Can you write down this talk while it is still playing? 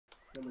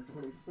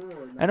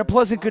And a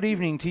pleasant good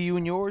evening to you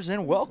and yours,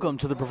 and welcome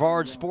to the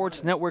Brevard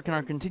Sports Network and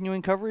our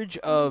continuing coverage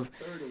of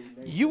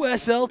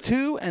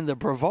USL2 and the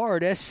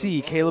Brevard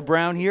SC. Caleb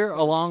Brown here,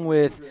 along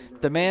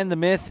with the man, the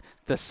myth,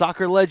 the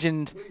soccer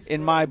legend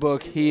in my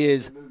book. He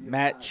is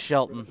Matt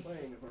Shelton.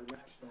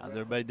 How's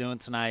everybody doing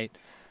tonight?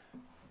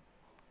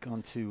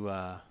 Going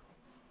to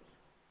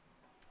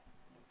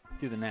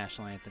do the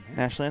national anthem here.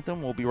 National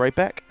anthem. We'll be right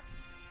back.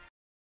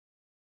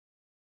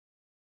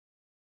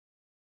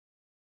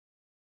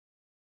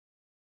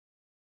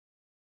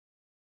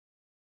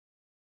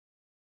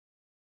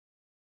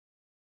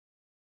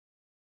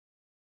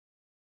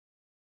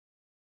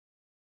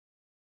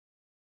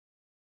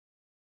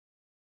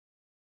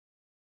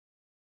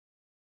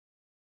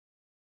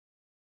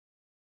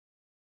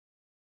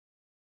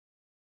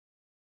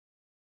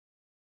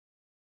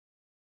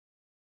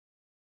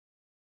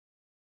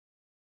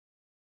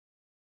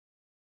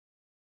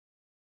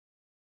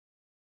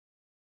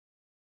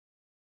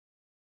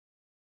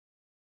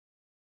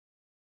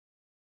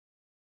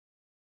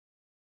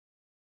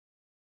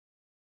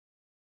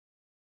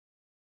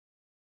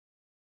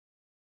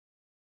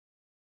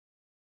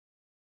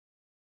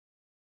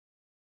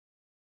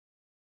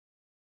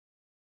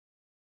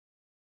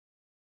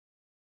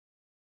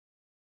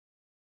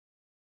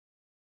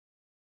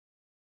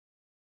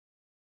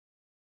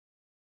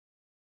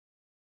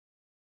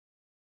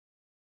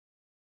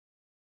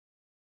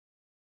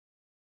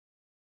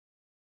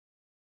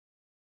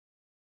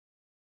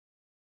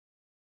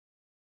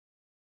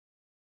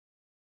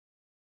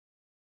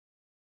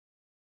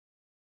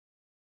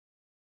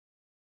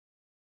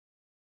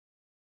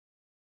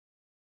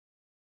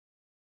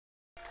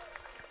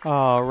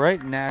 All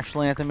right,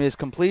 national anthem is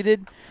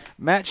completed.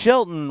 Matt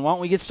Shelton, why don't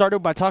we get started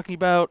by talking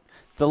about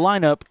the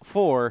lineup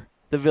for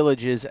the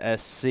Villages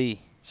SC?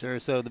 Sure.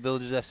 So the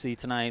Villages FC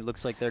tonight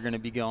looks like they're going to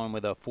be going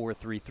with a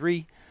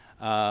 4-3-3.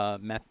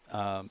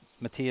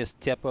 Matthias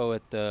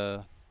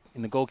Teppo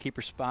in the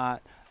goalkeeper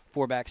spot.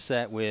 Four-back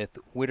set with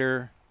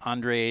Witter,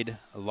 Andrade,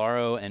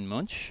 Laro, and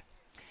Munch.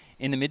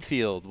 In the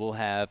midfield, we'll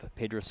have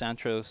Pedro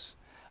Santos,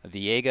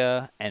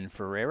 Viega, and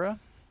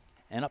Ferreira.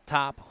 And up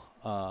top,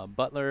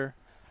 Butler,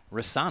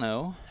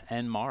 Rosano,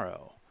 and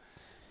Morrow.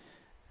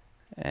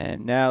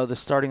 And now the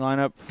starting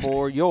lineup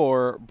for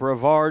your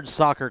Brevard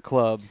Soccer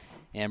Club.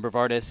 And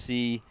Brevard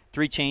SC,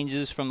 3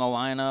 changes from the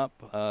lineup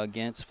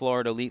against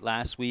Florida Elite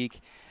last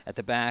week. At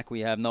the back, we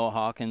have Noah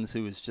Hawkins,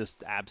 who is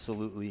just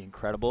absolutely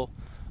incredible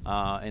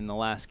in the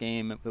last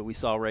game that we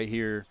saw right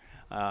here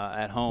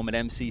at home at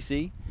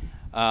MCC.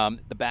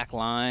 The back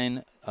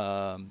line,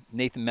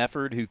 Nathan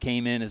Mefford, who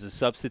came in as a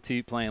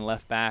substitute playing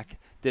left back,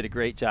 did a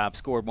great job,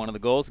 scored one of the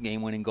goals,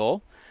 game-winning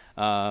goal.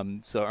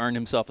 So earned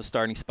himself a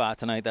starting spot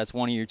tonight. That's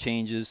one of your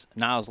changes.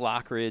 Niles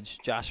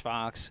Lockridge, Josh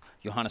Fox,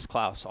 Johannes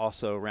Klaus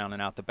also rounding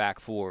out the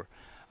back four.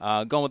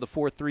 Going with the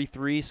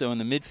 4-3-3, so in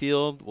the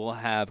midfield we'll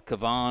have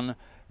Kavan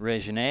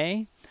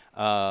Regine,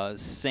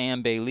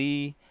 Sam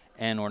Bailey,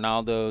 and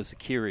Ornaldo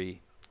Zakiri.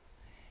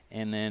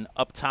 And then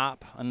up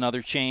top,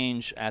 another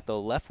change at the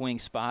left wing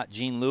spot,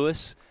 Gene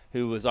Lewis,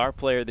 who was our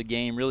player of the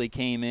game, really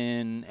came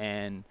in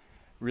and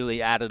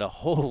really added a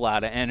whole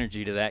lot of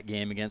energy to that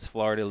game against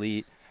Florida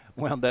Elite.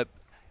 Wound up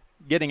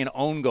getting an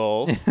own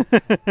goal,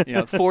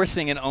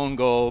 forcing an own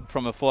goal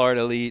from a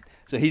Florida Elite.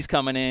 So he's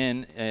coming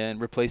in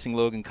and replacing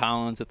Logan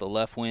Collins at the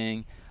left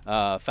wing.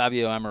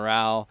 Fabio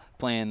Amaral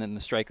playing in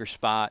the striker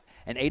spot.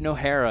 And Aiden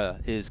O'Hara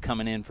is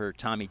coming in for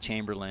Tommy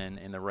Chamberlain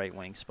in the right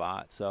wing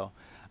spot. So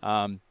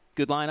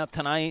good lineup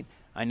tonight.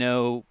 I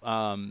know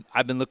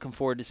I've been looking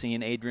forward to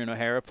seeing Adrian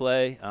O'Hara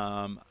play.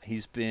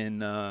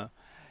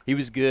 He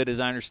was good, as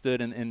I understood,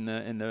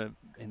 in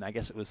I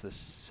guess it was the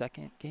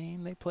second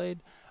game they played,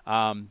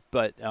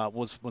 but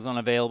was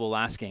unavailable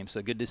last game.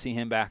 So good to see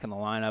him back in the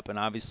lineup, and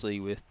obviously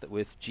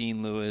with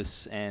Gene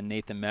Lewis and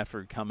Nathan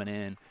Mefford coming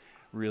in,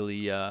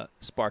 really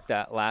sparked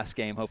that last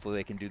game. Hopefully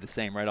they can do the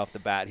same right off the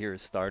bat here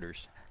as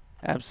starters.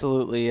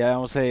 Absolutely. I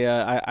will say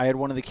I had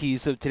one of the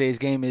keys of today's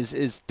game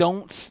is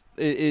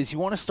you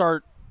want to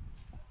start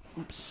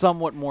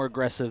somewhat more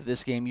aggressive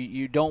this game.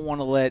 You don't want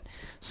to let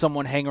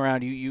someone hang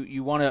around.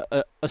 You want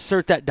to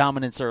assert that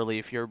dominance early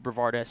if you're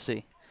Brevard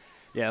SC.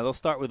 Yeah, they'll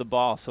start with the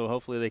ball, so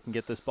hopefully they can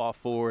get this ball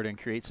forward and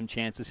create some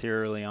chances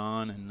here early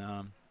on.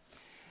 And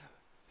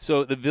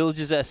so the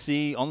Villages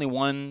SC, only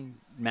one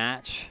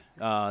match.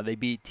 They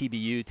beat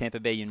TBU, Tampa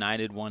Bay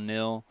United,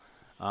 1-0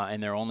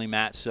 in their only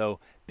match. So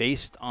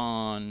based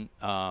on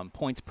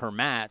points per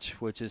match,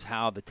 which is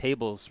how the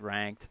table's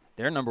ranked,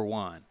 they're number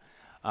 1.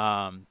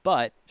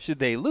 But should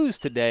they lose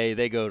today,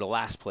 they go to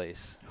last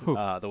place,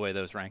 the way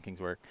those rankings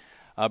work.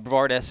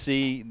 Brevard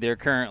SC, they're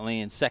currently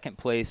in second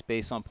place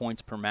based on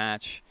points per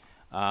match,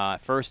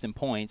 first in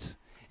points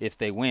if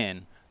they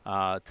win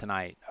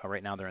tonight.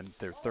 Right now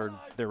they're third.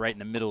 They're right in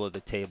the middle of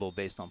the table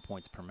based on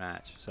points per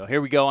match. So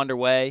here we go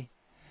underway.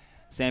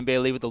 Sam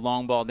Bailey with the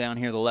long ball down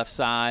here the left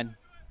side.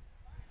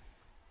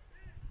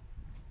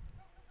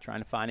 Trying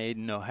to find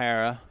Aiden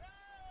O'Hara.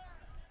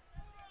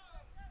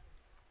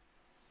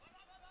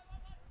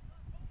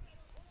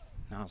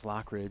 Niles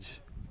Lockridge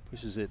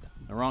Pushes it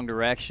the wrong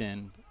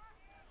direction.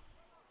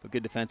 But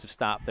good defensive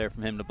stop there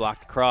from him to block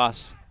the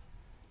cross.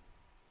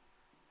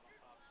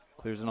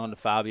 Clears it on to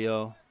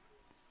Fabio.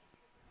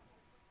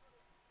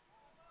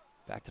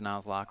 Back to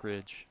Niles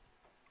Lockridge.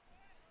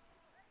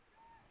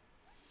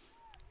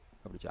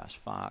 Over to Josh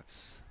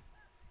Fox.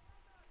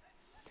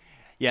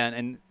 Yeah,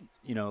 and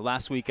you know,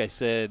 last week I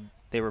said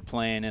they were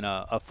playing in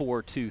a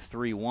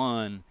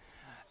 4-2-3-1.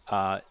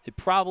 It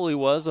probably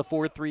was a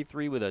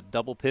 4-3-3 with a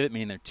double pivot,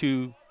 meaning they're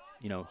two,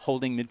 you know,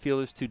 holding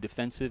midfielders, two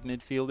defensive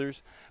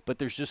midfielders. But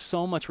there's just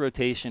so much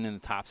rotation in the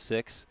top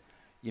six.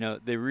 You know,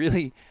 they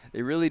really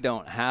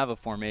don't have a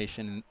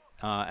formation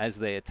as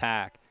they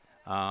attack.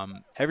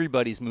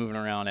 Everybody's moving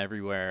around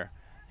everywhere,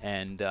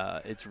 and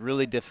it's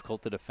really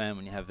difficult to defend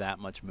when you have that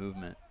much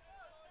movement.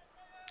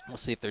 We'll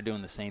see if they're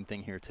doing the same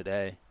thing here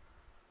today.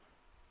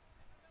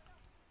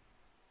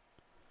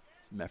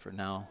 Mefford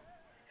now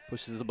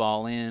pushes the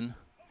ball in,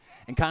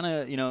 and kind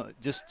of, you know,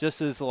 just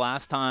as the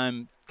last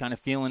time, kind of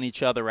feeling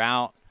each other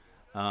out,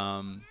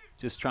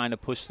 just trying to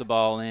push the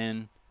ball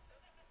in,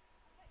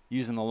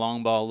 using the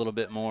long ball a little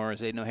bit more as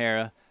Aiden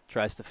O'Hara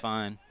tries to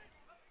find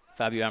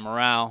Fabio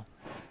Amaral.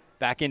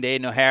 Back into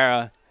Aiden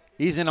O'Hara.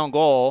 He's in on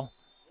goal,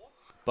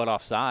 but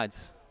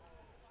offsides.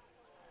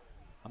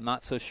 I'm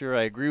not so sure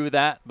I agree with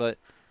that, but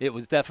it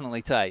was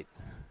definitely tight.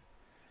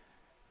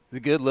 It's a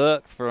good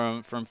look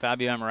from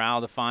Fabio Amaral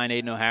to find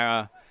Aiden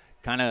O'Hara,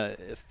 kind of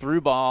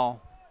through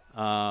ball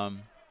to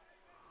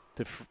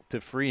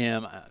free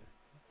him,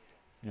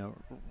 you know,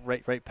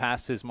 right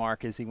past his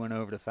mark as he went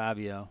over to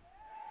Fabio.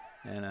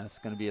 And it's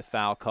going to be a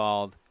foul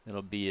called.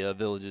 It'll be a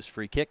Village's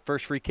free kick.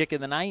 First free kick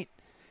of the night,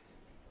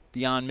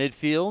 beyond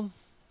midfield.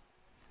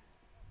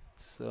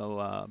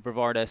 So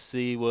Brevard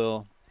SC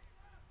will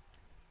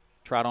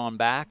trot on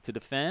back to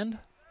defend.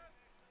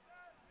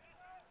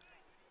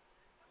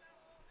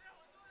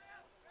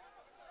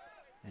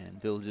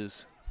 And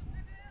Villages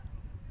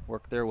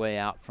work their way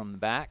out from the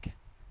back.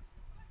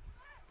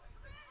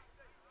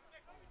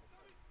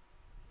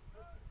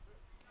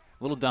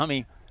 Little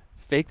dummy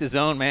faked his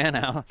own man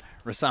out.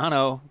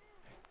 Rossano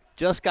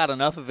just got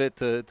enough of it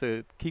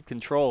to keep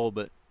control,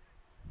 but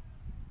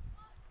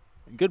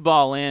good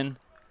ball in.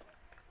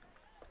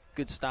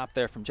 Good stop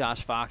there from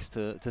Josh Fox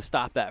to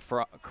stop that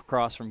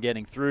cross from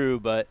getting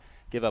through, but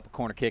give up a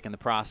corner kick in the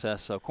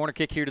process. So corner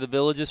kick here to the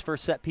Villages,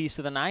 first set piece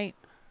of the night.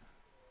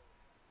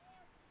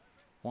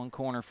 One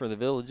corner for the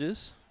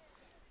Villages.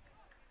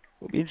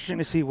 It'll be interesting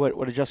to see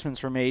what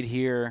adjustments were made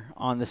here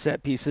on the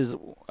set pieces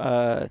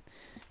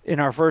in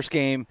our first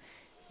game.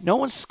 No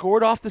one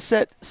scored off the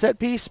set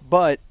piece,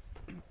 but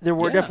there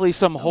were definitely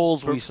some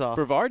holes we saw.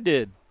 Brevard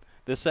did.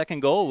 The second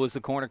goal was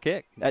the corner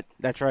kick.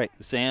 That's right.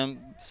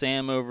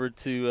 Sam over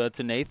to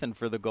Nathan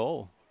for the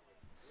goal.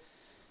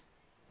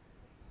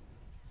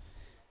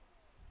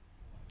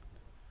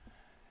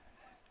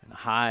 And a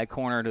high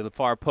corner to the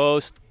far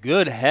post.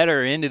 Good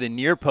header into the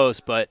near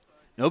post, but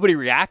nobody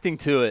reacting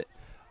to it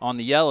on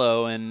the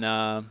yellow, and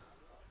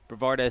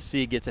Brevard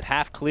SC gets it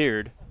half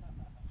cleared.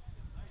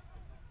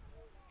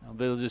 Now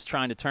Bill's just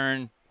trying to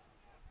turn.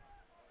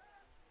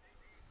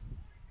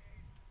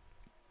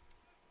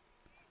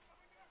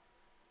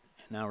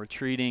 Now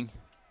retreating,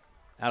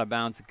 out of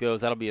bounds it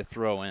goes. That'll be a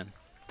throw in.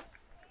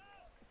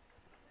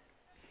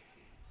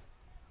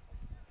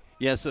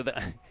 Yeah, so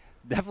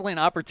definitely an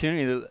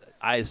opportunity.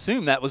 I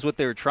assume that was what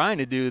they were trying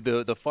to do.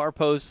 The far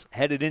post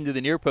headed into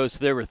the near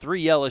post. There were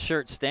three yellow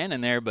shirts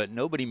standing there, but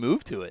nobody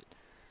moved to it.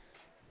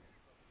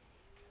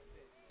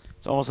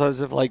 It's almost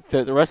as if like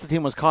the rest of the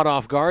team was caught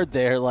off guard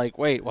there. Like,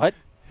 wait, what?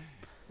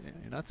 Yeah,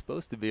 you're not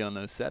supposed to be on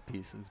those set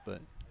pieces,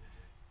 but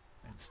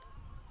it's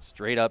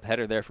straight up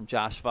header there from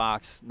Josh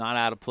Fox. Not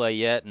out of play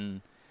yet,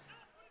 and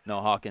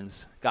Noah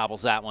Hawkins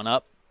gobbles that one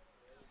up.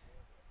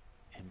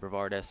 And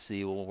Brevard SC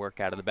will work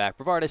out of the back.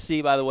 Brevard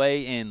SC, by the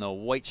way, in the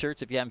white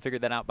shirts, if you haven't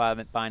figured that out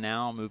by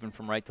now, moving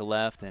from right to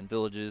left, and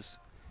Villages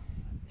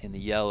in the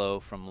yellow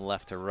from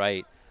left to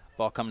right.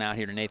 Ball coming out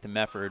here to Nathan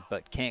Mefford,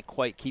 but can't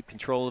quite keep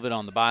control of it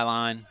on the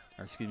byline,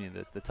 or excuse me,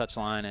 the touch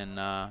line, and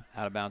out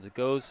of bounds it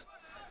goes.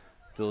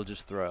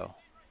 Villages throw.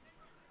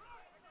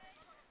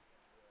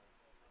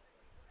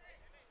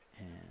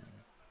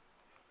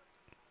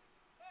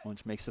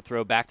 Munch makes the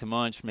throw back to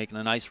Munch, making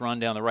a nice run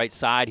down the right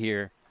side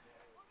here.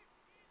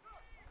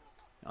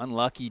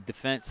 Unlucky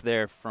defense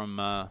there from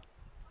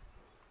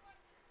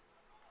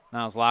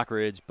Niles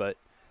Lockridge, but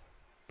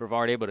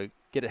Brevard able to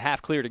get it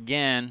half cleared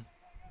again.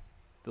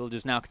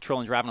 Villages now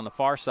controlling, driving on the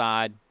far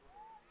side.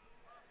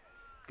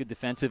 Good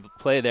defensive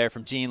play there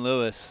from Gene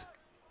Lewis.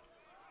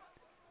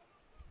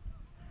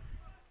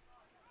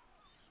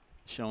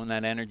 Showing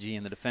that energy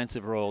in the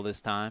defensive role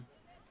this time.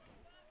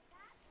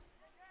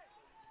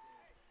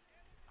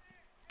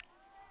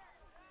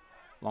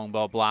 Long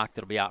ball blocked.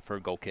 It'll be out for a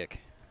goal kick.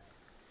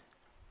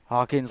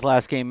 Hawkins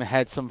last game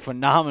had some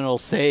phenomenal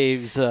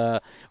saves.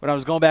 When I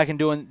was going back and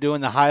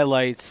doing the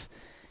highlights,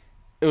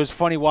 it was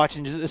funny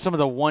watching just some of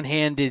the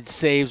one-handed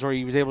saves where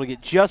he was able to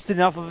get just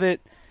enough of it,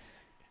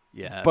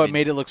 but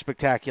made it look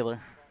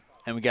spectacular.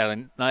 And we got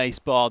a nice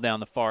ball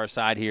down the far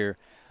side here.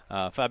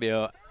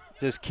 Fabio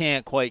just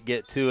can't quite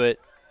get to it.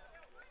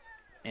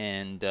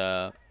 And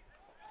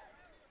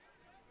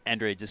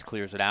Andre just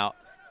clears it out.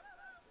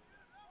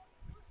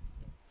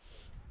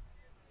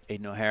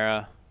 Aiden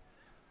O'Hara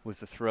with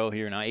the throw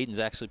here. Now Aiden's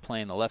actually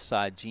playing the left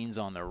side. Gene's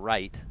on the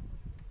right.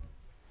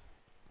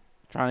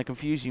 Trying to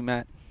confuse you,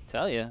 Matt.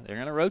 Tell you, they're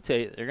going to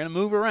rotate. They're going to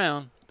move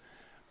around.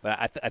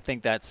 But I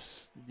think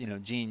that's,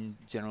 Gene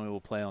generally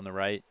will play on the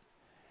right.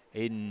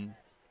 Aiden,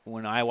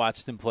 when I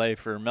watched him play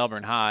for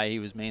Melbourne High, he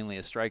was mainly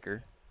a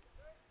striker.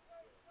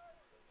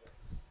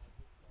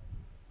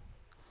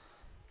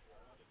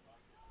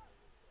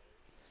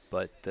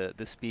 But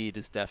the speed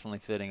is definitely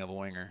fitting of a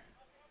winger.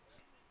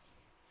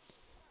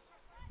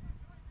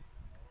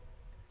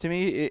 To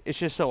me, it's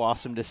just so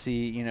awesome to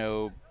see,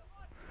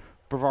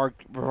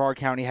 Brevard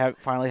County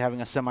finally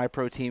having a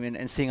semi-pro team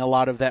and seeing a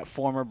lot of that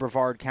former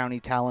Brevard County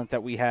talent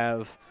that we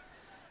have,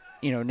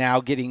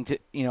 now getting to,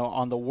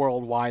 on the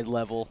worldwide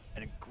level.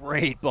 And a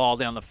great ball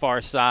down the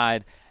far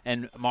side.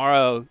 And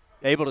Morrow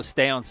able to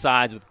stay on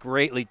sides with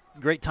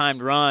great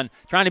timed run,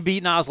 trying to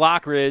beat Niles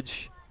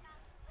Lockridge.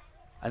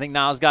 I think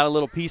Niles got a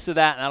little piece of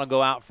that, and that'll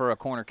go out for a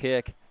corner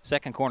kick.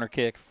 Second corner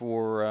kick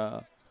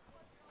for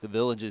the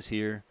Villages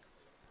here.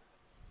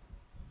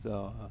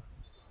 So,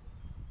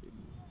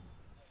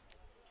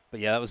 but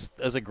yeah, that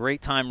was a great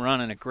time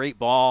run and a great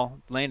ball.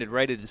 Landed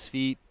right at his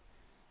feet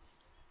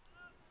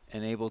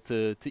and able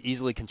to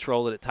easily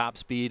control it at top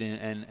speed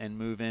and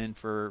move in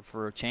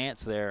for a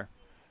chance there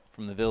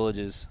from the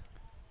Villages.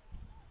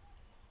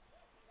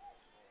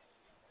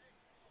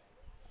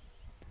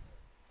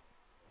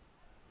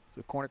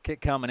 So corner kick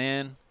coming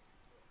in.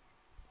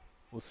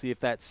 We'll see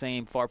if that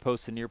same far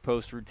post to near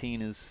post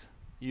routine is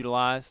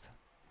utilized.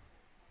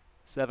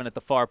 7 at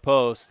the far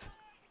post,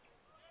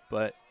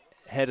 but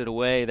headed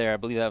away there. I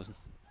believe that was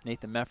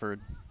Nathan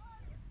Mefford.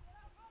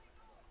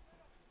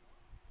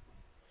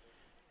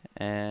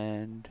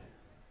 And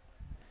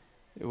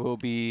it will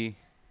be.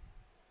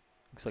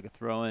 Looks like a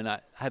throw in. I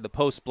had the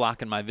post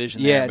blocking my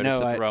vision there, but it's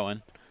a throw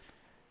in.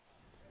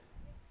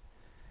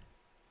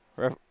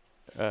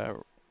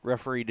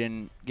 Referee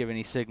didn't give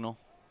any signal.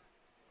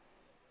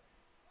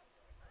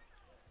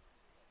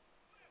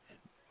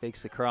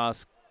 Fakes the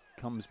cross,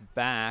 comes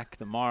back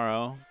to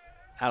Morrow.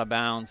 Out of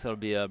bounds, that'll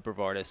be a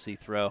Brevard SC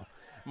throw.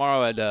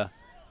 Morrow had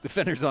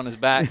defenders on his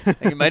back. I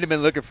think he might have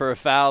been looking for a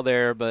foul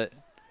there, but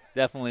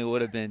definitely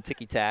would have been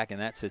ticky-tack in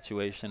that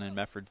situation, and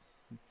Mefford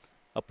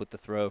up with the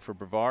throw for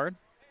Brevard.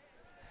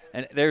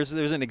 And there's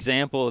an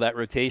example of that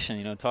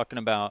rotation, talking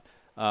about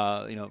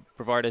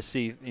Brevard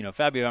SC,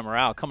 Fabio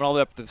Amaral coming all the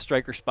way up to the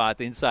striker spot,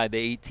 the inside the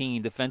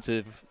 18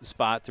 defensive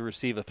spot to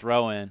receive a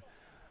throw in.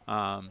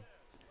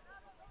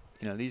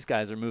 These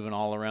guys are moving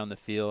all around the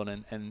field,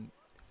 and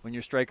when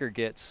your striker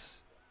gets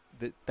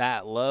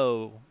that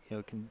low,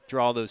 can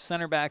draw those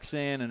center backs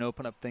in and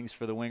open up things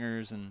for the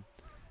wingers, and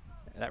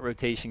that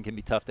rotation can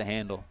be tough to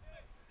handle.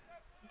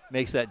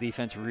 Makes that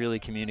defense really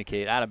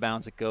communicate. Out of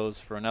bounds it goes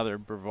for another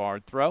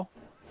Brevard throw.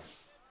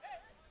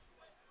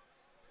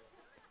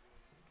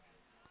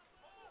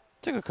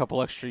 Took a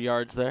couple extra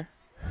yards there.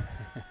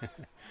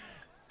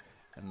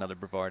 Another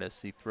Brevard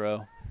SC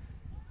throw.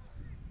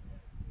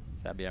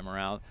 Fabio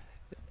Amaral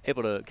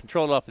able to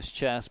control it off his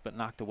chest, but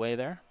knocked away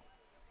there.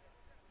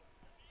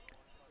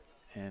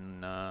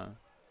 And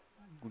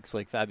looks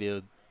like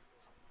Fabio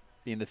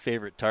being the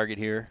favorite target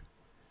here,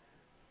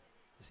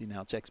 as he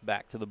now checks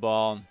back to the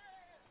ball and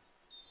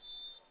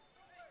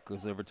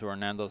goes over to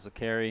Hernando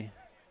Zakari.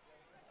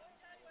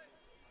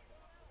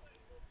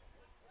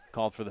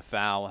 Called for the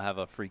foul. We'll have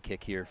a free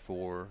kick here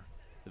for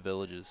the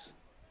Villages.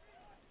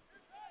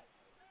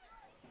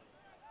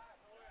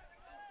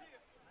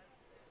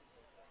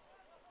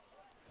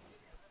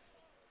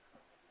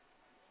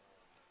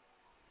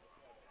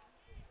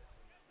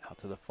 Out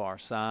to the far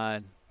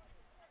side.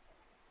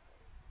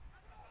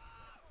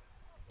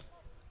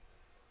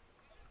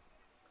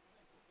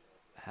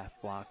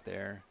 Half block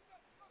there.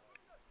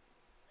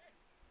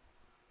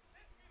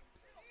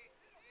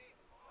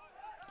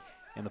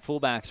 And the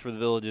fullbacks for the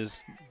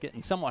Villages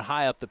getting somewhat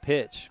high up the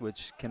pitch,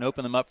 which can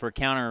open them up for a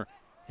counter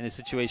in a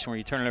situation where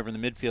you turn it over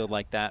in the midfield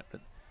like that.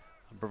 But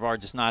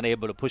Brevard just not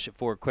able to push it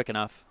forward quick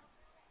enough.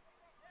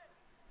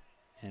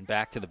 And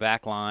back to the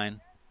back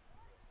line.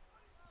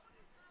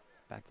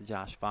 Back to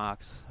Josh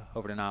Fox,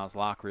 over to Niles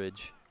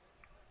Lockridge.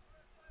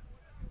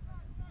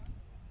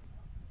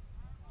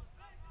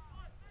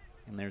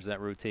 And there's that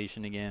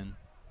rotation again.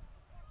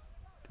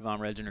 Kevon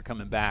Reginer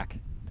coming back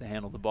to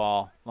handle the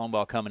ball. Long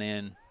ball coming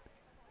in.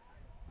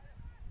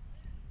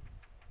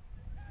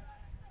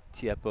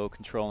 Tiepo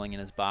controlling in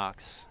his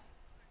box.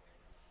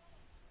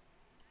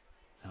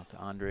 Out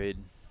to Andrade.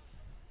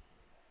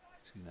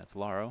 Excuse me, that's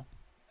Laro.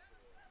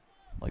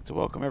 I'd like to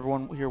welcome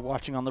everyone here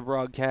watching on the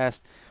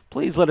broadcast.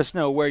 Please let us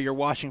know where you're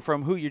watching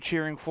from, who you're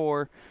cheering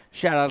for.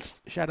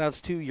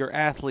 Shout-outs to your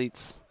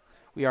athletes.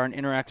 We are an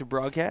interactive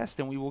broadcast,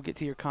 and we will get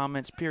to your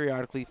comments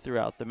periodically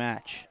throughout the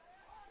match.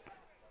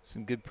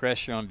 Some good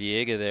pressure on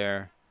Viega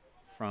there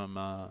from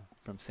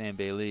Sam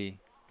Bailey.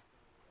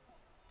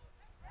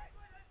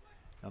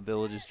 Now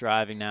Village is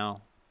driving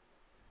now.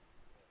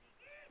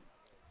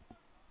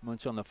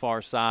 Munch on the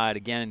far side.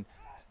 Again,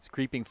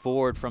 creeping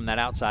forward from that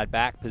outside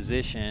back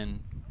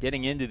position,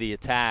 getting into the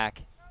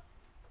attack.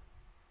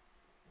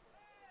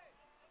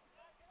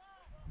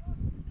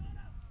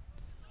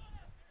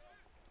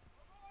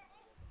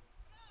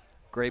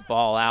 Great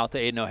ball out to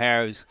Aiden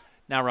O'Hara, who's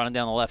now running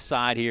down the left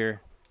side here.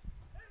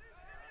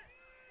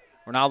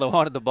 Ronaldo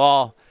wanted the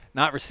ball,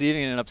 not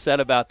receiving it, and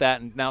upset about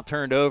that, and now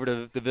turned over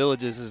to the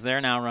Villages as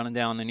they're now running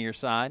down the near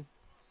side.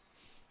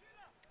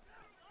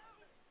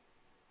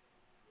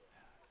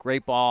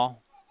 Great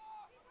ball.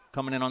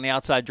 Coming in on the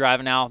outside,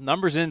 driving now.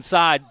 Numbers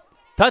inside.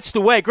 Touched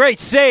away. Great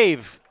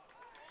save.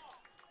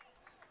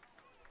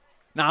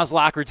 Niles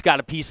Lockridge got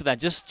a piece of that.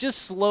 Just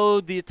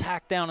slowed the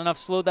attack down enough,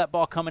 slowed that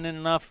ball coming in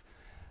enough.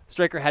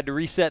 Striker had to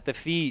reset the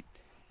feet,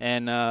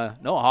 and Noah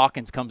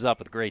Hawkins comes up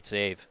with a great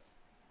save.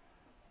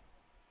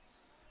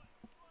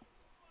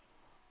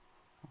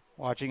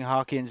 Watching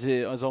Hawkins,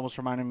 it was almost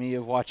reminding me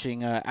of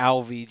watching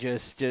Alvey,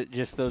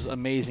 just those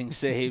amazing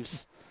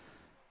saves.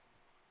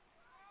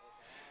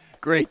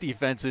 Great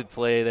defensive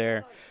play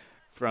there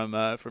from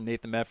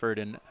Nathan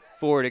Mefford, and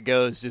forward it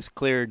goes, just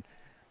cleared.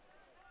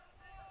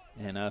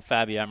 And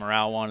Fabio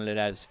Amaral wanted it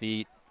at his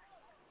feet.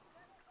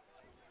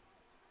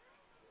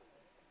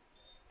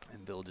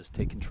 And they'll just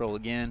take control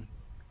again.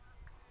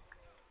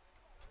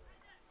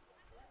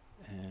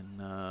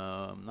 And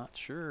I'm not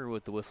sure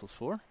what the whistle's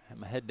for. Had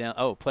my head down.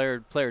 Oh,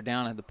 player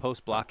down at the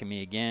post blocking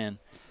me again.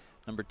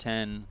 Number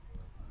 10,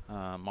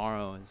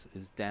 Morrow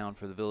is down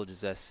for the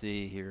Villages SC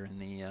here in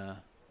the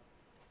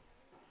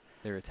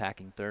they're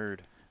attacking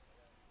third.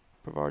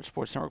 Brevard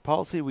Sports Network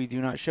policy, we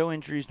do not show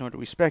injuries, nor do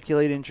we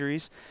speculate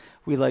injuries.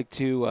 We like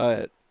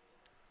to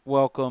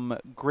welcome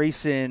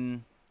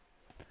Grayson.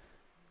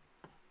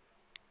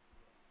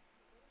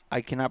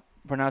 I cannot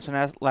pronounce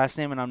his last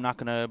name, and I'm not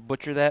going to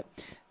butcher that,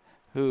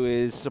 who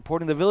is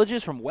supporting the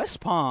Villages from West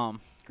Palm.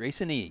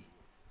 Grayson E.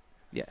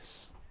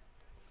 Yes.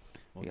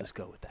 We'll just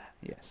go with that.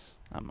 Yes.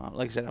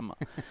 Like I said,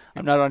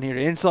 I'm not on here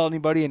to insult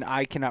anybody, and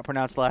I cannot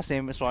pronounce the last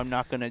name, so I'm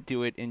not going to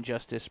do it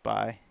injustice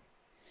by.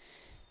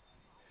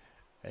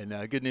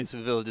 And good news for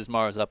the Villages,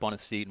 Mara's up on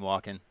his feet and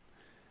walking.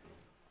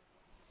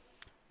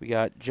 We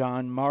got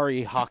John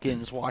Murray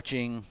Hawkins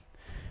watching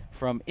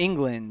from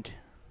England,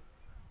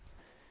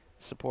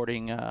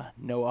 supporting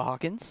Noah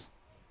Hawkins.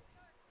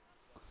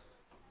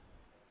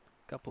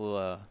 Couple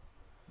of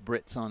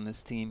Brits on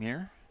this team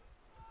here.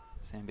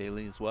 Sam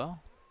Bailey as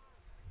well.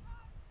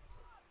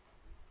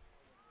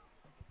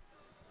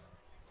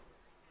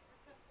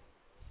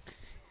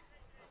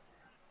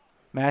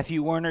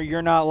 Matthew Werner,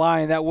 you're not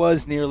lying. That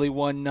was nearly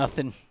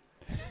 1-0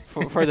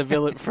 for the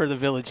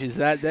Villages.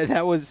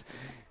 That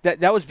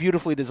was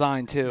beautifully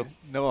designed too.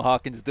 Noah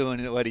Hawkins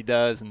doing what he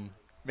does and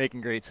making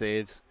great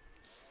saves.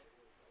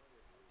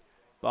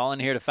 Ball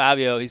in here to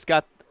Fabio. He's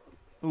got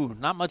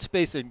not much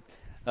space.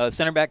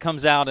 Center back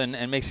comes out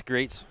and makes a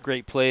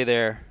great play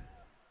there.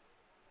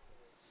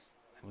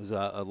 It was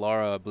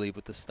Laura, I believe,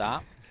 with the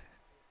stop.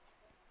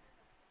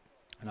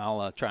 And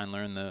I'll try and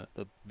learn the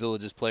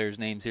Villages players'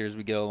 names here as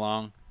we go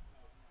along.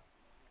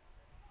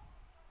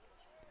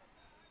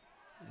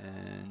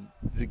 And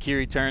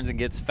Zakiri turns and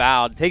gets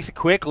fouled. Takes it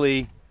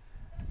quickly.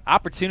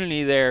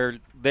 Opportunity there.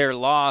 Their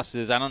loss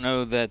is, I don't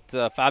know that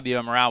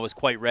Fabio Amaral was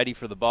quite ready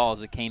for the ball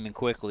as it came in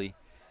quickly.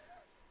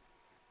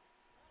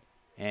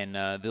 And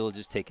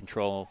Villages take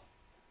control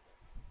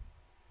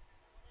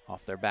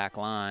off their back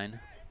line.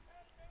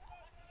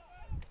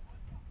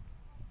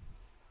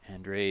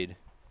 Andrade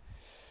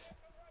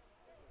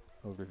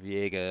over to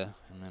Viega,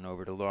 and then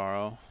over to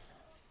Lauro.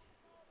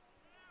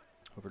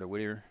 Over to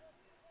Whittier.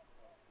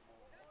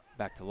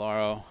 Back to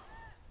Lauro.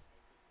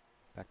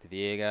 Back to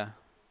Viega.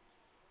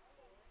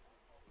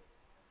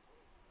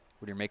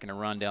 Whittier making a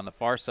run down the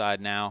far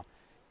side now,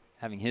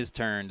 having his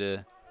turn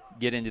to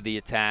get into the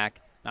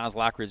attack. Niles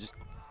Lockridge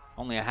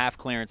only a half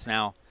clearance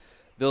now.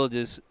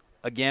 Villages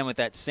again with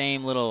that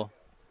same little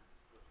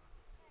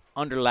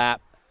underlap,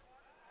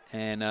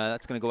 and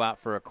that's going to go out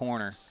for a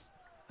corner.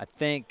 I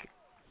think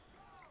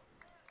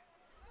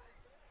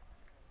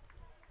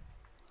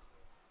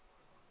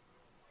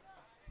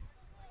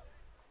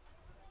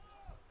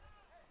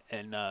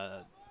and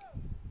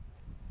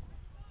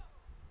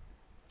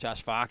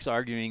Josh Fox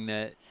arguing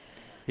that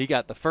he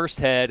got the first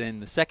head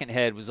and the second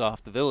head was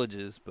off the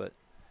Villages, but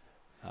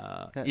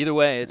either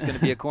way, it's going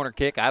to be a corner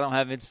kick. I don't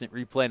have instant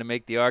replay to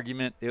make the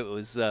argument. It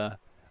was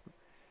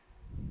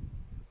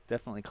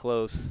definitely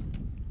close.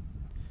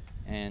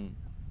 And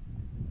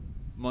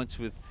Munch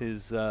with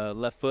his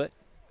left foot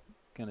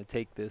going to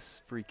take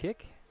this free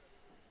kick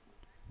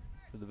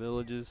for the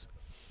Villages.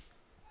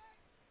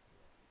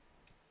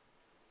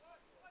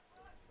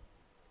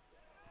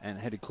 And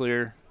headed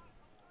clear.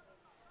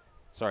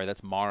 Sorry,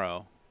 that's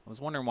Morrow. I was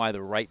wondering why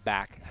the right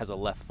back has a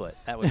left foot.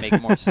 That would make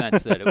more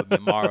sense that it would be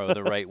Morrow,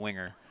 the right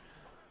winger.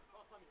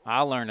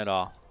 I'll learn it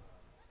all.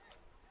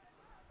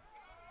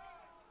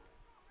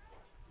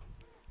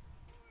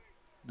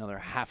 Another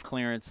half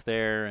clearance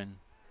there, and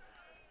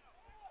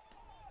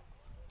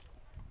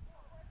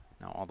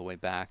now all the way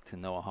back to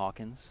Noah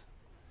Hawkins.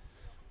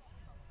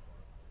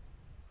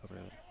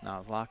 Over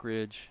Niles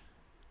Lockridge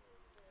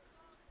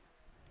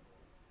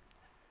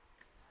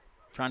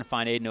trying to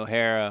find Aiden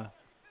O'Hara.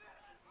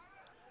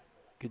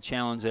 Good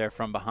challenge there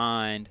from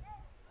behind.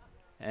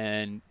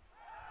 And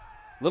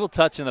little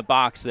touch in the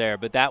box there,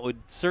 but that would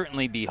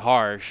certainly be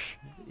harsh.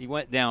 He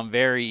went down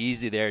very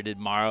easy there, did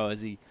Morrow, as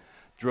he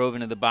drove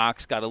into the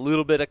box, got a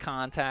little bit of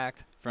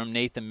contact from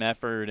Nathan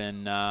Mefford,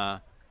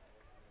 and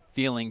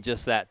feeling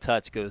just that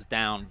touch goes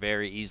down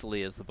very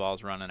easily as the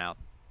ball's running out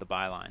the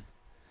byline.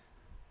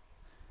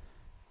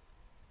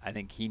 I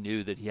think he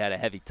knew that he had a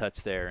heavy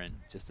touch there and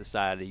just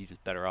decided he was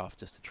better off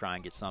just to try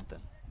and get something.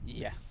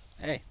 Yeah.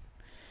 Hey.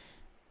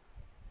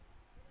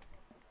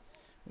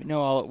 We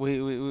know all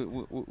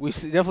we've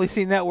definitely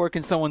seen that work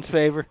in someone's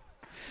favor.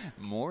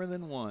 More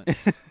than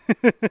once.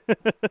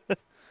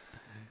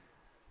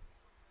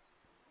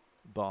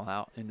 Ball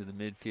out into the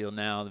midfield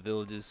now. The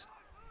Villages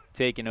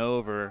taking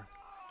over.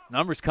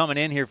 Numbers coming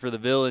in here for the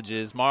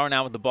Villages. Morrow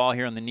now with the ball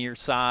here on the near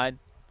side.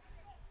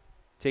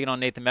 Taking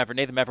on Nathan Mefford.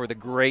 Nathan Mefford with a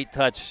great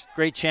touch,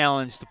 great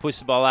challenge to push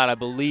the ball out, I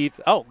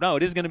believe. Oh, no,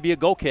 it is going to be a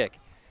goal kick.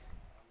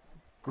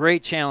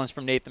 Great challenge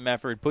from Nathan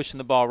Mefford, pushing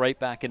the ball right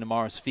back into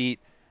Morrow's feet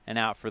and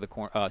out for the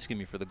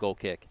for the goal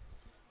kick.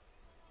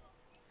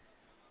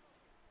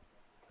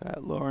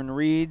 Got Lauren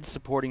Reed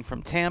supporting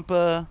from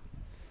Tampa.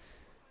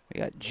 We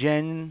got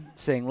Jen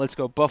saying, "Let's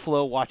go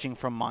Buffalo," watching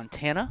from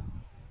Montana.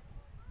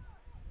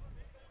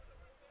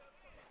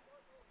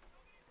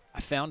 I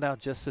found out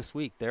just this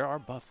week there are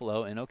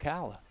buffalo in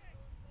Ocala.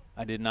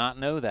 I did not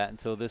know that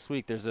until this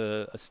week. There's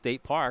a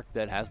state park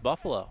that has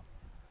buffalo.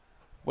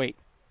 Wait,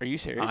 are you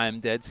serious? I'm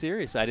dead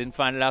serious. I didn't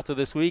find it out till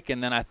this week,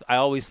 and then I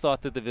always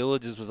thought that the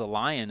Villages was a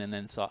lion, and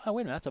then saw, oh,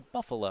 wait a minute, that's a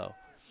buffalo.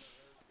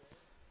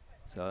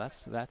 So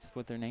that's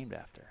what they're named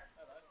after.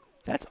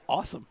 That's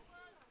awesome.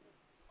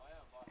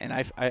 And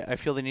I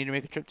feel they need to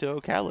make a trip to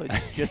Ocala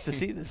just to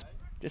see this,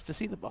 just to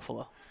see the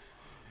buffalo.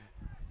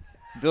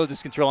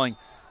 Villages controlling.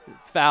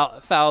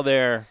 Foul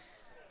there.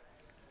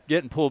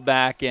 Getting pulled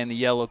back, and the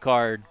yellow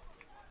card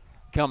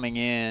coming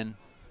in.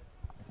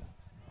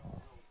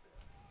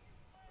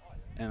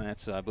 And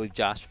that's, I believe,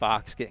 Josh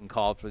Fox getting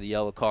called for the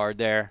yellow card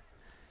there.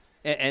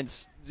 And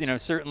you know,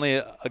 certainly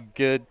a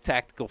good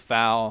tactical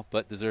foul,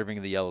 but deserving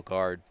of the yellow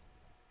card.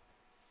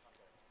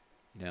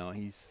 You know,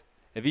 he's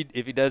if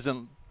he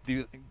doesn't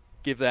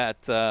give that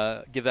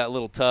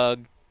little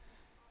tug,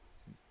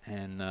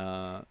 and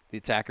the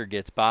attacker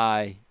gets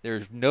by,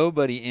 there's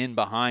nobody in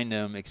behind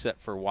him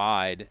except for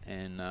wide,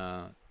 and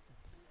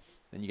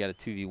then you got a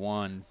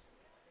 2v1,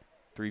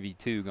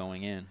 3v2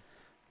 going in.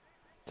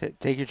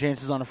 Take your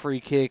chances on a free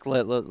kick,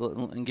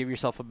 and give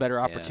yourself a better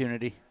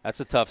opportunity. Yeah, that's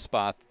a tough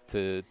spot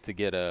to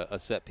get a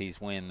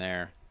set-piece win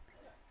there.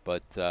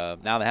 But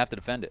now they have to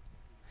defend it.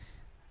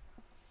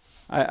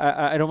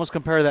 I'd almost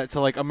compare that to,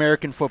 like,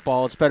 American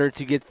football. It's better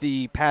to get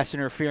the pass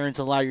interference,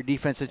 allow your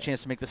defense a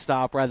chance to make the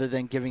stop rather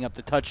than giving up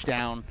the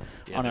touchdown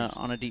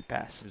on a deep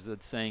pass. There's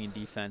that saying in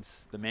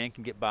defense, the man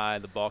can get by,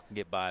 the ball can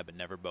get by, but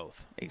never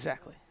both.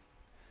 Exactly.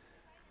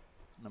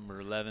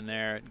 Number 11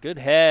 there. Good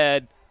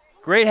head.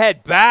 Great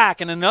head back,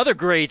 and another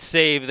great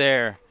save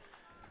there.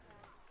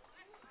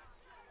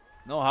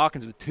 Noah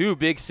Hawkins with two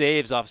big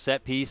saves off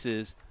set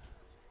pieces.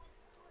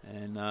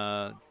 And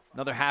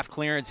another half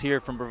clearance here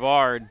from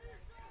Brevard.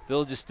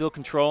 Village is still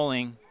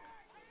controlling.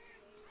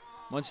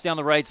 Once down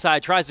the right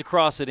side, tries to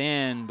cross it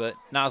in, but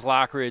Niles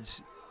Lockridge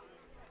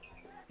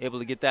able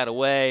to get that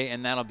away,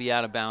 and that'll be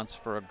out of bounds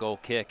for a goal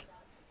kick.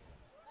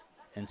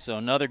 And so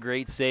another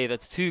great save.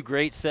 That's two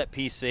great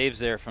set-piece saves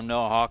there from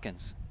Noah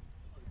Hawkins.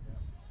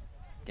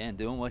 Again,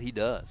 doing what he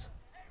does.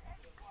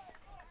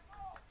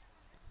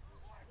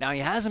 Now, he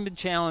hasn't been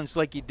challenged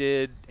like he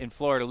did in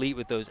Florida Elite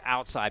with those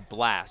outside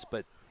blasts,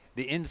 but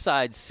the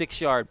inside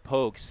 6-yard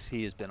pokes,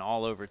 he has been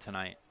all over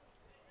tonight.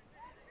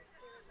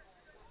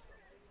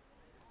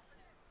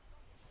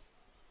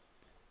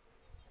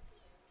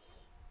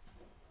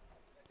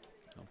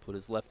 He'll put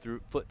his left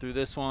foot through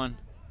this one.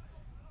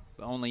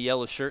 The only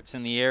yellow shirts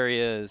in the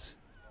area as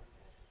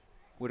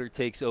Woodard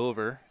takes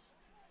over.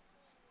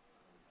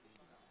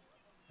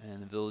 And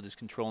the Village is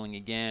controlling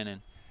again. And,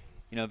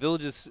 you know,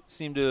 Villages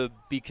seem to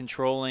be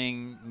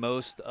controlling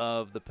most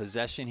of the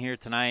possession here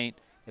tonight.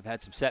 They've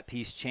had some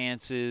set-piece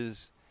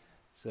chances.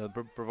 So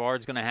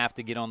Brevard's going to have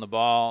to get on the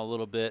ball a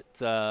little bit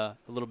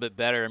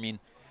better. I mean,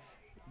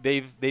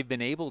 they've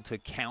been able to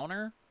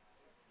counter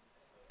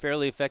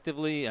fairly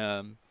effectively.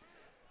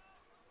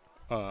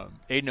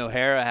 Aiden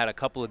O'Hara had a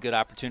couple of good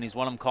opportunities.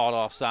 One of them called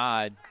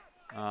offside.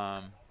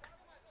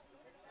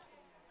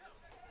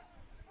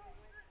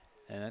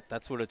 And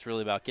that's what it's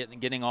really about,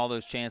 getting all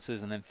those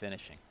chances and then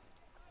finishing.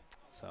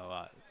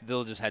 So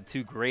Villages had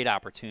two great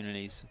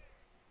opportunities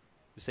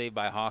saved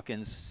by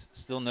Hawkins.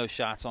 Still no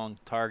shots on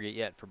target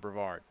yet for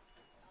Brevard.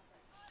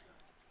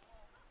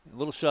 A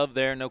little shove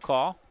there, no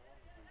call.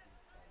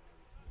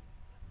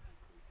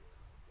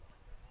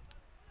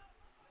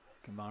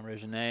 Kamban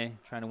Regine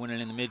trying to win it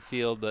in the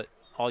midfield, but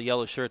all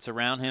yellow shirts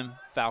around him.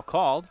 Foul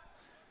called,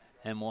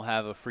 and we'll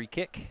have a free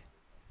kick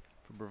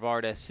for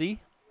Brevard SC.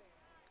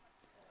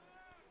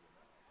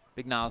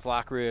 Big Niles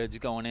Lockridge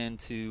going in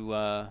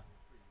to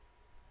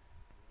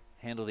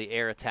handle the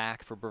air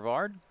attack for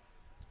Brevard.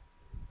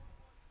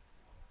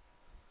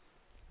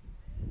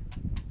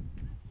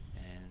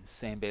 And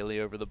Sam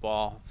Bailey over the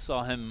ball.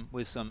 Saw him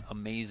with some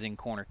amazing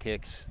corner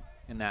kicks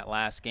in that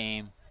last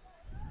game.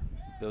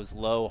 Those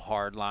low,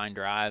 hard line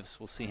drives.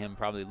 We'll see him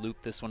probably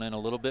loop this one in a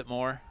little bit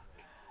more.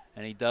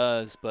 And he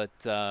does, but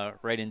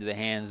right into the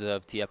hands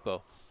of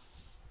Tiepo.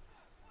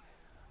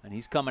 And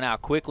he's coming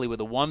out quickly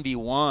with a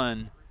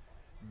 1v1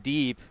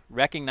 deep,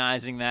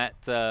 recognizing that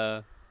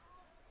that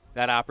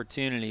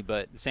opportunity,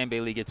 but Sam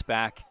Bailey gets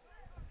back,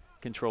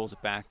 controls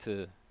it back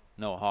to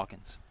Noah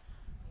Hawkins.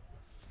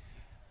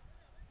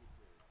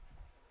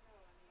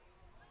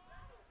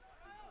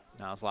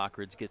 Niles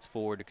Lockridge gets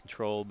forward to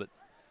control, but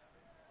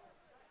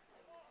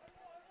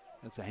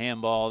that's a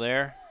handball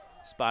there,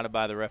 spotted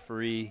by the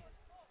referee.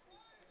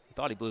 He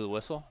thought he blew the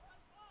whistle,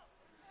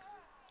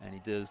 and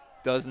he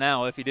does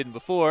now if he didn't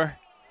before.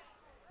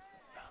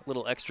 A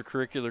little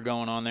extracurricular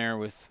going on there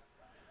with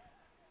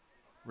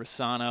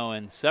Rossano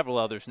and several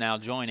others now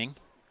joining.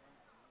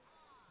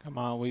 Come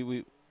on,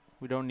 we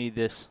don't need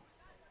this.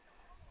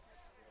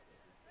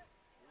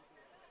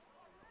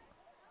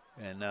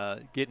 And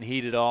getting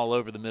heated all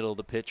over the middle of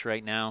the pitch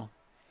right now.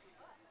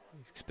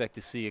 Expect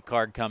to see a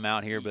card come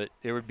out here, but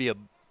there would be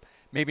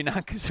maybe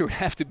not, because there would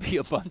have to be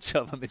a bunch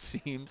of them, it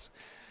seems.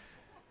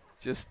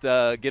 Just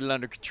get it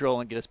under control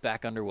and get us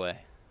back underway.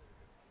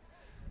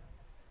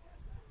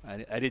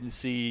 I didn't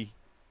see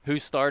who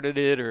started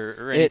it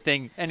or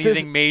anything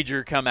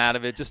major come out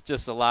of it.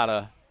 Just a lot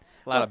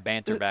of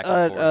banter back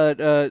and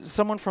forth.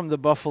 Someone from the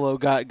Buffalo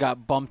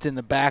got bumped in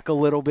the back a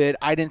little bit.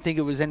 I didn't think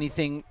it was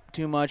anything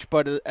too much,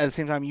 but at the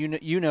same time,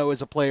 you know,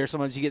 as a player,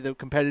 sometimes you get the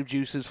competitive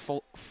juices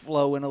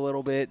flowing a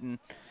little bit, and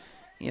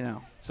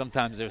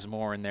sometimes there's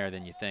more in there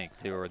than you think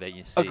too, or that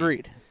you see.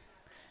 Agreed.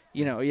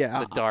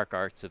 The dark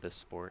arts of this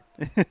sport.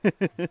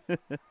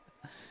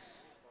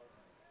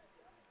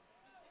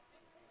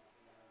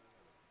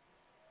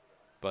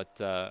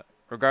 But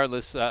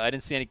regardless, I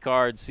didn't see any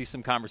cards. See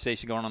some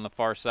conversation going on the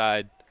far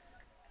side.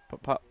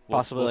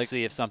 Possibly we'll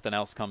see if something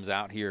else comes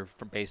out here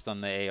based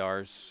on the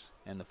ARs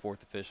and the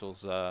fourth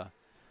official's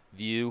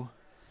view.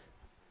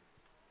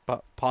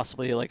 But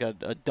possibly like a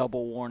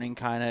double warning,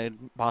 kind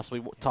of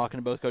possibly talking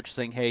to both coaches,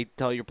 saying, "Hey,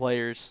 tell your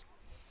players,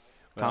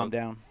 calm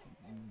down."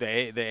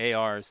 The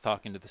AR is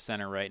talking to the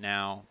center right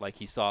now, like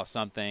he saw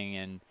something,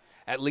 and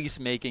at least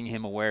making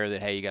him aware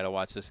that, hey, you got to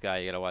watch this guy,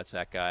 you got to watch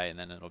that guy, and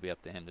then it'll be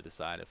up to him to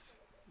decide if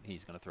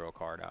he's going to throw a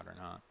card out or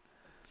not.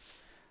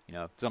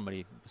 If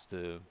somebody was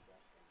to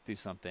do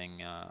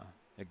something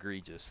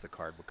egregious, the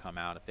card would come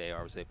out if the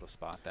AR was able to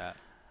spot that.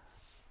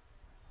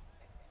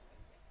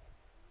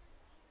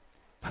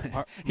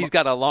 He's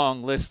got a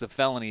long list of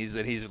felonies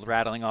that he's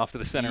rattling off to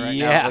the center right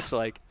now, it looks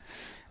like.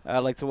 I'd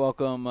like to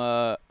welcome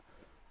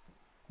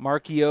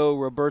Marcio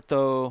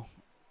Roberto,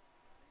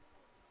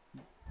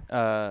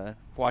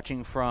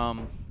 watching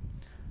from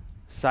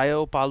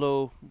Sao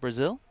Paulo,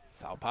 Brazil.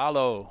 Sao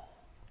Paulo.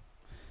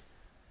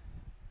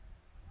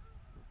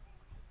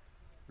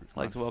 I'd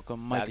like to welcome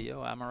Mike.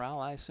 Fabio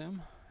Amaral, I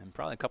assume, and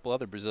probably a couple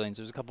other Brazilians.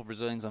 There's a couple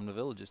Brazilians on the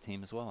Villages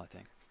team as well, I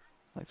think.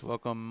 I'd like to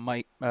welcome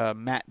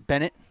Matt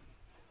Bennett.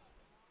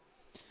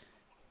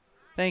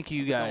 Thank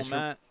you guys.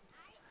 Matt.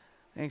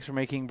 Thanks for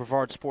making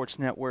Brevard Sports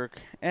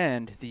Network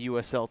and the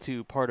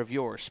USL2 part of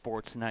your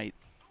sports night.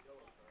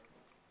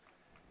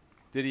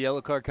 Did a yellow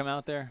card come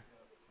out there?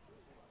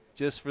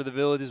 Just for the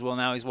Villages? Well,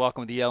 now he's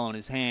walking with the yellow in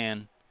his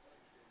hand.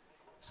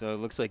 So it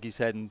looks like he's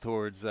heading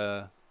towards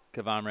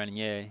Kevin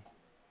Renier.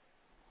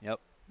 Yep,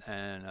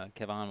 and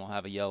Kevin will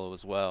have a yellow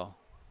as well.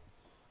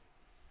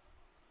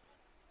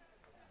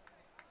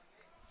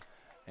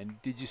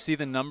 And did you see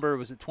the number?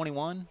 Was it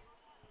 21?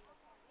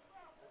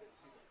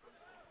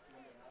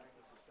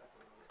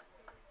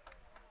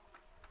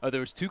 Oh,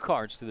 there was 2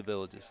 cards to the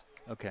Villages.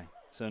 Okay,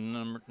 so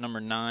number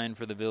 9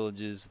 for the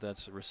Villages.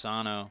 That's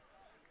Rossano,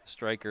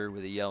 striker,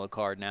 with a yellow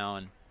card now,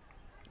 and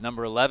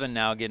number 11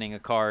 now getting a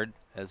card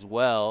as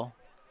well.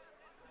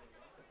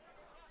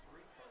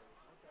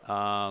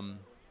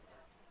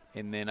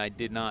 And then I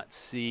did not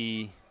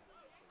see.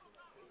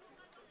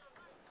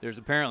 There's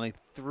apparently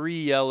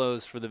 3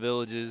 yellows for the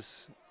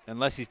Villages,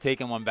 unless he's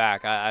taken one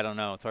back. I don't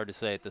know. It's hard to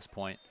say at this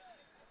point.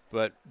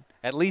 But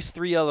at least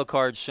 3 yellow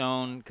cards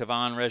shown.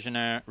 Kevin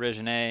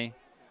Regine,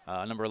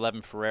 number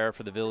 11 Ferrer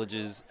for the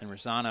Villages, and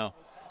Rossano.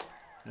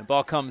 And the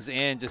ball comes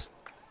in.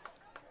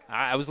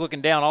 I was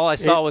looking down. All I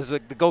saw was the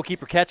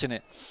goalkeeper catching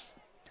it.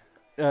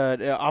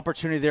 The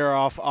opportunity there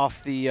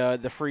off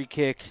the free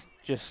kick.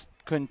 Just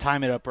couldn't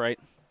time it up right.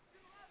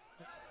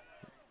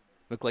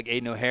 Looked like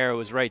Aiden O'Hara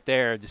was right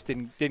there. Just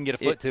didn't get a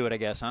foot to it, I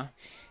guess, huh?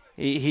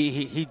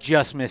 He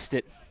just missed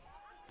it.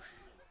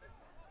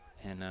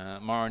 And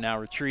Morrow now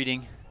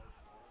retreating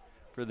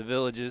for the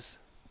Villages.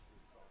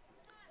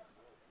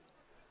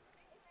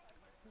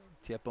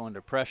 Tiepo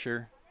under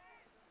pressure.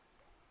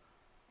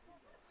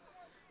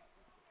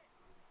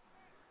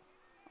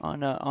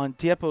 On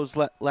Tiepo's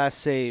last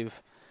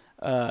save,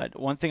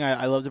 One thing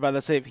I loved about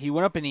that save, he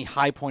went up and he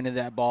high pointed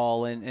that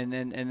ball,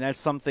 and that's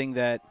something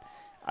that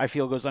I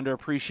feel goes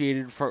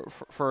underappreciated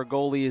for a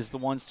goalie, is the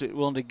ones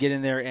willing to get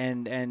in there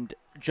and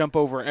jump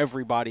over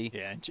everybody.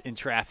 Yeah, in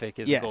traffic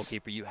as a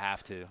goalkeeper, you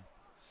have to.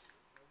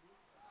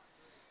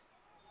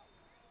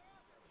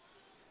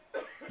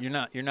 You're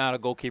not a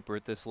goalkeeper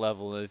at this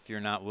level if you're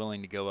not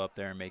willing to go up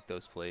there and make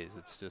those plays.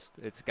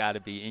 It's got to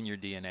be in your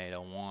DNA to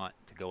want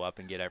to go up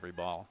and get every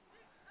ball.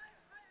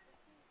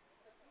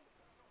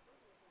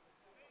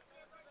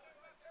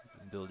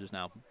 Villagers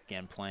now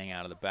again playing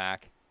out of the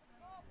back.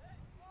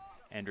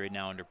 Andre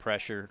now under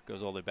pressure,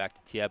 goes all the way back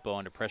to Tiepo,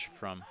 under pressure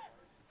from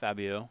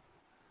Fabio.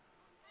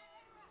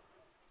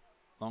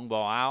 Long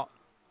ball out,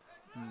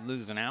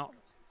 losing out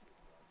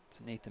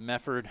to Nathan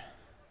Mefford.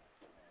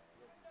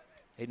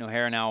 Aiden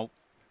O'Hara now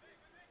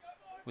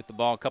with the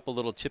ball, a couple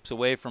little chips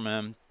away from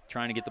him,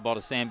 trying to get the ball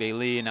to Sam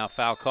Bailey, and now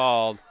foul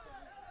called.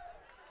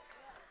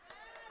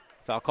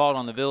 Foul called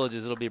on the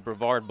Villages. It'll be a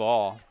Brevard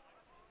ball.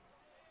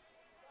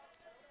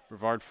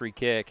 Brevard free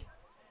kick.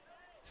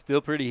 Still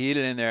pretty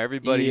heated in there.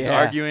 Everybody's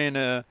arguing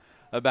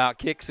about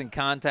kicks and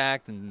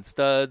contact and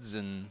studs,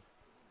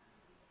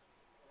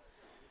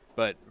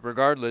 but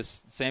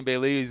regardless, Sam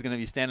Bailey is going to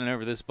be standing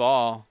over this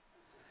ball,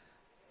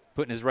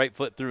 putting his right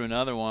foot through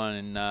another one,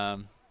 and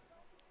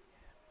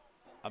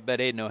I bet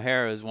Aiden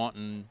O'Hara is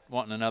wanting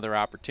another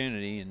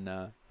opportunity, and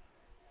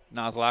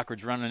Nas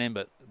Lockridge running in,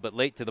 but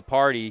late to the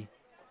party,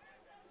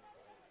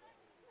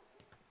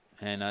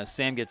 and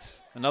Sam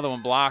gets another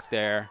one blocked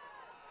there.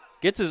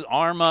 Gets his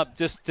arm up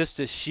just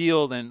to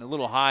shield, and a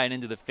little high and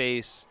into the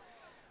face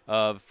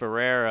of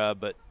Ferreira,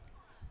 but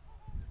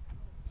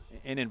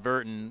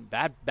inadvertent.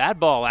 Bad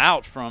ball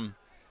out from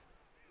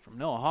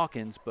Noah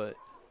Hawkins,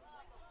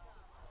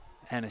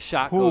 and a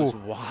shot goes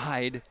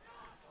wide.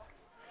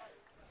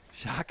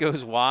 Shot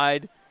goes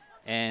wide,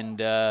 and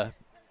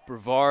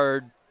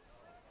Brevard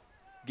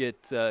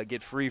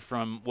get free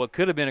from what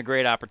could have been a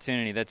great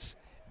opportunity. That's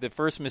the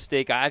first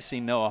mistake I've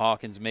seen Noah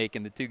Hawkins make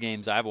in the 2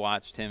 games I've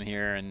watched him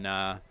here,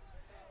 and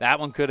that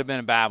one could have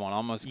been a bad one.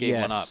 Almost gave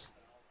one up.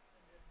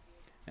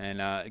 And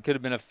it could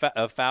have been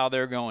a foul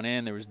there going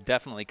in. There was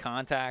definitely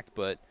contact,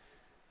 but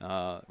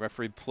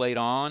referee played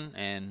on,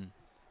 and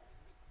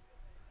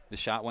the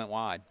shot went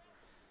wide.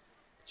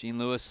 Gene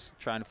Lewis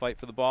trying to fight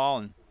for the ball,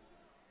 and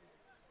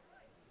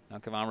now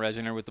Kevon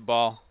Reginer with the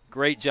ball.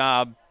 Great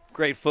job,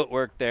 great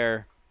footwork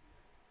there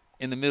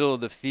in the middle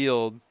of the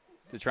field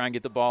to try and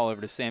get the ball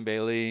over to Sam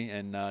Bailey,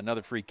 and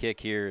another free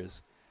kick here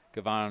as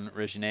Kevon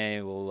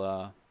Reginer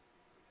will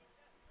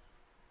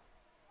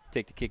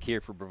take the kick here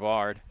for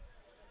Brevard.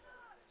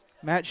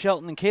 Matt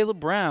Shelton and Caleb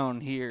Brown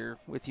here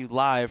with you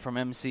live from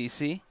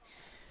MCC.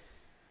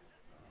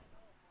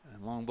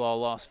 And long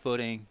ball lost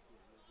footing.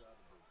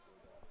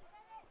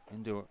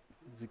 Into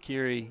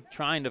Zakiri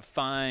trying to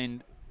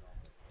find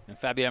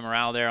Fabio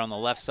Morale there on the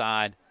left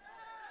side.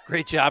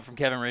 Great job from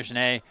Kevin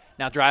Reginer.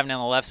 Now driving down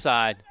the left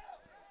side.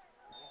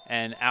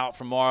 And out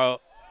from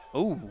Morrow.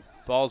 Ooh,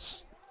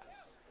 calls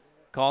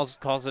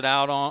it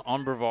out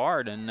on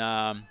Brevard,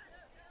 and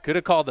could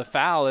have called the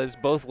foul as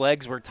both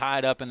legs were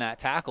tied up in that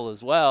tackle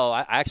as well.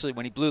 Actually,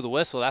 when he blew the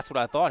whistle, that's what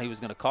I thought he was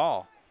going to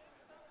call.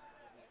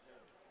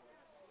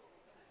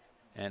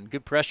 And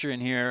good pressure in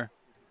here.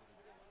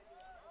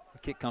 The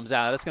kick comes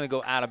out. That's going to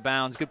go out of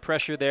bounds. Good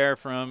pressure there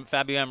from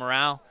Fabio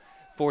Morale,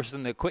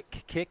 forcing the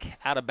quick kick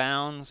out of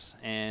bounds,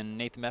 and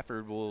Nathan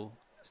Mefford will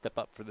step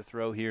up for the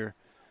throw here,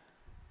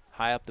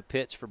 high up the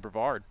pitch for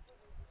Brevard.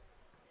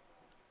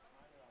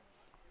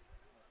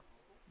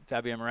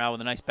 Fabio Morale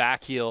with a nice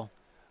back heel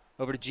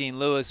over to Gene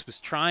Lewis, was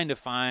trying to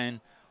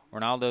find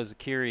Ronaldo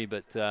Zakiri,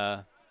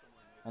 but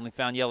only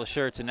found yellow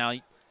shirts, and now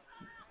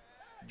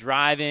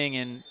driving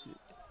and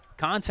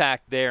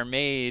contact there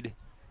made,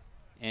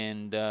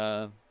 and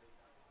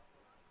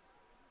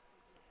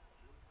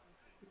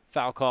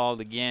foul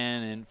called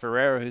again, and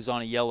Ferreira, who's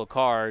on a yellow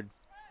card,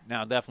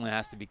 now definitely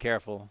has to be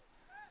careful.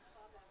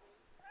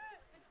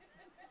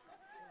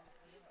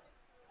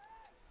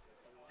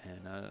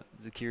 And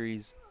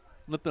Zakiri's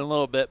limping a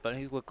little bit, but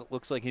he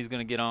looks like he's going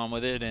to get on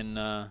with it,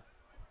 and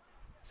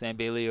Sam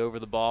Bailey over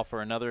the ball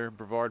for another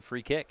Brevard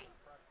free kick.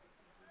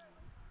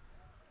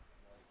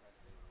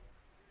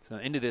 So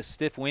into this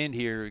stiff wind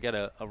here, we got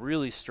a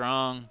really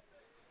strong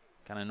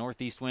kind of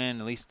northeast wind,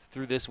 at least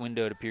through this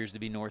window it appears to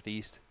be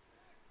northeast.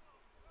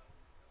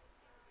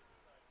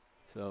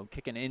 So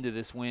kicking into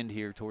this wind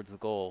here towards the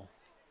goal.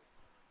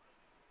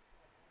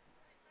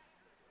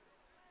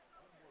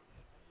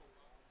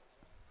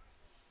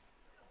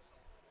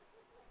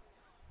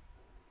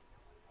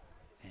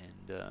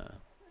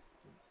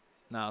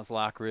 Niles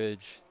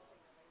Lockridge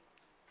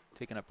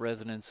taking up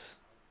residence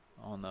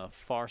on the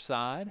far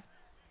side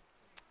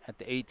at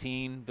the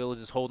 18. Village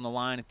is holding the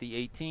line at the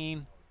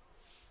 18.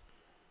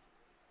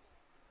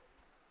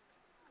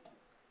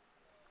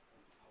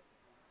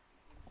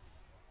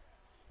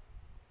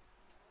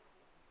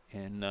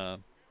 And Noah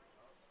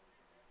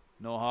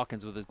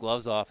Hawkins with his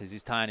gloves off as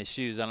he's tying his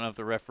shoes. I don't know if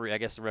the referee, I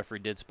guess the referee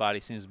did spot. He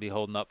seems to be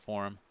holding up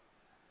for him.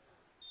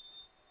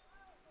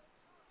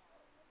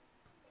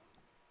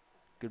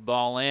 Good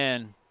ball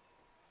in.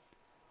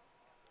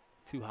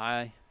 Too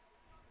high.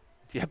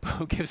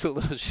 Tiepo gives a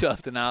little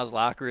shove to Niles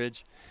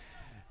Lockridge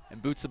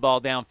and boots the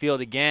ball downfield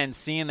again,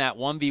 seeing that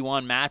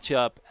 1v1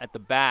 matchup at the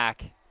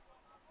back.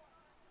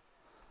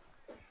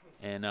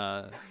 And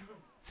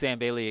Sam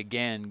Bailey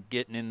again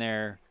getting in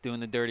there, doing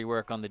the dirty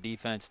work on the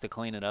defense to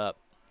clean it up.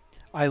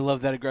 I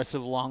love that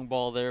aggressive long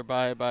ball there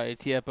by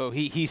Tiepo.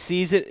 He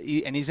sees it,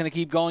 and he's going to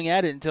keep going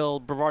at it until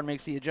Brevard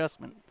makes the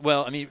adjustment.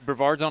 Well, I mean,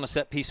 Brevard's on a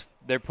set piece.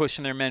 They're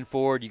pushing their men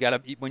forward. You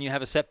got to, when you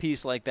have a set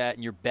piece like that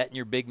and you're betting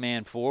your big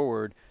man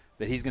forward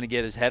that he's going to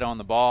get his head on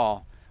the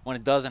ball. When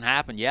it doesn't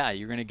happen, yeah,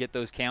 you're going to get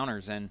those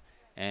counters, and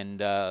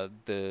the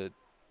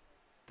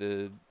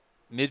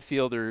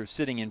midfielder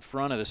sitting in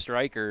front of the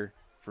striker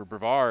for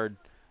Brevard,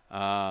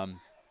 when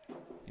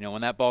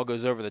that ball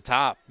goes over the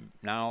top,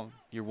 now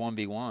you're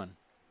 1v1.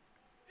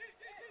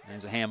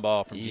 There's a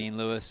handball from Gene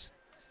Lewis.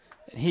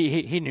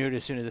 He knew it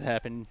as soon as it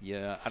happened.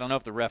 Yeah, I don't know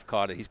if the ref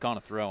caught it. He's calling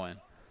a throw-in.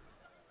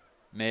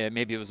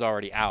 Maybe it was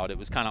already out. It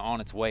was kind of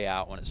on its way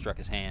out when it struck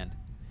his hand.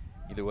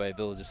 Either way,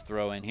 Village's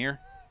throw in here.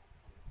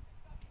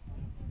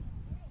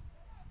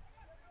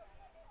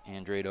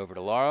 Andrade over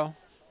to Laro.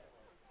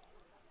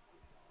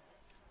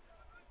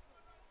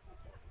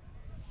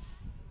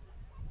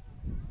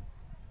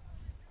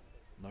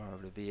 Laro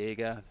over to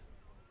Viega.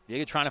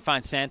 Viega trying to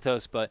find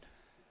Santos, but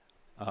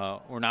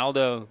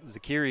Ronaldo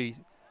Zakiri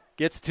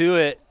gets to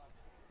it,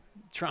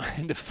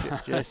 trying to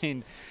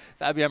find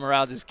Fabio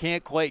Amaral, just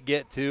can't quite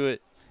get to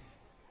it.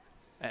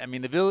 I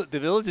mean, the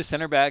Village's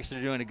center backs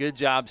are doing a good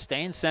job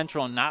staying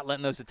central and not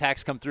letting those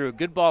attacks come through. A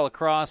good ball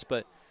across,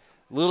 but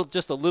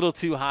just a little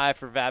too high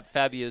for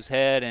Fabio's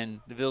head,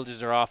 and the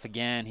Villages are off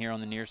again here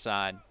on the near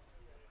side.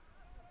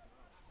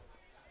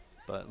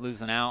 But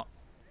losing out.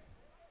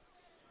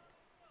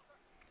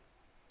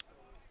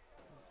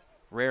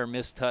 Rare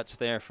missed touch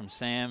there from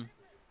Sam.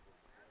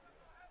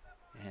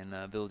 And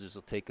Villages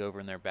will take over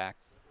in their back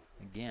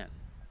again.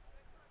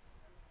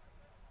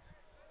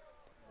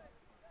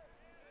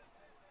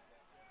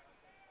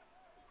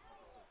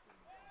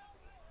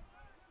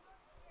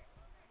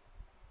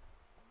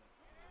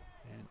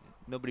 And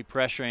nobody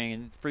pressuring,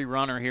 and free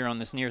runner here on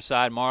this near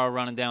side. Morrow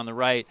running down the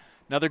right.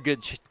 Another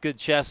good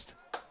chest.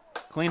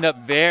 Cleaned up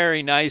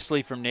very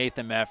nicely from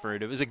Nathan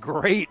Mefford. It was a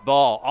great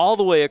ball all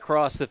the way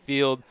across the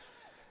field.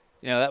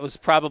 You know, that was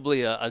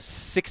probably a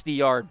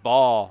 60-yard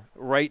ball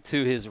right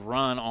to his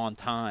run on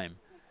time.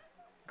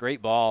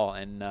 Great ball,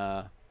 and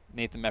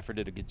Nathan Mefford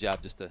did a good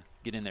job just to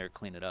get in there and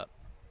clean it up.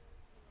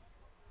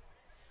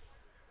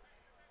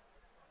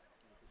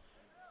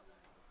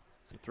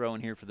 So throw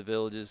in here for the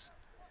Villages.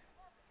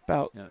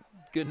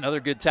 Another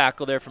good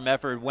tackle there from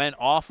Mefford. Went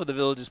off of the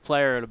Villages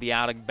player. It'll be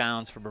out of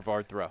bounds for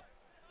Brevard throw.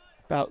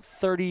 About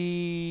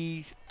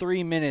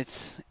 33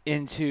 minutes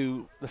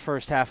into the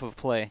first half of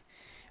play.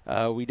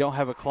 We don't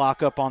have a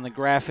clock up on the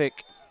graphic.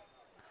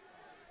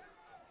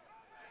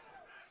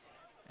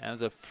 That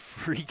was a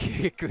free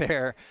kick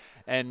there.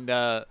 And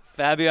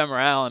Fabio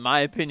Amaral, in my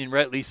opinion,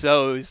 rightly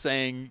so, is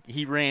saying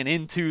he ran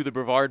into the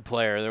Brevard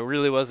player. There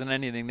really wasn't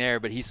anything there,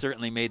 but he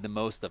certainly made the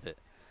most of it.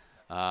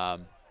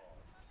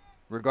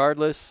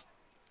 Regardless,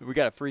 we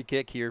got a free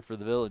kick here for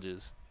the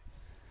Villages.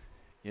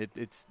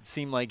 It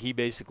seemed like he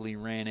basically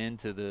ran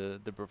into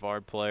the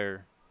Brevard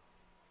player.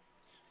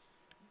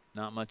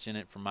 Not much in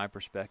it from my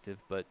perspective,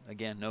 but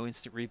again, no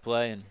instant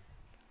replay, and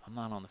I'm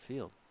not on the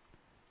field.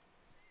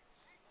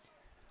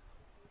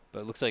 But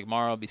it looks like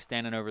Morrow will be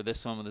standing over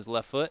this one with his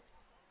left foot.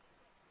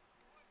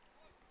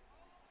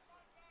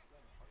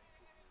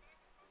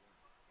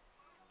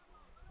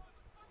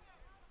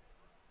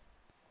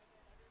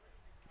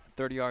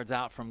 .30 yards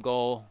out from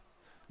goal.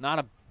 Not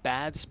a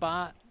bad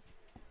spot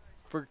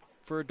for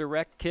a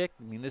direct kick.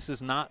 I mean, this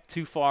is not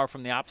too far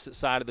from the opposite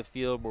side of the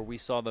field where we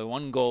saw the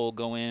one goal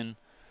go in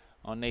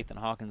on Nathan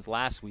Hawkins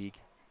last week.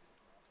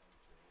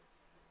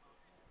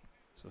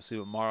 So we'll see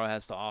what Morrow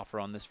has to offer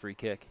on this free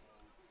kick.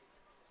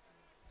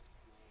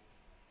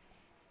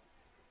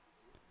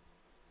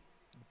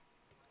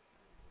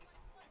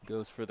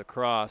 Goes for the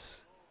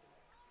cross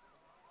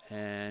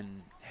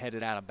and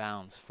headed out of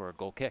bounds for a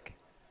goal kick.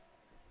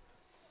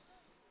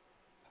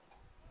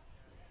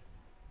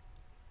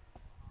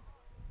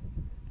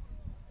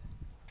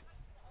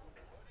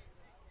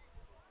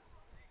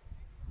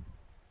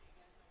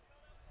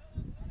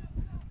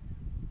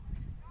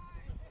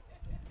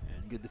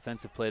 Good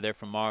defensive play there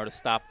from Morrow to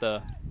stop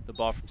the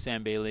ball from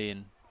Sam Bailey,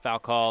 and foul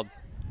called.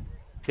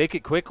 Take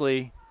it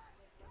quickly.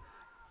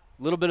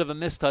 A little bit of a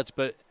mistouch,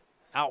 but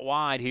out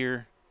wide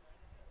here.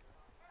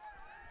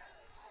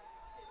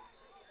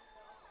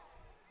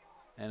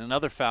 And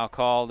another foul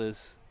called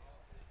as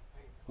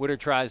Witter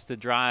tries to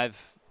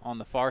drive on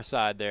the far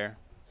side there.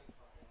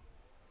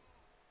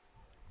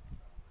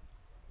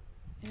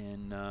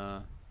 And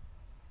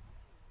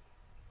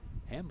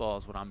handball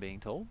is what I'm being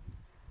told.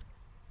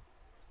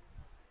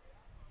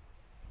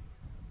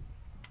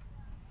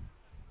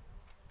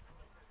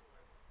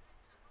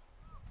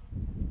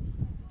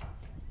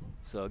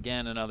 So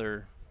again,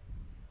 another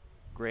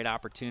great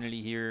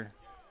opportunity here.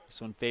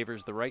 This one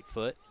favors the right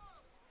foot.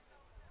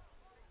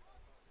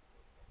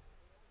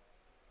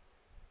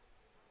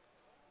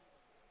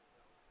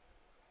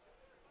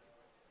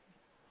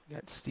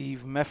 Got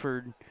Steve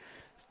Mefford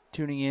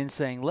tuning in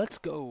saying, let's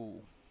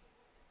go.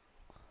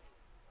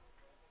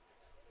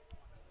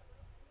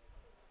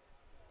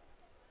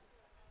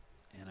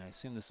 And I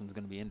assume this one's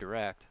going to be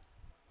indirect.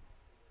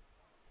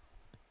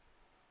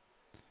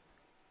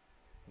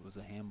 It was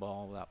a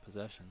handball without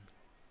possession.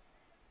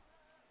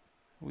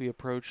 We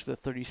approach the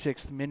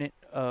 36th minute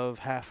of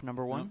half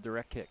number 1. Nope,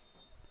 direct kick.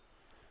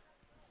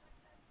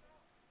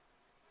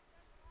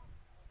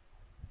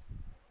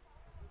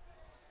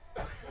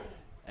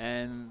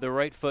 And the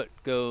right foot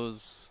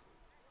goes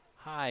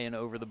high and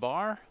over the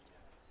bar.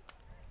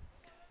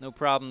 No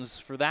problems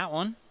for that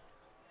one.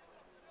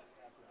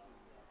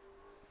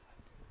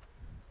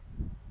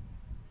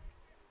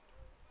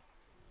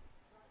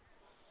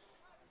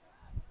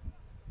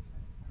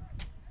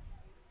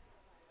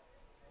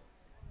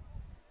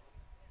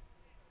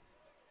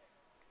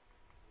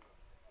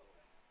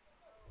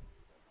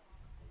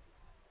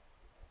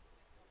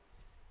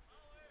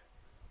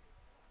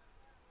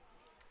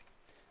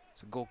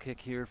 It's a goal kick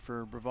here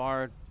for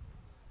Brevard.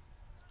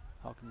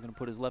 Hawkins going to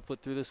put his left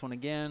foot through this one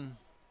again.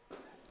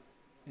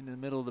 Into the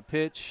middle of the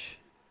pitch.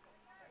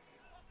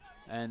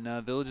 And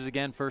Villages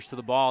again first to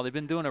the ball. They've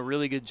been doing a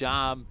really good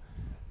job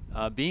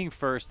being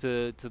first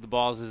to the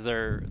balls as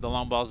the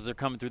long balls as they're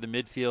coming through the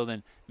midfield.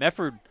 And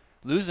Mefford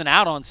losing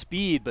out on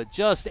speed, but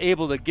just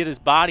able to get his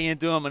body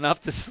into him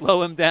enough to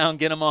slow him down,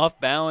 get him off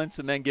balance,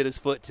 and then get his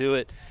foot to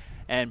it.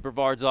 And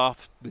Brevard's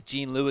off with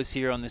Gene Lewis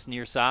here on this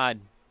near side.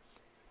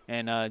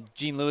 And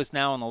Gene Lewis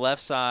now on the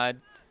left side,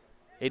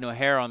 Aiden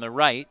O'Hara on the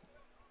right.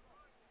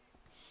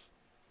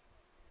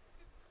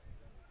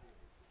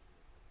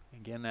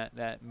 Again,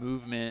 that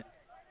movement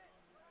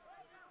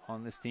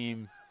on this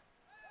team.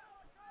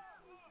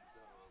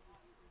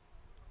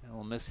 A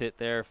little miss hit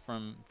there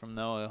from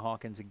Noah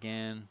Hawkins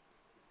again.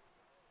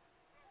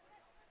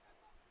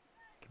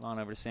 Come on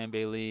over to Sam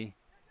Bailey.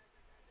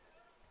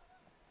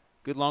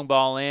 Good long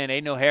ball in.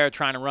 Aiden O'Hara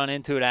trying to run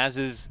into it, as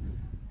is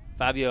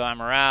Fabio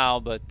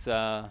Amaral, but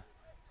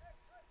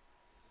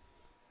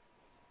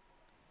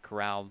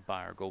corralled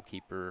by our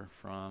goalkeeper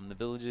from the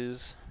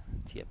Villages,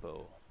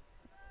 Tiepo.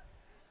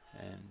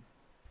 And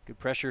good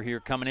pressure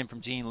here coming in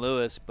from Gene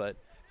Lewis, but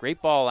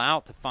great ball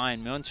out to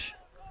find Munch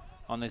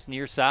on this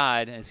near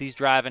side as he's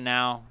driving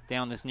now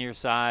down this near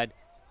side.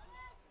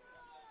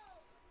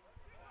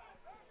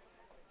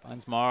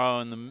 Finds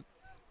Morrow in the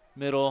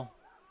middle,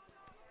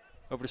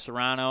 over to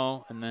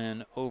Serrano, and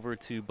then over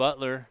to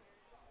Butler.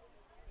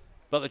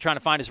 Butler trying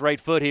to find his right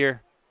foot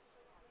here.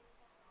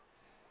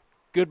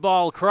 Good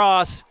ball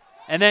across,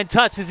 and then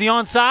touch. Is he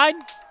onside?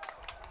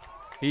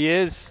 He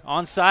is.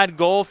 Onside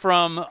goal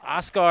from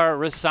Oscar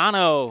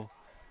Rosano.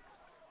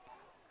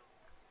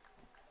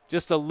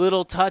 Just a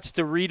little touch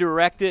to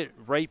redirect it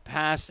right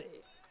past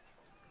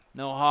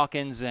Noah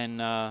Hawkins,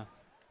 and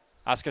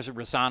Oscar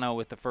Rosano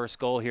with the first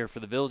goal here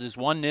for the Villages.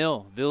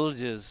 1-0.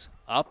 Villages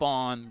up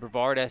on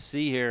Brevard SC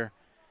here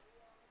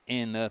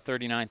in the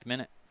 39th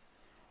minute.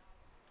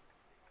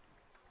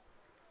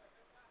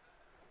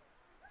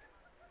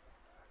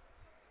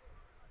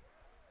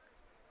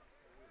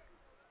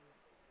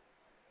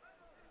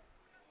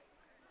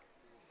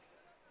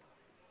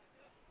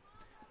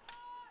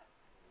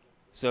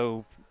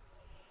 So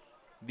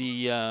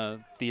the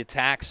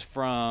attacks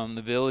from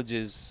the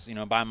Villages, you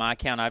know, by my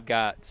count, I've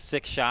got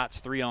 6 shots,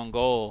 3 on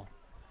goal,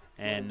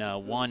 and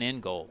 1 in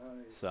goal.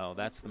 So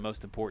that's the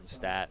most important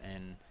stat.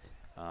 And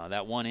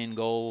that 1 in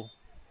goal,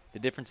 the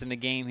difference in the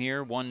game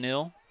here,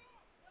 1-0.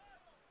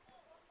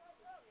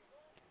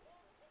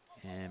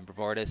 And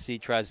Brevard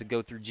SC tries to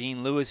go through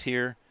Gene Lewis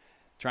here,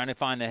 trying to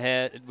find the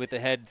head with the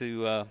head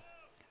to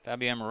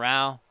Fabien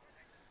Morale.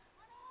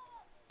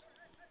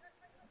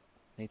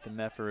 Nathan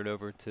Mefford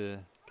over to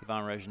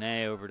Kevon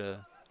Regnet, over to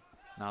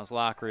Niles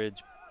Lockridge,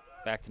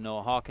 back to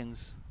Noah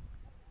Hawkins.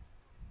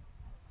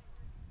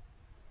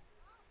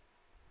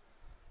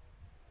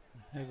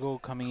 A goal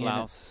coming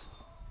Klaus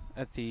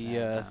in at the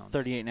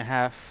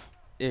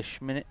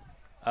 38.5-ish minute.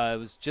 It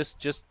was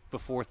just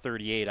before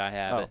 38. I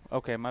have it.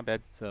 Okay, my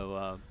bad.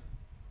 So.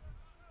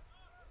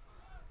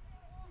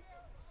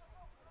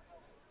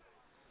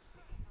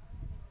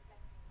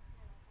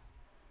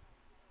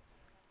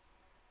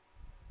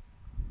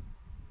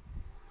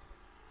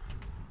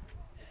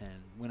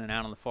 Winning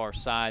out on the far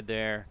side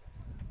there.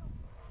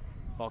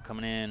 Ball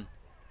coming in.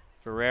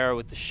 Ferreira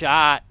with the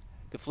shot.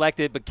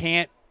 Deflected, but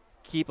can't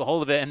keep a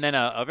hold of it. And then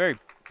a very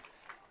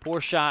poor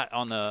shot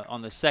on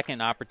the second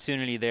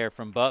opportunity there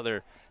from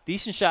Butler.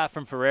 Decent shot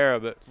from Ferreira,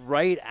 but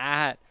right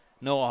at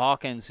Noah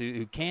Hawkins,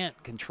 who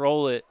can't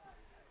control it.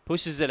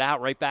 Pushes it out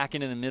right back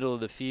into the middle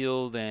of the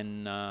field,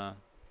 and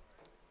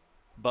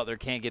Butler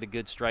can't get a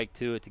good strike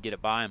to it to get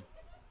it by him.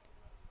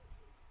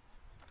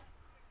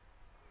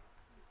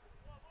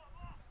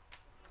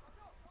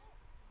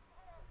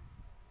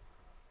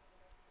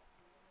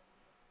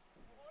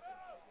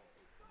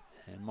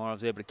 And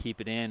Morrow's able to keep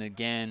it in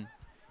again.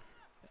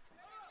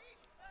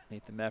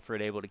 Nathan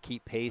Mefford able to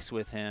keep pace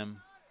with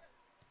him.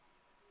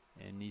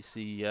 And you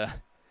see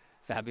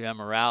Fabio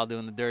Amaral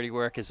doing the dirty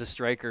work as a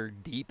striker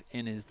deep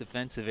in his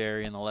defensive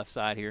area in the left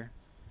side here.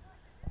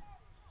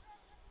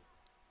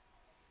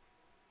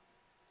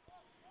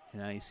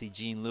 Now you see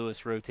Gene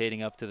Lewis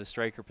rotating up to the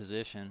striker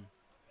position.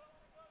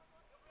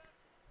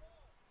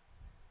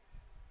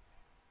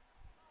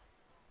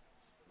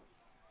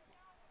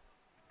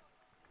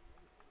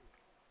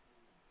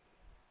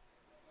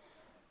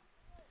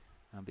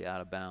 I'll be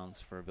out of bounds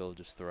for a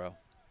Villages throw.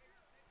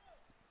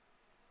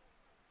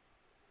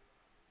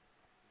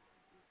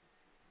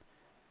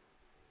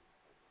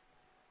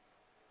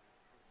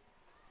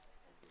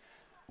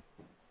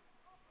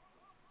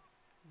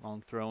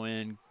 Long throw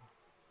in.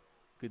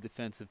 Good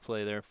defensive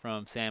play there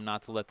from Sam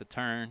not to let the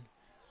turn.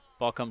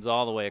 Ball comes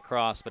all the way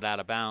across, but out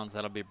of bounds.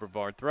 That'll be a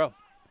Brevard throw.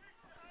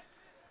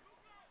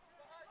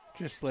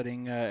 Just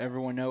letting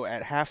everyone know,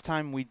 at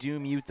halftime we do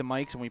mute the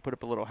mics and we put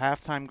up a little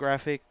halftime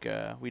graphic.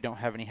 We don't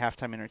have any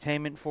halftime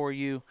entertainment for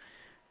you,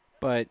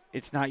 but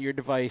it's not your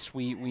device.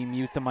 We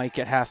mute the mic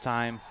at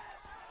halftime.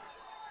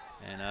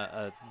 And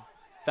a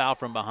foul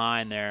from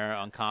behind there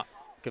on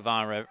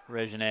Kevon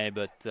Regine,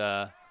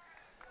 but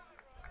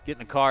getting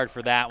the card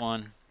for that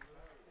one.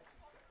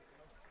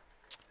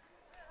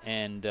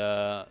 And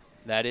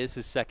that is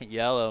his second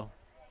yellow.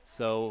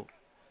 So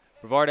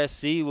Brevard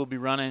SC will be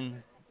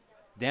running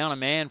down a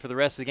man for the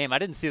rest of the game. I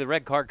didn't see the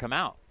red card come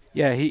out.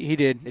 Yeah, he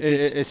did.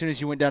 As soon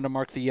as you went down to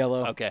mark the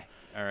yellow. Okay.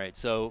 All right.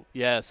 So,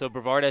 yeah, so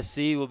Brevard SC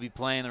will be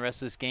playing the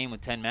rest of this game with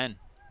 10 men.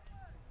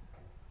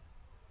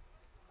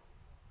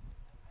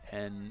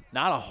 And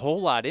not a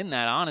whole lot in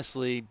that,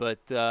 honestly, but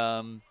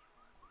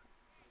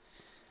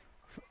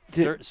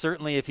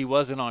certainly if he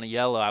wasn't on a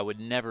yellow, I would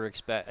never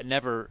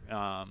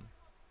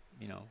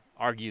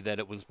argue that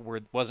it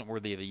wasn't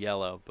worthy of a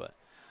yellow. But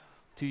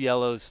 2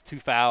 yellows, 2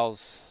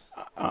 fouls.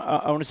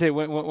 I want to say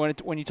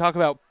when you talk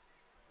about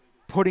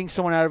putting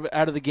someone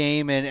out of the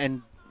game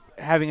and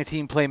having a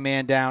team play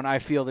man down, I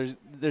feel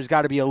there's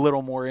got to be a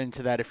little more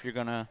into that if you're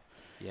gonna.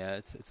 Yeah,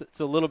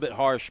 it's a little bit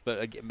harsh,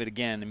 but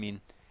again, I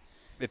mean,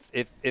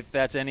 if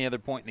that's any other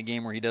point in the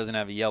game where he doesn't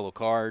have a yellow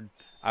card,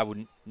 I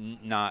would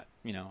not,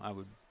 I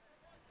would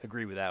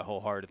agree with that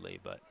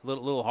wholeheartedly. But a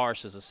little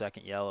harsh as a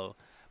second yellow.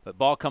 But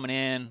ball coming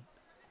in,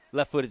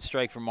 left-footed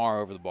strike from Marr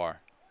over the bar.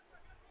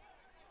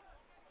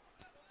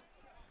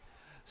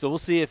 So we'll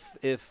see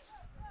if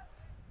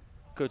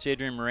Coach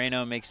Adrian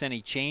Moreno makes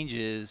any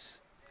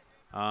changes.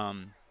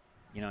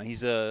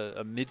 He's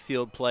a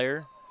midfield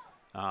player,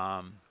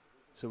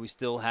 so we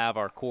still have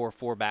our core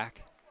 4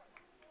 back.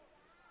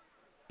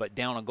 But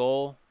down a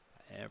goal,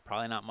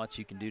 probably not much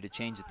you can do to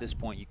change at this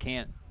point. You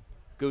can't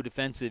go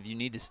defensive. You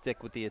need to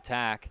stick with the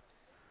attack.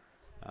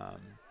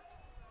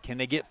 Can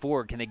they get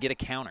forward? Can they get a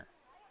counter?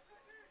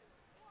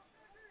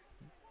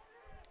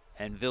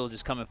 And Village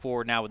is coming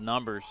forward now with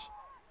numbers.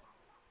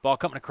 Ball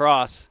coming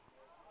across.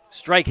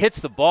 Strike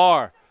hits the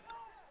bar.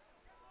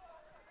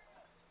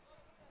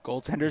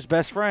 Goaltender's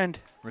best friend.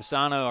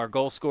 Rosano, our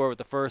goal scorer with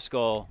the first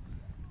goal,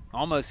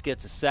 almost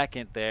gets a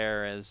second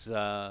there as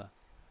the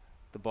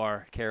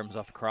bar caroms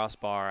off the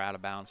crossbar out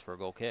of bounds for a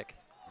goal kick.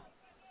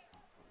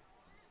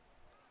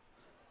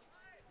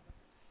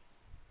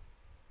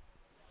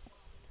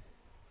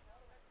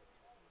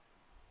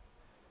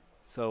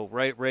 So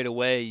right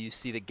away you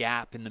see the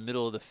gap in the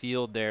middle of the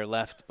field there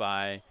left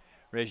by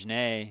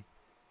Regine.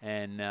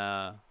 And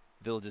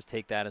Villages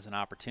take that as an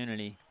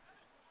opportunity.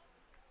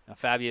 Now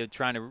Fabio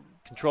trying to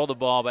control the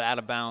ball, but out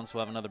of bounds.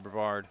 We'll have another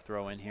Brevard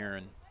throw in here.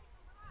 And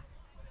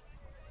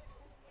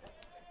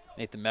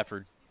Nathan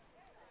Mefford,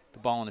 the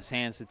ball in his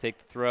hands to take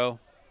the throw.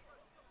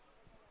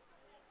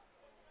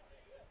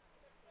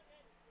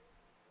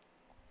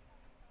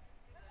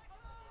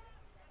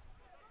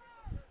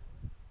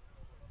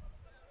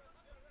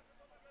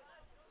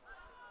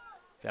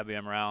 Fabio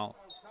Amaral,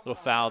 little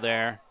foul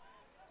there.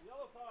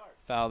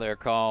 Foul there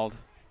called.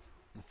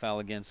 The foul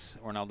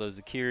against Ornaldo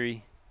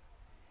Zakiri.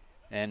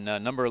 And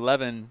number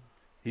 11,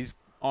 he's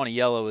on a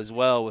yellow as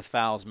well with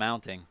fouls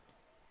mounting.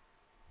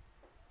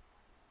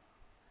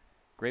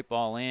 Great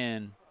ball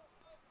in.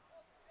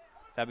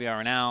 Fabio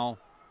Arnal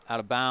out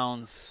of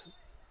bounds.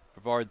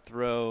 Brevard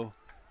throw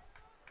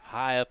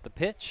high up the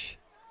pitch.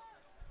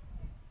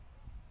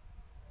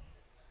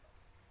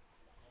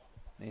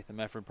 Nathan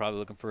Mefford probably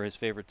looking for his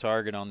favorite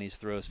target on these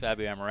throws.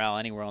 Fabio Amaral,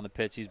 anywhere on the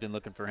pitch, he's been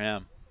looking for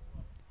him.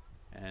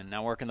 And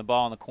now working the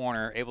ball in the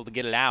corner, able to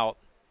get it out.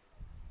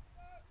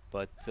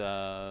 But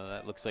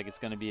that looks like it's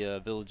going to be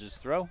a Villages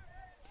throw.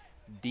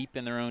 Deep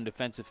in their own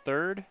defensive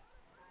third.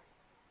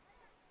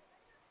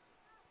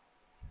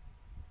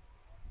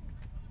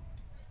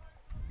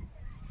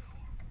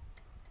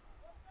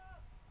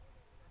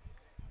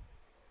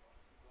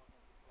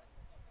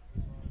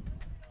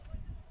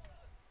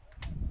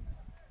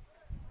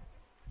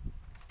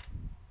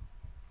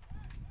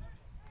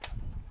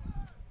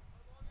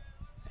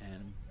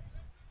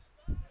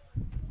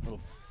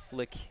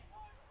 Flick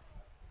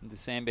into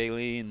Sam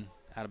Bailey and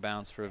out of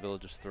bounds for a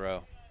Villages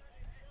throw.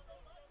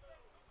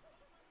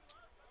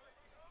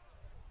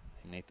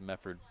 And Nathan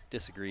Mefford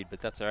disagreed,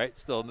 but that's all right.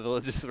 Still a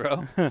Villages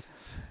throw.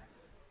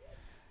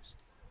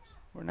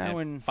 We're now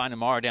in. Finding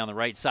Mara down the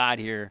right side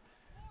here.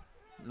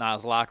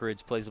 Niles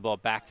Lockridge plays the ball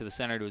back to the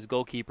center to his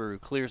goalkeeper, who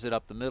clears it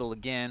up the middle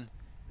again.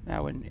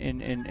 Now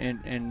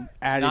in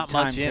added Not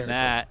time much in territory.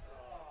 that.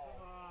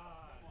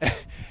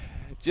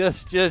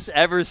 just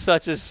ever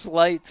such a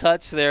slight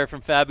touch there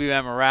from Fabio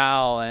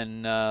Amaral,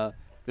 and the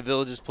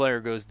Villages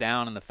player goes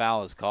down and the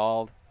foul is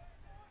called.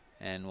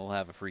 And we'll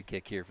have a free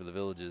kick here for the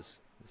Villages.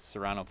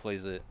 Serrano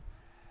plays it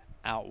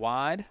out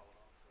wide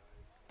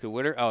to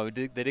Witter. Oh,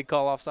 they did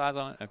call offsides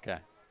on it? Okay.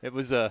 It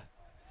was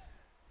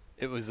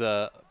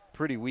a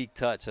pretty weak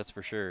touch, that's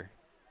for sure.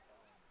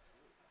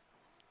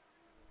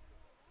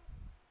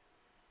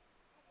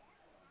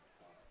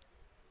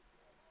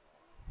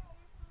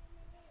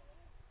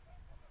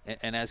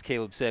 And as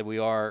Caleb said, we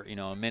are,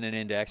 a minute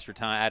into extra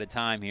time, added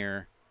time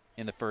here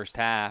in the first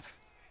half.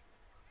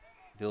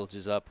 Village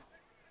is up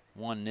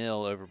 1-0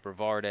 over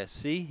Brevard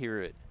SC here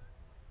at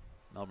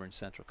Melbourne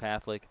Central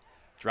Catholic.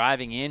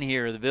 Driving in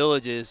here, the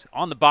Villages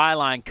on the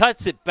byline,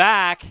 cuts it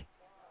back,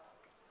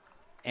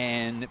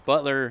 and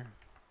Butler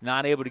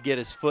not able to get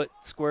his foot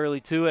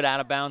squarely to it. Out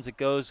of bounds it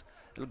goes.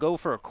 It'll go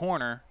for a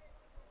corner.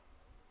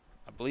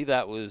 I believe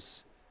that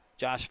was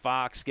Josh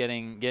Fox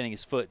getting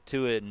his foot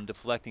to it and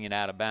deflecting it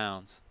out of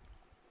bounds.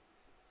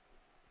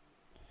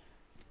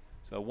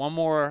 So one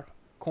more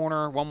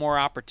corner, one more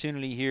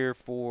opportunity here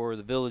for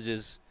the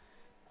Villages.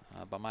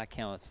 By my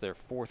count, it's their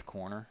fourth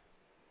corner.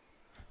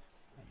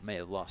 I may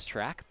have lost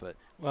track, but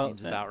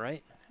seems about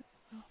right.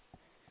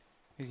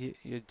 You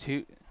had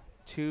two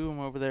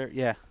over there,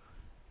 yeah.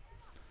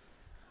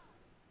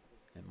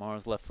 And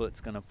Mara's left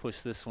foot's going to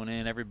push this one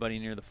in. Everybody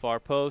near the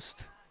far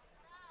post.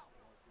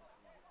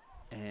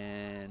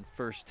 And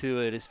first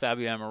to it is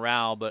Fabio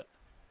Amaral, but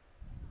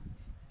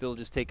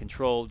Villages take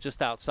control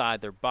just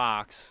outside their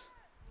box.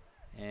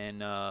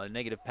 And a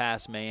negative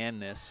pass may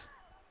end this.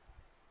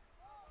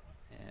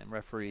 And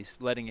referees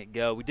letting it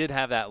go. We did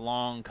have that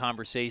long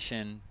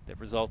conversation that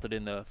resulted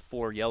in the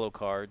 4 yellow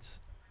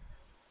cards.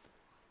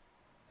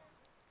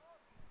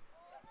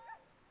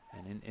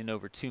 And in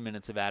over 2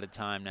 minutes of added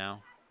time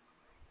now.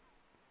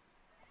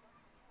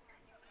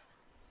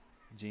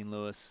 Gene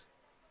Lewis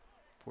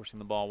forcing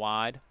the ball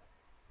wide.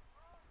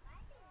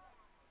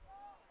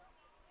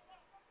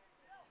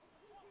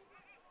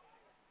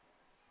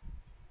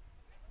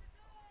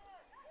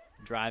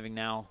 Driving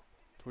now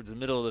towards the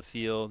middle of the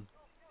field.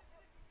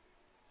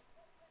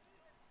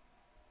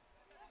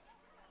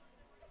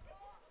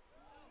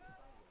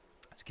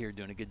 Skier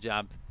doing a good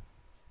job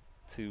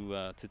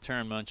to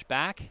turn Munch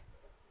back.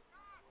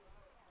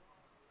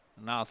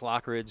 Niles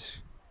Lockridge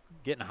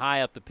getting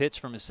high up the pitch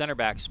from his center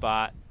back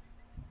spot.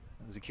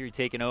 Zakiri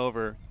taking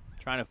over,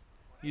 trying to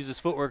use his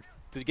footwork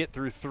to get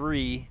through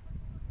 3.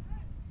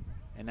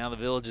 And now the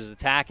Village is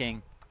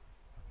attacking.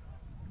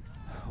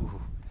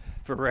 Ooh.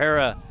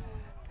 Ferreira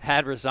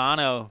had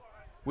Rosano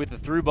with the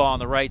through ball on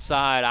the right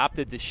side,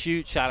 opted to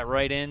shoot, shot it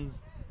right in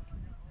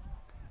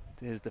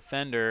to his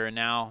defender. And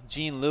now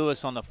Gene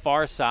Lewis on the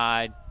far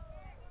side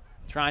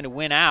trying to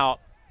win out.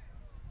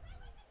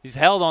 He's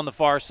held on the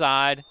far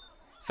side.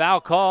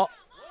 Foul call.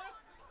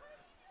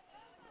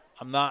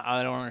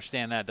 I don't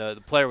understand that.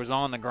 The player was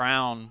on the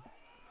ground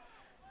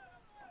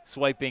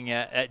swiping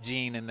at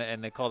Gene,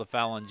 and they called the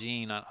foul on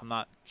Gene. I'm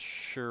not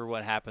sure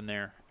what happened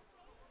there.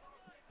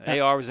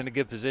 AR was in a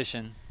good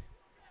position.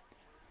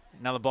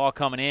 Now the ball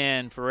coming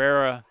in.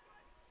 Ferreira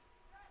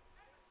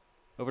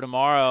over to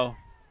Morrow.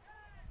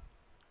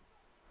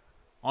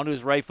 Onto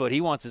his right foot. He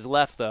wants his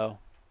left, though.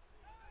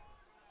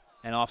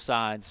 And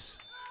offsides.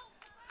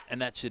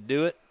 And that should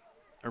do it,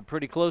 or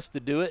pretty close to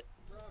do it.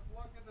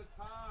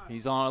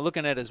 He's on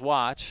looking at his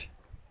watch.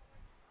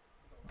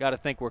 Got to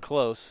think we're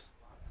close.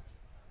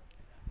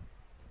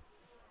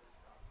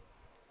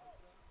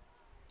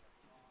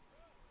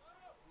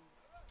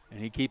 And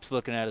he keeps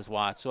looking at his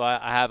watch. So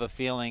I have a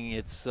feeling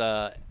it's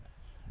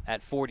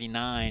at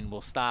 49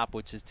 we'll stop,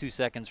 which is 2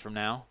 seconds from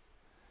now.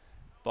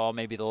 Ball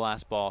may be the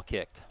last ball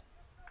kicked.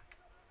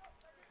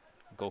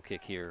 Goal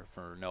kick here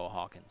for Noah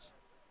Hawkins.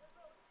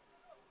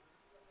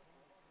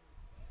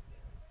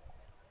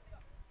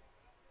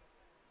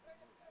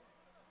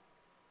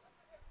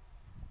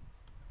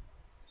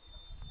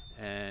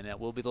 And that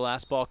will be the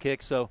last ball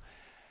kick. So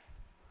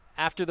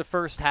after the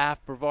first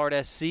half, Brevard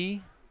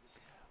SC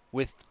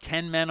with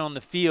 10 men on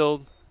the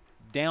field,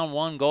 down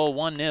 1 goal,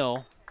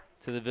 1-0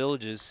 to the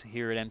Villages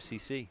here at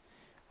MCC.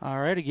 All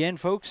right, again,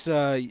 folks,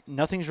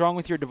 nothing's wrong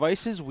with your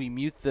devices. We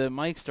mute the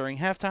mics during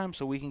halftime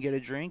so we can get a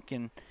drink.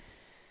 And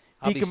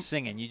I'll be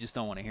singing. You just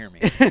don't want to hear me.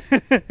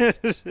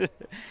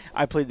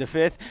 I played the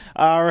 5th.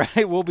 All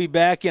right, we'll be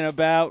back in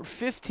about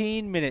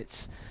 15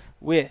 minutes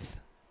with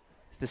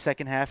the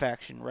second half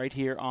action right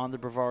here on the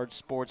Brevard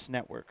Sports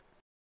Network.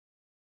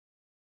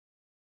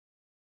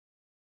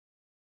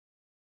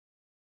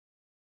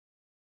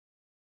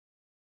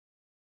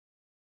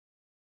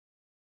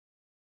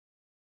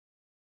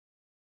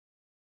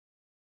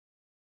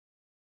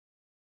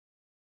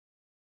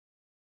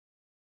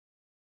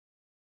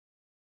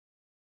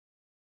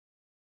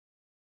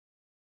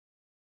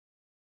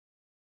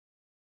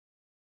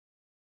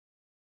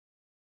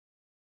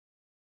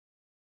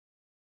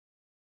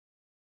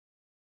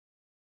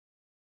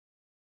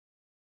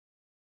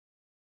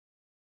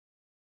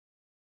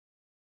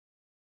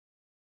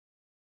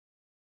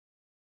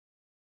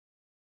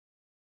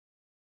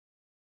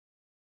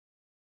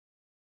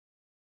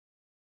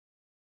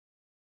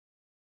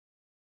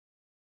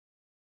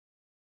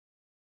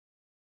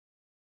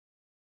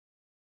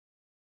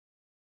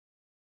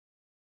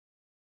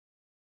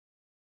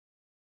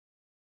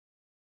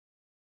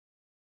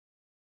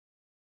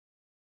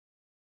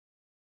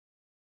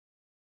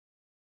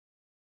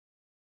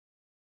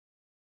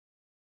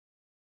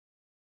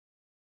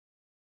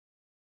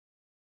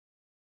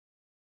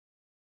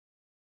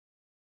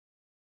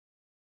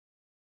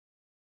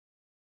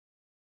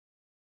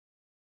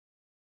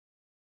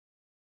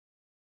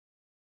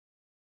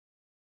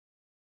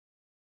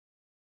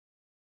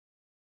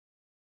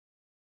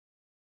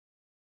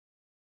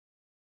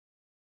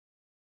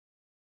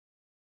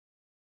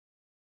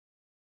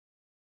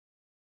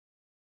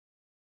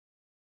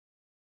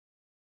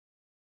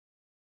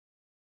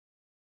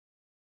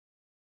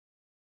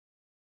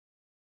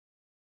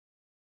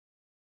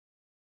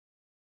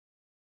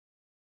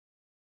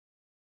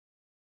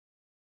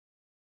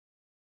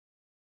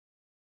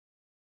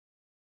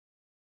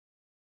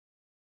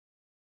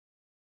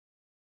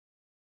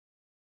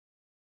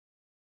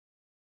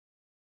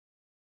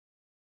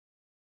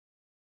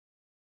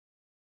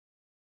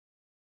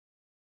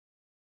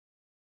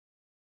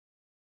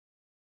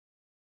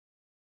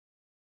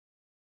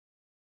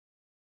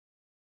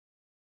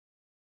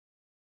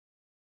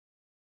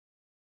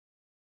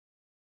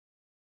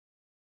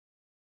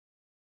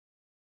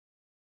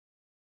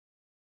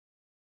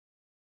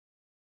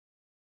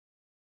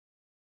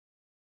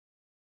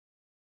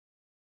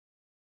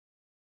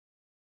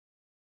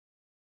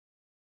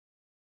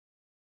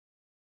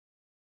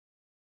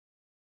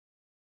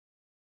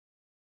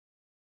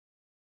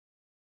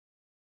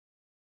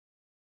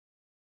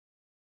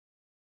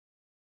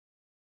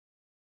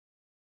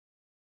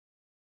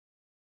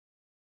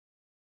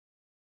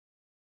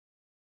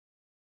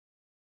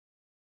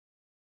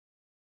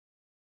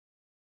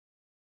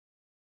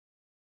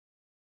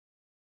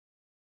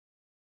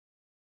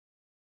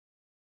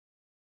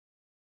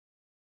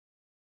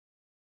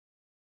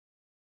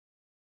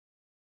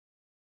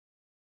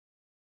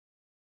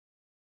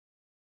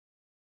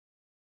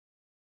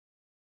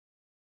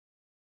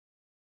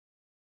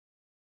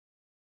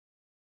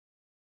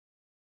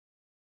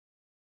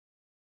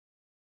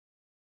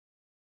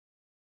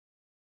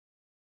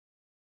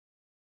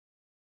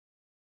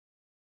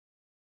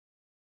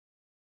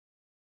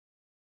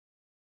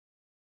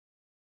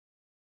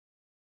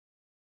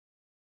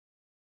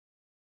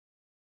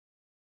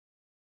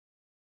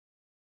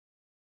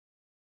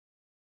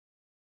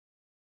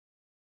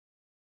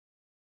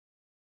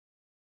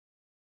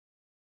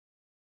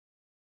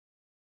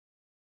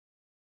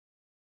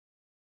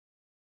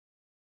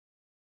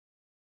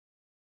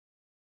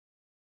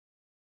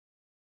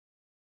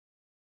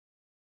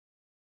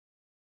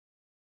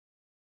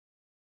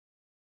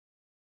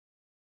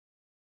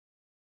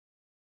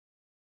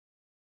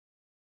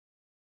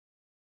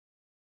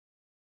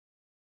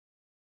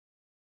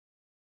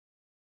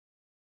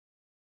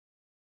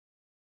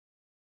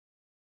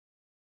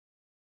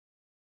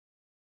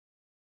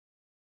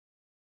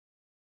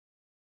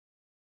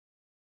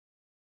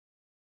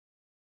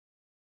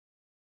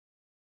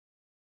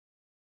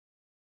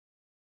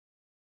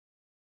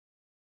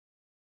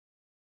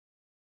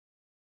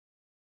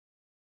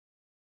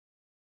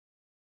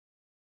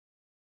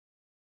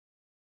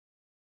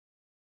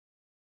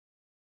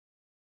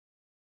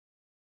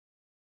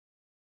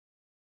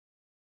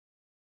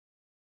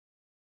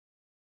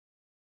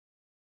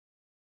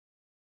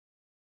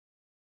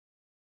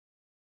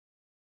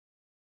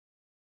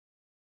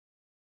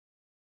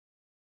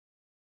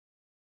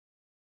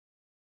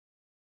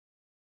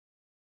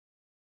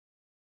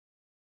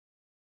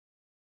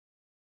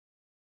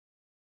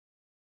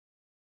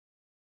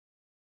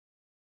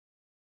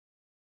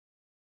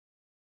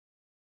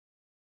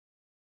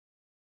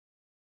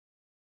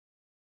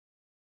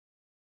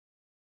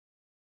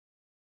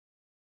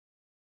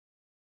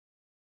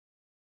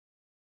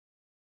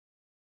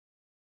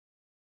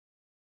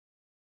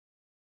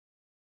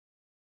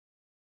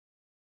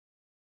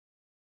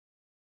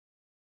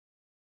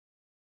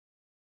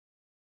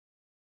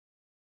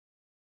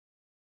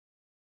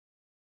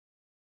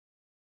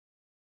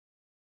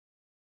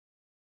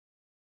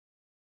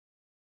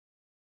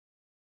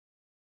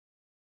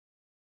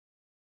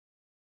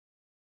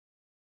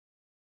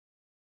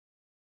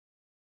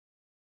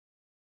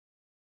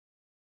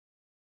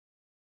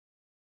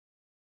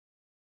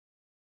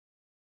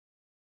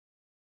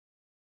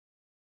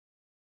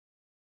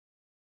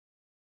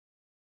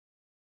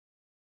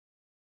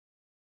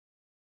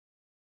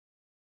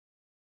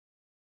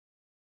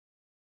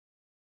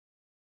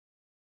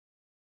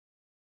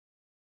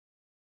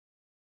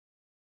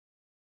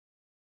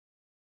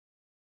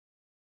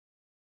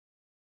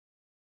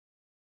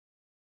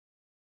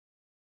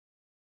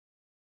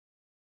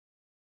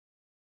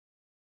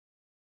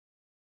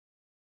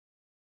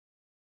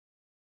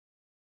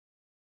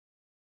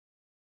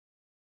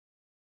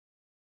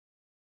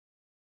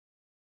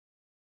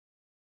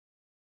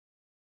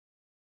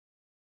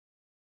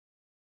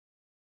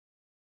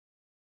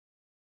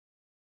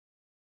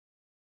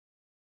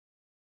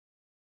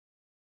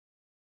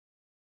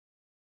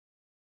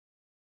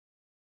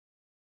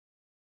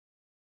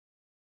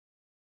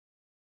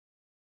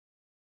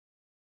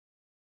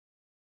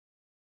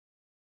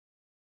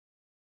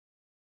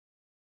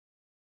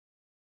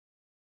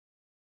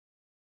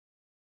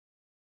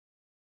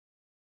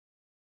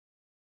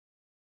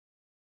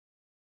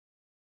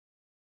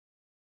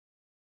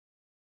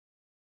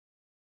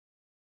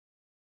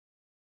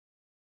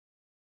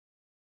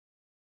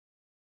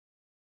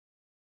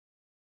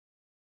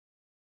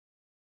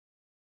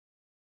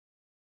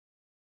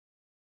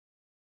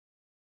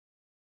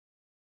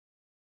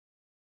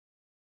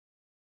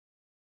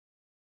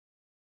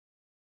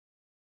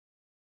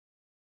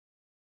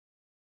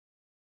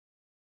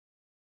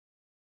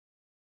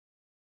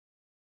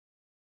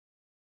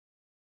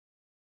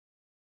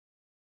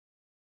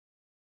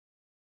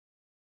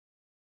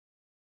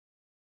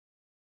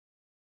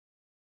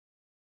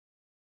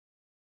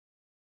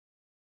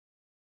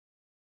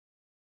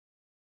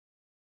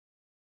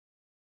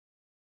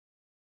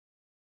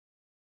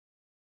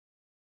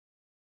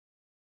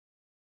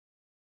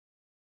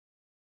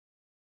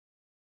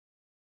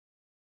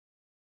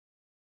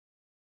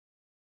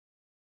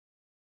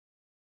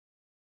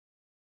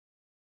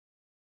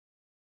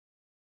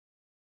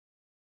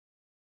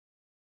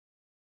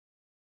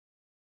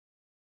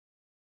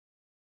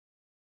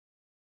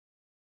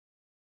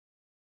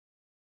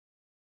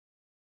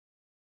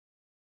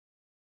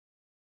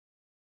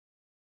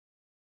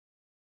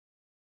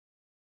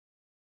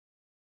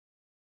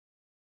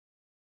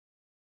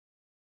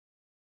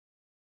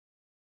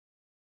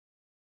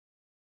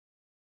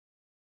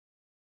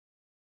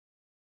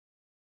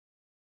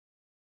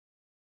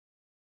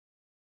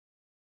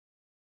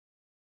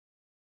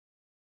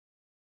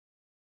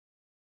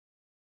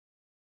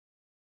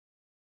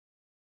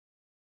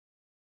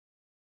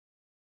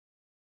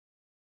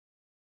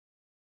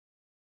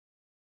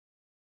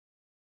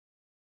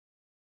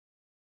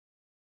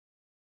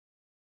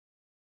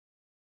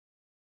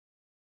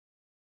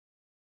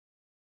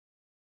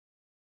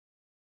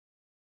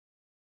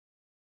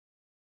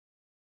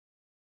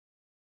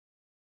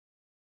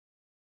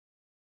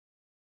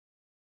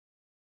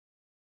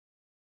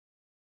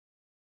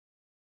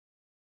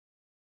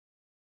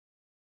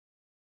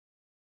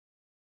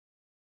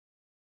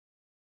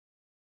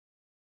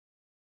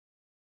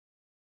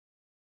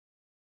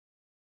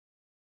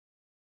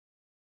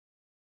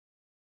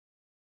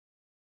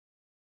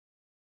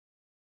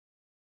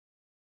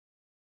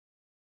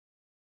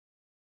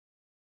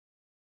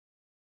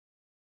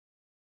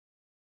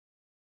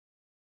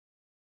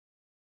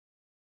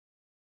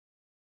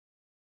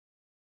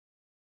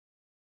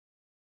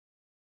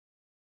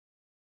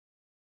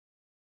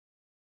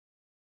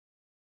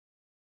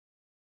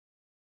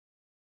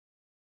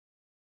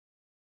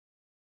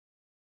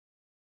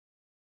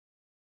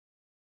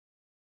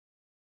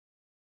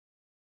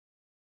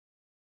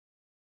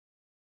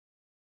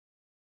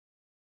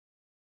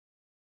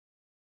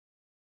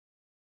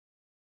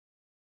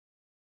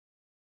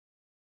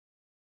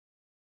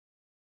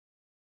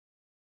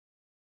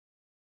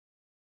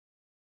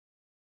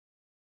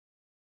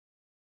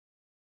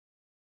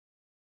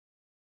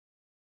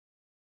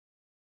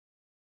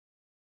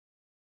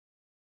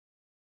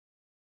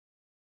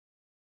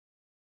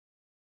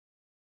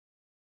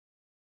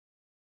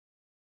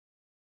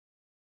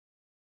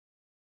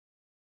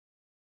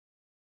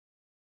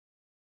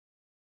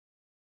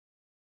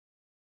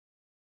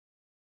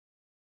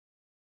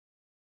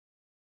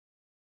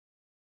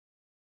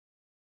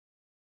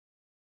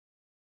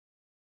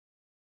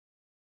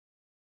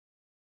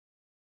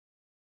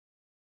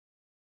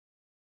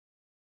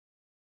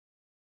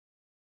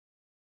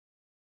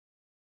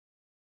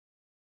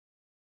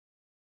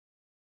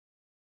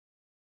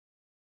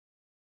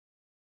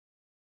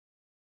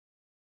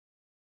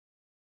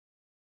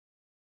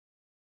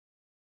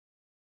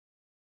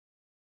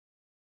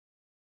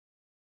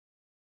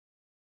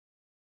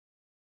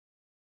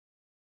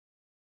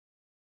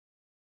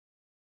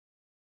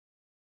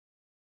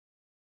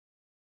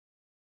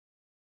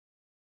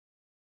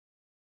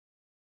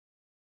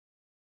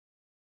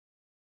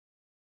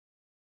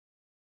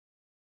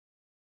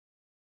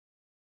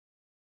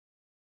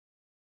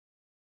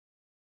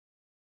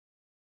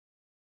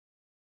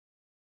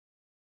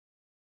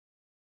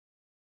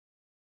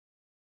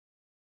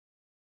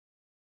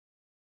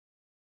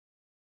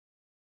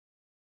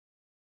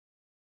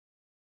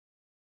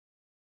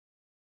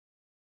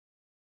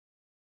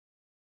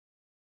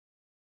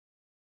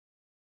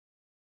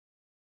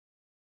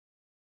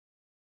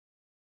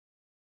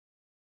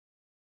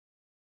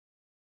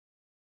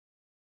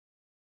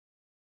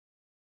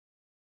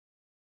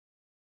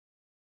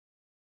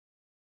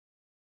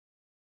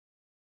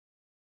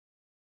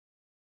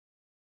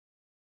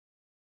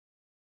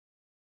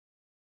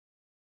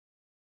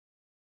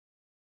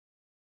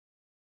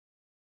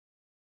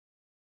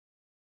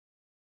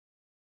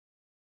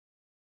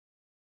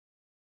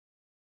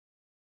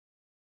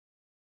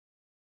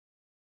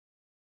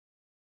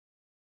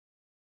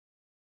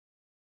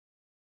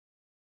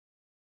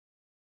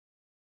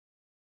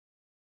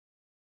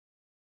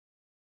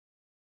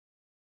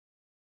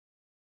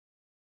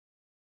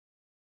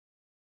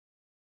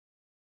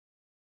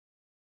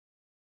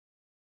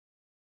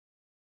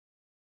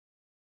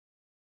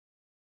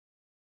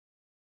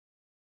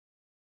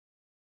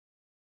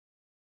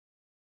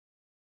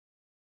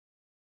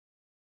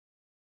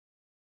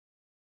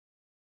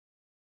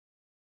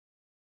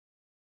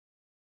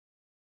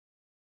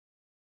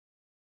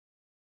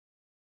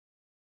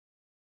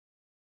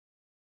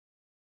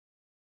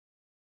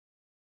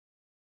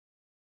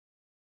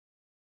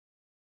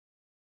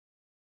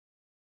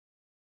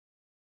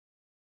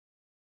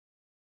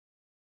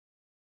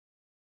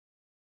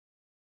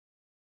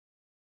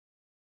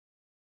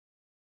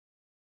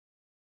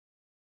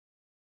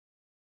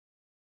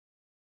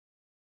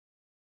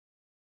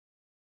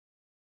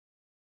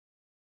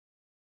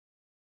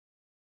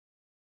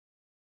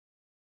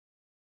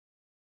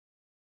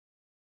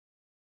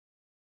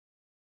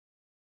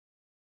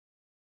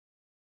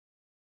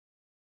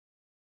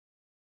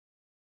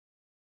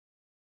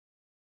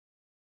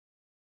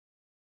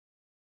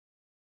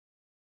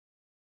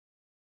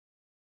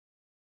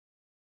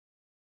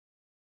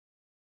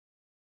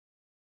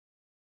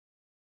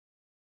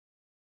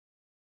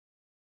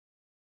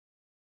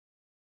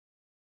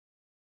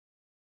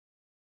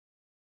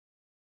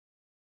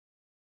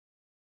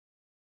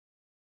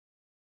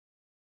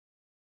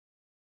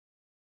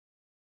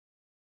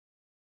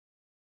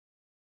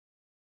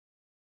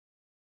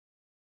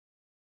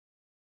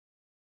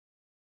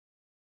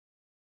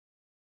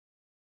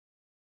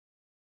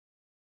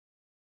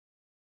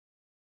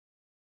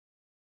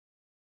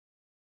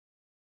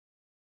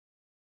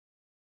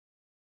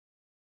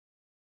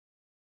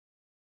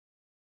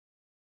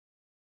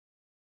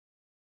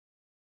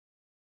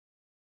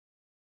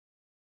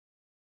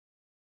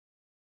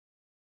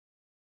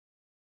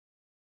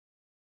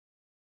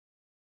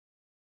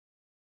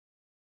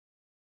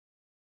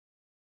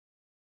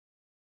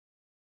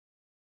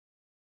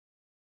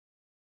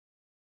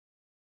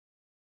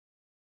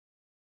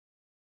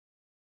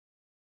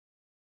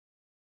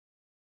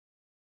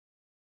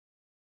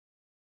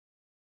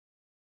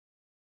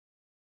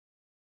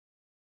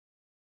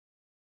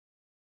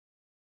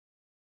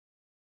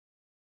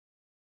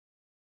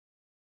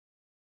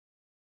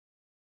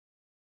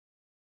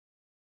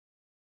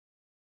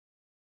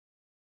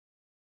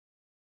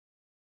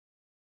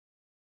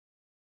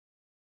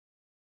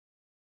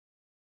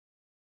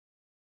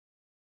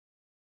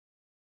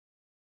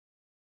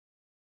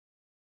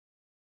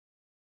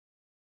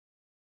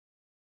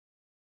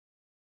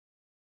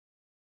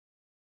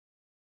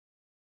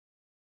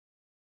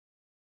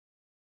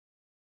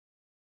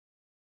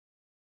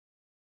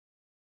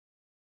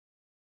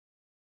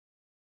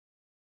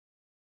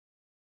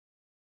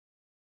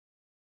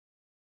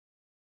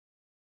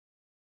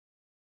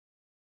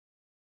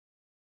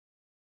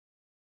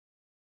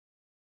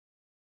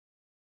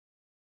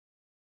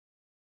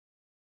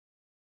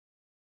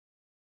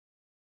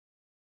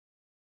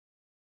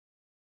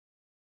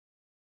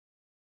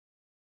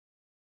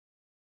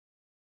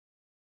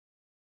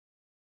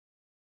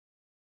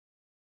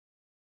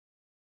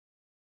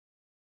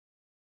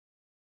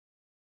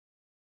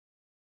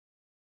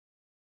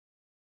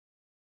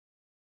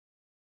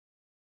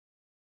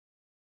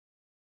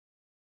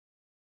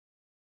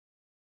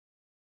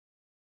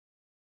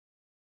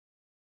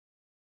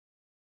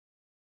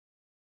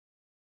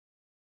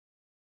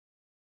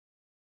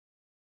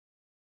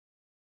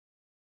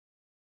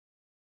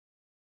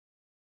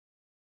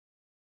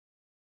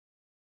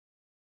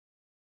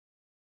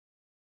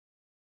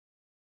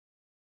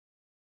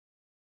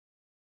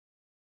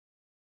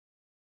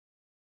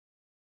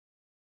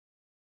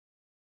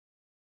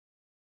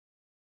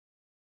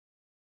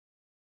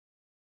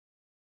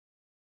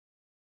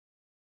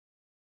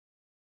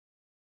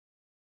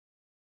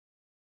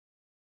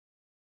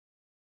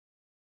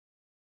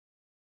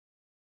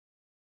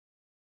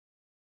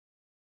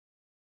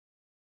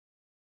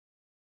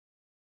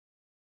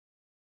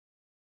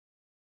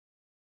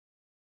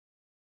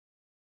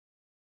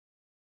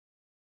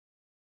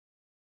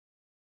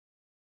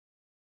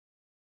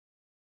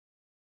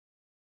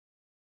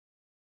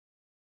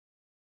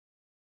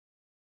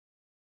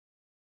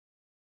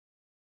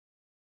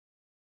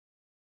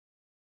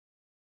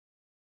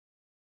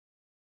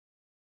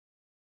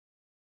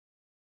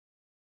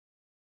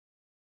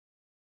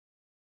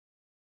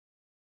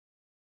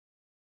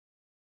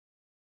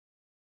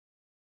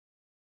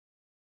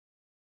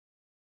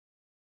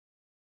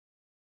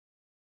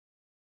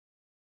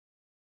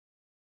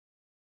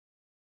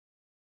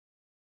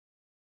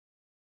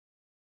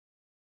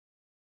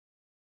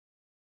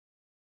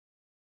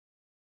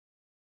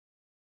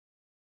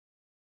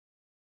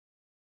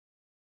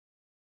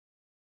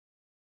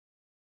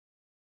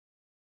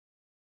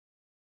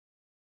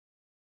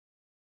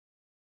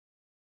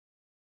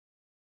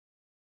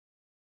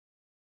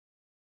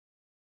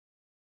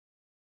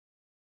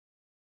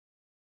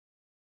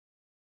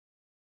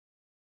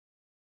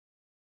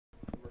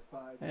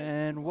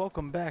 And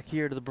welcome back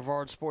here to the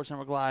Brevard Sports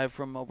Network Live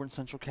from Melbourne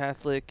Central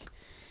Catholic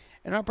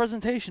and our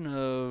presentation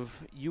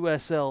of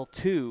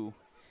USL2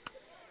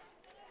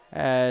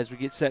 as we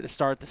get set to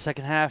start the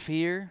second half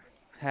here.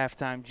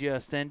 Halftime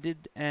just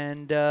ended,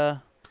 and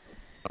the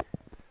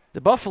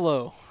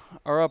Buffalo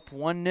are up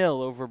 1-0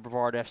 over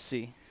Brevard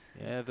FC.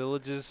 Yeah,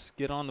 Villages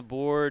get on the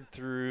board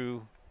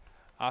through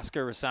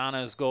Oscar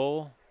Rosano's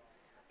goal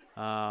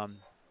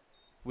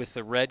with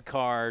the red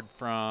card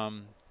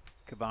from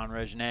Caban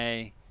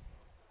Regnet.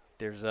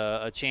 There's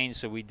a change,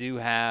 so we do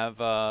have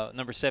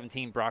number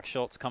 17, Brock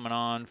Schultz, coming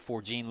on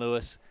for Gene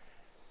Lewis.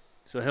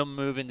 So he'll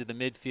move into the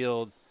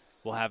midfield.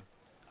 We'll have,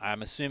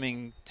 I'm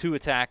assuming, 2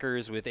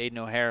 attackers with Aiden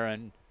O'Hara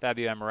and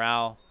Fabio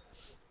Amaral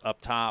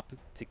up top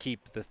to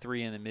keep the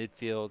 3 in the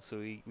midfield. So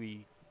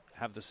we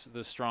have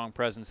the strong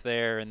presence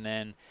there. And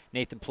then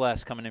Nathan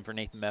Pless coming in for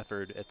Nathan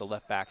Mefford at the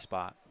left back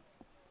spot.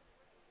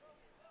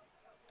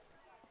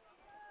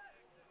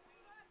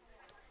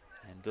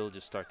 And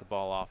Villages start the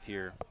ball off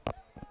here.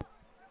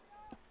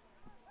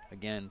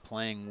 Again,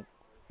 playing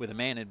with a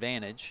man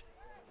advantage.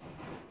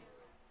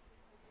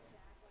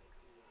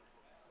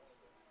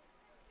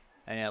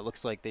 And yeah, it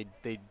looks like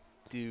they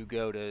do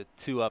go to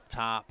 2 up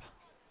top.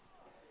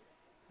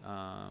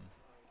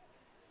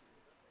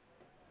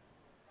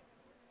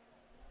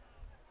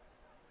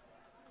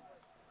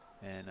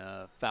 And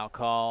foul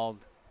called.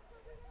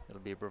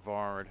 It'll be a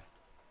Brevard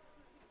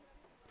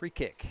free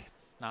kick.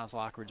 Niles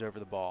Lockridge over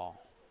the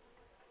ball.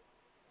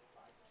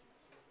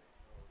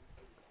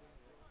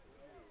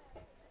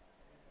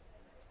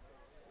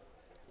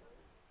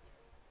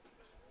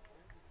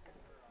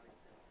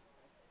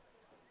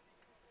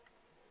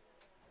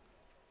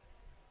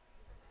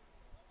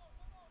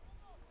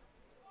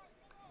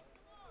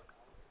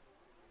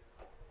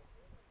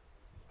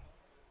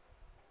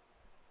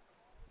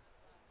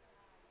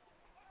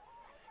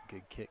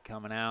 Good kick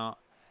coming out.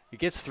 It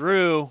gets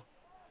through,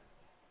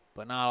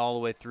 but not all the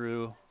way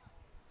through.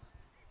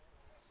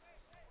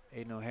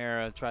 Aiden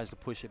O'Hara tries to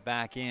push it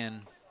back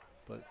in,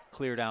 but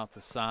cleared out the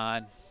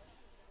side.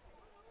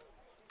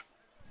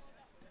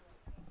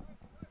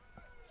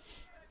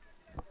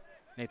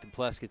 Nathan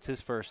Pless gets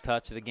his first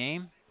touch of the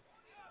game.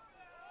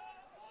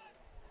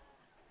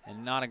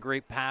 And not a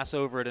great pass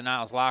over to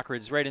Niles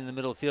Lockridge, right in the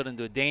middle of the field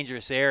into a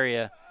dangerous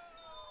area.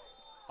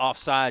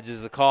 Offsides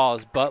is the call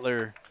as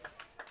Butler.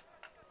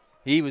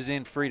 He was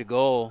in free to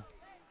goal,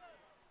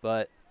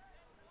 but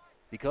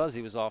because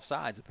he was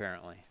offsides,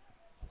 apparently.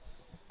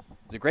 It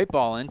was a great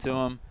ball into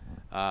him.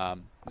 It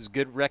was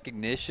good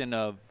recognition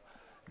of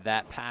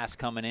that pass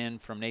coming in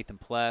from Nathan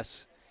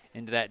Pless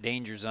into that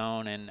danger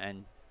zone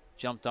and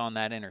jumped on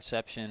that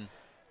interception.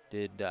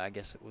 I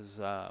guess it was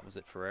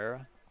it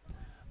Ferreira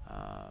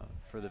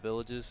for the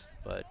Villages?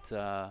 But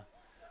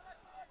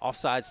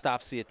offside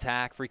stops the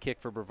attack. Free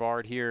kick for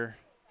Brevard here.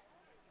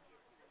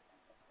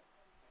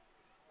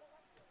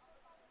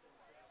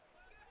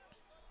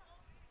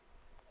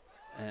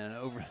 And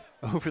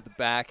over the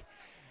back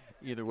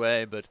either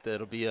way, but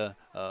it'll be a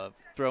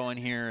throw in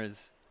here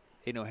as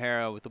Aiden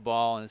O'Hara with the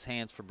ball in his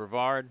hands for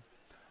Brevard.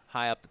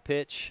 High up the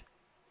pitch.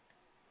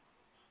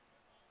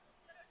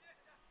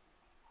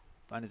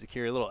 Finds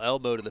Zakiri, a little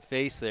elbow to the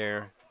face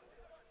there.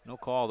 No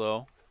call,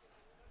 though.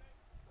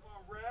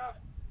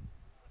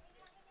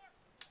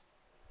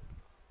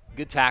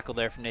 Good tackle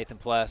there from Nathan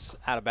Pless.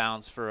 Out of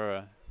bounds for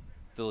a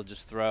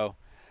Villages throw.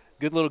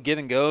 Good little give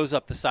and goes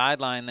up the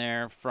sideline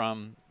there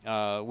from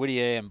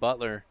Whittier and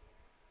Butler.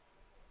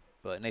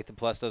 But Nathan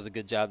Pless does a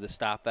good job to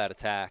stop that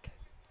attack.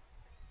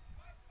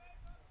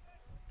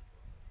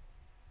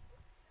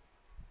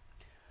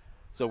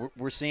 So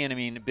we're seeing,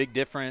 a big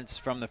difference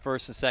from the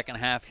first and second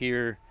half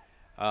here.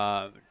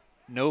 No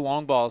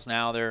long balls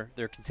now. They're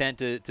content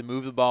to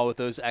move the ball with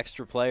those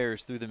extra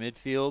players through the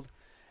midfield.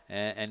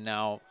 And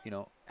now,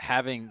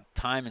 having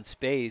time and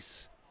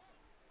space,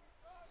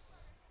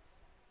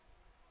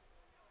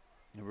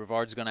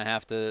 Brevard's going to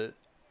have to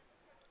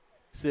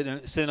sit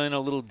in a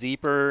little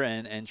deeper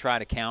and try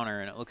to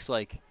counter. And it looks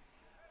like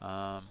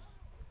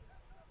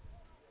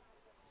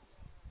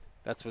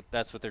that's what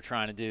they're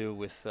trying to do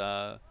with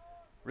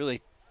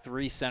really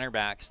 3 center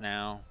backs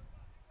now.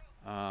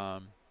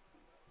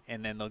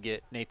 And then they'll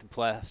get Nathan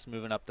Pless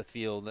moving up the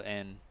field,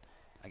 and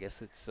I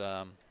guess it's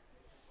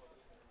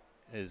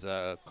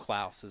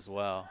Klaus as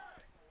well.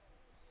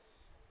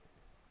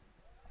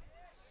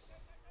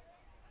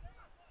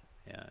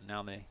 Yeah,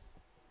 now they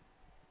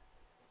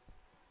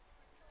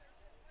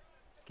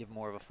give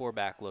more of a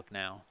 4-back look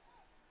now.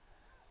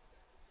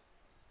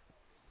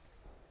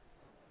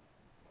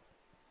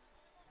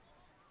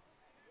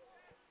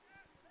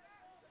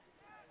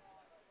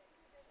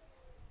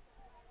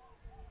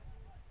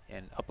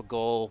 And up a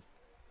goal,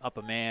 up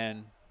a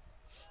man.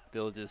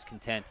 Villages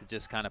content to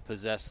just kind of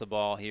possess the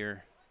ball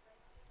here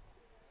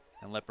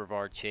and let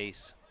Brevard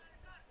chase.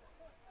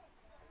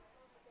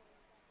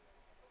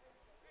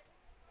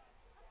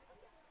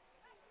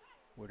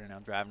 We're now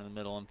driving in the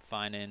middle and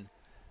finding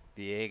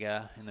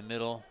Viega in the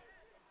middle.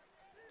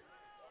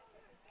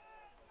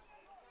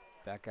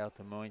 Back out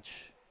to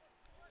Moich.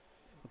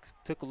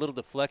 took a little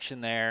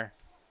deflection there,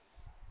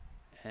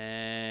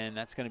 and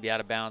that's going to be out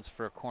of bounds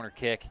for a corner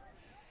kick.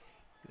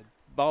 The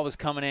ball was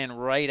coming in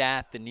right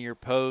at the near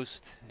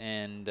post,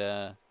 and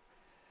Noah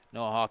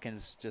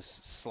Hawkins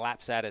just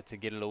slaps at it to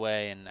get it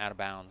away, and out of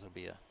bounds. Will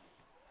be a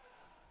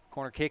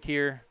corner kick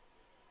here.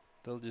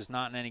 Village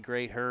not in any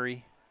great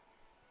hurry.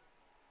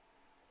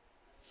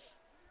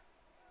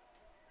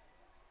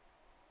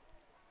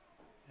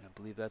 And I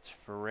believe that's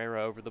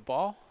Ferreira over the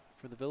ball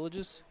for the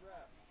Villages.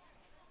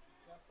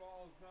 That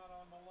ball is not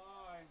on the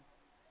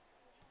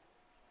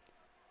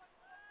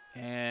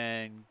line.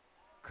 And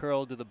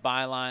curled to the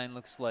byline.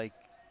 Looks like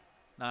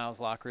Niles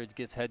Lockridge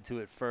gets head to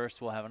it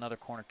first. We'll have another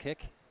corner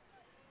kick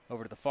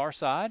over to the far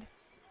side.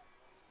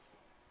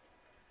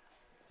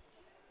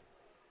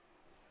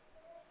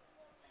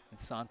 And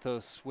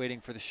Santos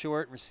waiting for the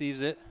short, receives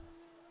it.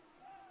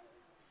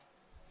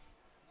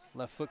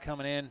 Left foot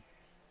coming in.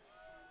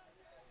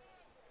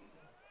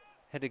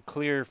 Headed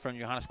clear from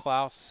Johannes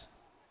Klaus.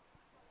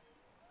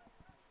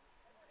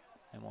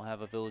 And we'll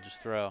have a Villages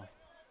throw.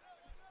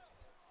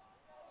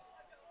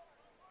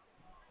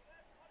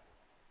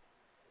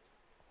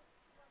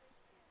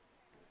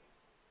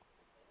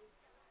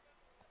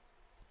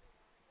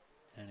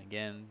 And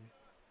again,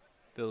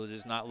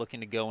 Villages not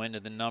looking to go into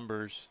the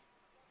numbers.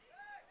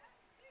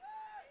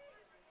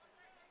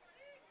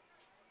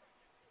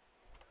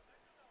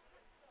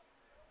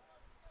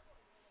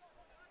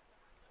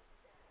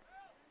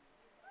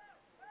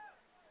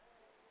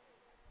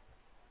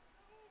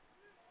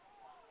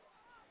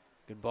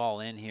 Good ball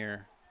in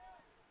here.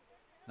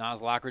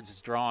 Niles Lockridge is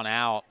drawn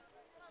out.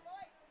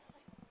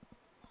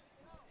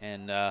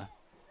 And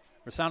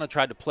Rosano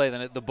tried to play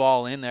the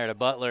ball in there to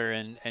Butler,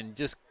 and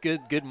just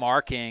good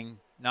marking,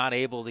 not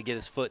able to get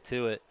his foot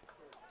to it.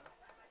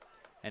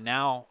 And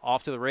now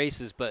off to the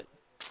races, but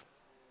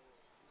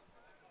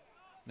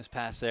missed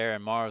pass there,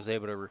 and Morrow's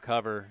able to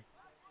recover.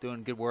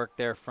 Doing good work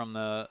there from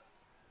the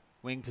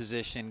wing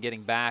position,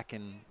 getting back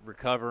and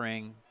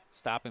recovering,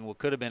 stopping what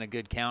could have been a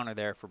good counter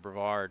there for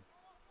Brevard.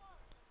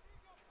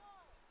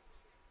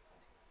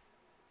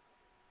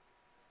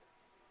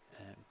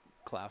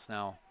 Klaus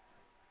now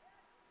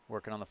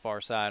working on the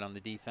far side on the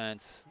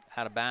defense.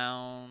 Out of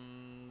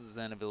bounds,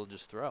 and a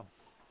Villages throw.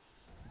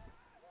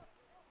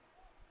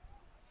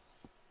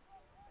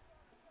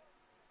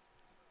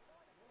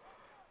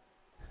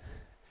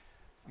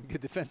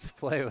 Good defensive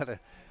play with the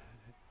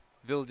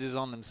Villages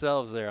on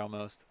themselves there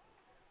almost.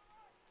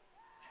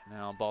 And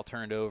now ball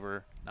turned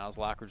over. Niles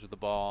Lockridge with the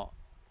ball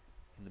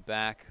in the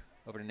back.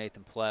 Over to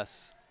Nathan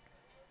Pless.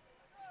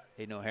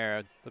 Aiden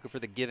O'Hara looking for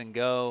the give and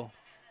go.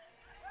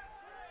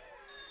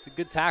 It's a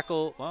good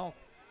tackle. Well,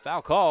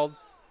 foul called.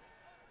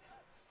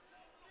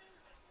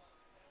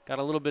 Got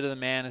a little bit of the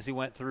man as he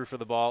went through for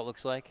the ball, it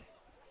looks like.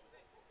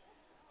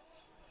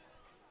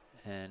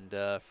 And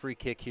free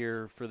kick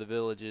here for the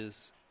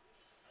Villages.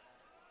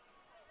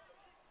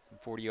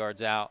 40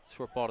 yards out.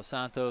 Short ball to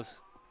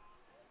Santos.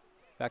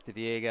 Back to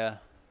Viega.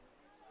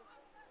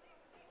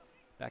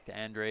 Back to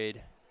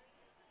Andrade.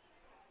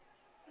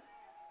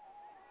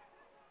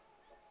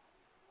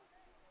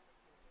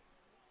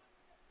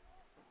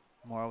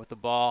 Morrow with the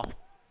ball.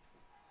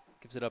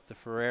 Gives it up to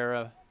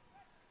Ferreira.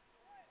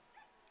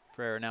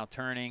 Ferreira now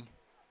turning.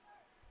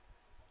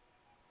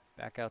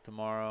 Back out to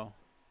Morrow.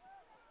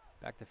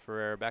 Back to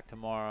Ferreira. Back to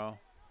Morrow.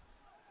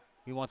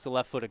 He wants the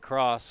left-footed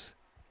cross.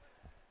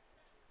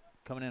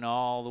 Coming in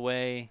all the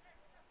way.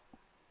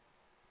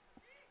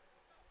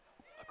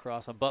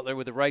 Across on Butler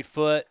with the right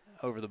foot.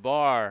 Over the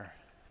bar.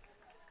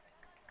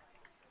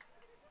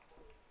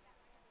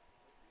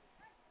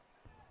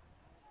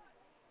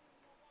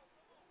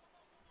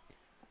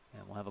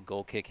 And we'll have a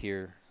goal kick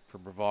here for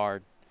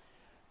Brevard.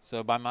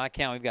 So by my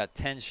count, we've got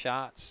 10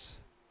 shots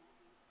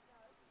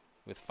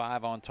with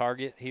 5 on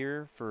target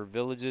here for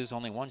Villages.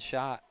 Only 1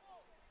 shot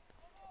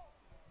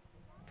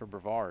for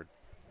Brevard.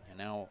 And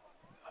now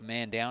a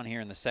man down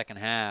here in the second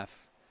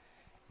half.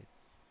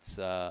 It's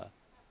going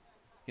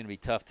to be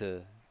tough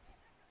to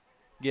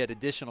get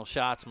additional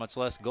shots, much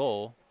less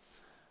goal.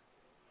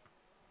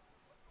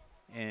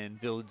 And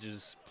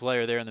Villages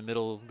player there in the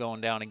middle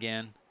going down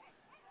again.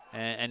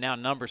 And now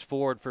numbers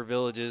forward for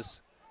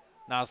Villages.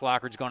 Niles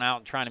Lockridge going out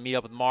and trying to meet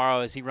up with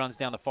Morrow as he runs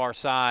down the far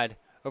side.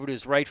 Over to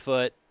his right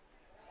foot.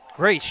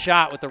 Great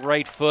shot with the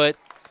right foot.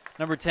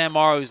 Number 10,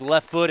 Morrow, who's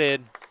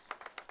left-footed.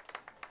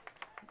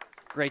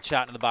 Great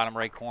shot in the bottom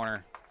right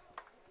corner.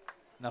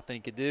 Nothing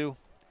he could do.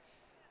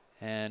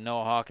 And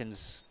Noah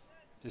Hawkins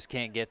just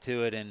can't get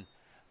to it. And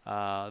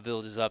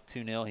Villages up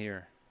 2-0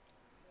 here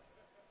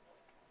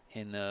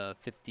in the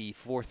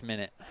 54th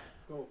minute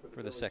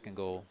for the second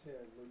goal.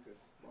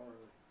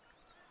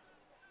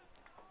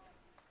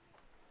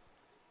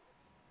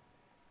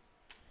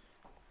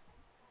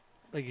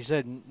 Like you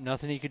said,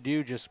 nothing he could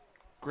do. Just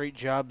great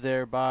job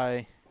there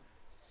by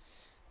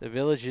the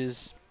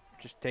Villages,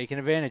 just taking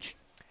advantage.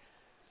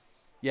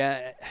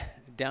 Yeah,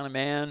 down a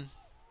man.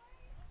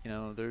 You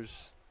know,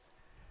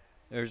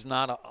 there's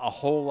not a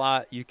whole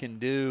lot you can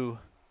do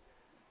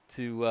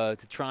to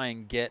try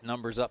and get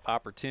numbers up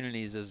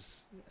opportunities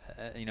as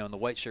you know, in the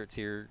white shirts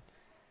here,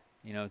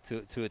 you know,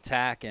 to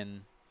attack,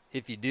 and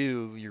if you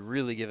do, you're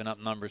really giving up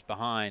numbers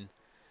behind.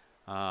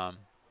 But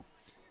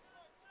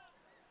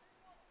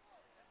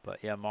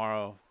yeah,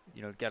 Morrow,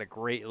 you know, got a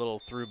great little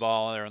through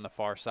ball there on the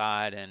far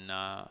side, and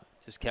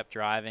just kept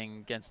driving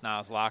against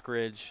Niles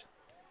Lockridge.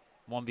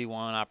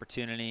 1v1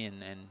 opportunity,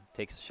 and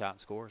takes a shot and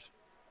scores.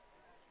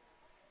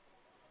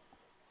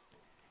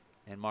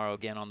 And Morrow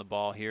again on the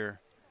ball here.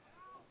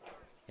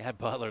 You had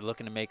Butler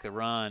looking to make the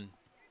run.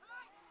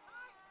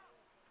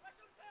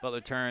 Butler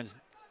turns.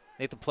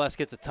 Nathan Pless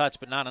gets a touch,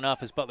 but not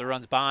enough as Butler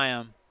runs by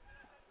him.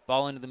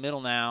 Ball into the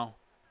middle now.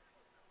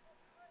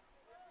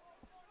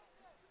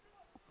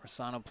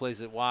 Rossano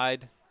plays it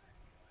wide.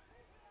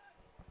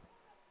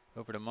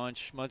 Over to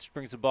Munch. Munch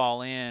brings the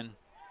ball in.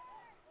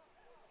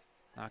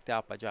 Knocked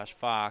out by Josh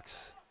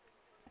Fox.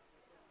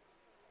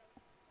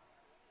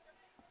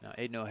 Now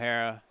Aiden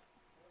O'Hara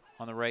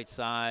on the right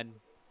side.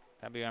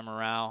 Fabio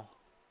Amaral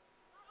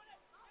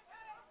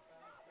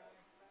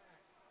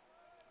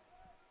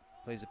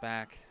plays it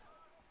back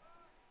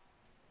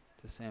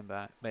to Sam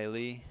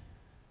Bailey.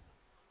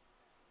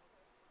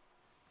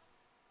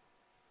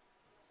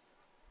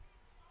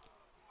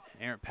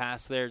 Errant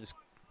pass there. Just,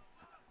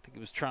 I think he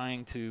was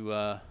trying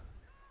to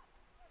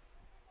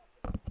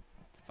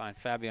find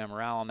Fabio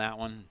Amaral on that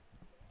one.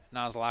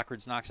 Niles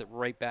Lockridge knocks it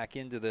right back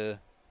into the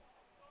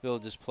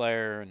Villages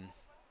player, and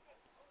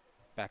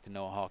back to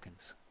Noah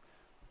Hawkins,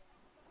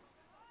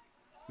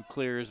 who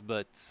clears,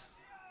 but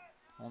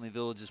only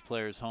Villages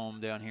players home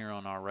down here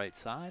on our right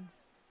side.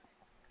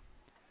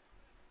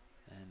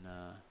 And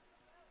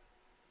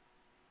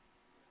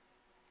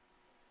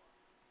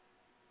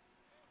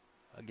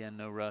again,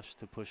 no rush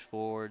to push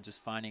forward,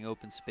 just finding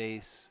open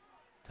space,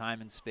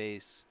 time and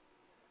space.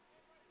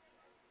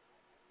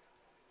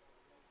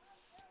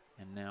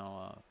 And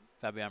now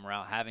Fabio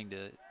Amaral having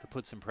to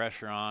put some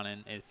pressure on,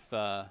 and if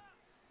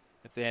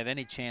they have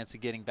any chance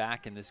of getting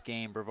back in this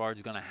game,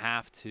 Brevard's going to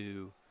have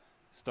to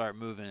start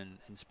moving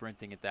and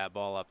sprinting at that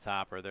ball up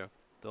top, or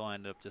they'll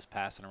end up just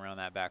passing around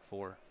that back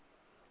four.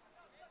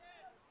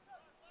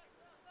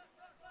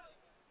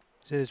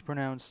 It is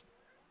pronounced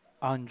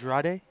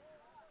Andrade.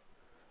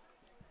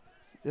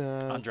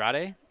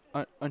 Andrade?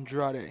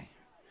 Andrade.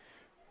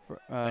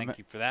 Thank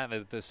you for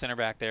that. The center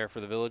back there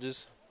for the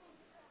Villages.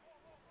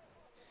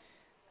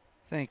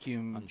 Thank you.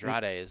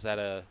 Andrade, is that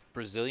a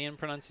Brazilian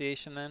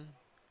pronunciation then?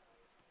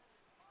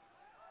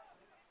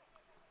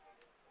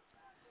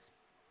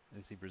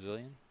 Is he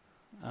Brazilian?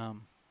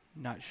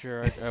 Not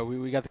sure.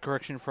 We got the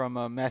correction from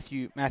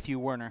Matthew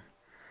Werner.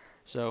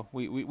 So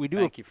we do.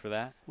 Thank you for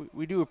that.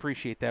 We do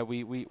appreciate that.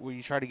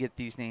 We try to get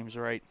these names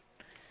right.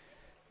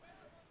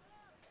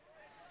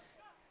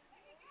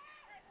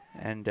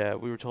 And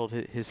we were told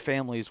his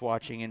family is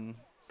watching, and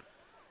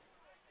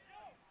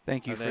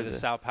thank you for the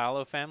Sao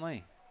Paulo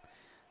family.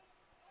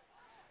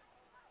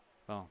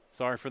 Well,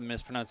 sorry for the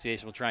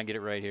mispronunciation. We'll try and get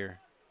it right here.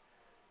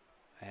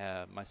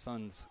 My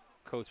son's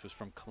coach was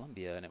from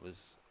Colombia, and it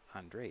was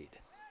Andrade.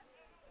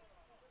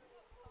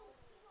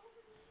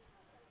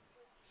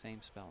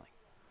 Same spelling.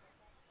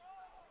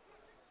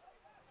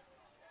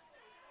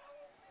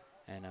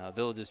 And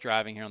Villages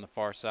driving here on the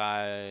far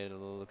side. It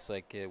looks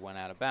like it went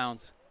out of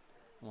bounds.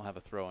 We'll have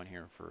a throw in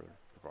here for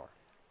Brevard.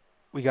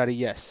 We got a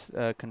yes.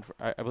 I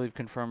believe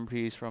confirmed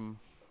he's from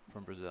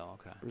Brazil.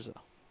 Okay. Brazil.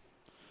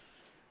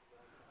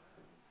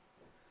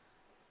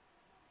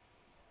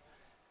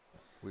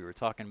 We were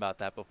talking about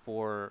that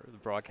before the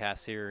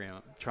broadcast here, you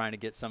know, trying to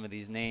get some of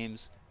these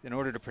names. In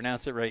order to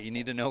pronounce it right, you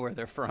need to know where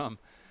they're from.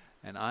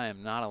 And I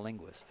am not a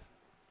linguist.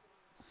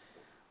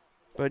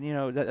 But, you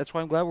know, that's why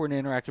I'm glad we're in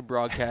an interactive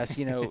broadcast.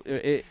 You know,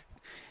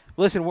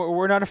 listen,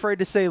 we're not afraid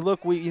to say,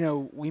 look,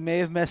 we may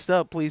have messed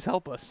up. Please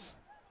help us.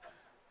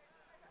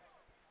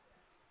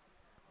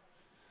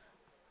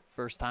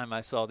 First time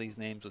I saw these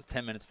names was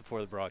 10 minutes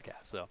before the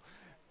broadcast, so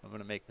I'm going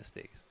to make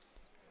mistakes.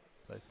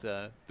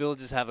 But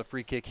Villages have a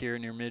free kick here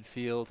near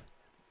midfield.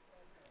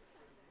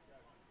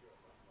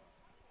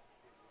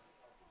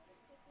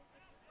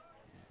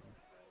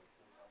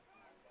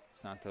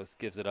 Santos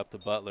gives it up to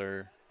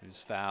Butler,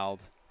 who's fouled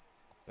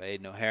by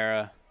Aiden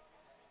O'Hara.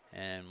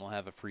 And we'll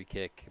have a free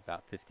kick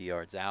about 50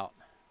 yards out.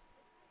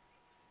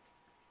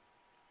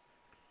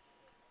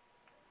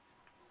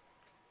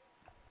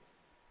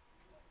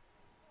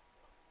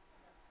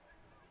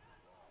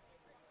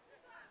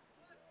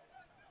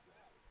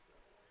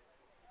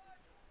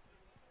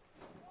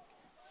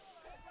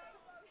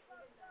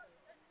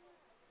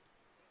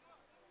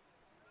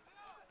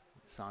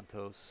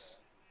 Santos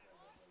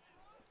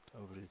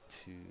over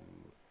to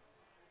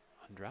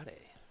Andrade.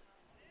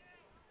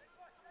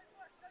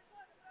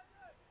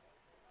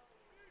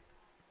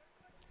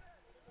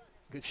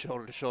 Good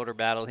shoulder-to-shoulder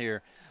battle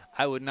here.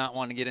 I would not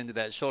want to get into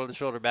that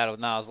shoulder-to-shoulder battle with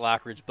Niles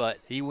Lockridge, but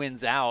he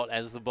wins out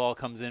as the ball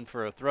comes in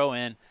for a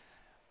throw-in.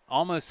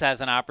 Almost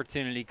has an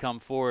opportunity come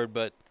forward,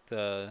 but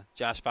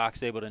Josh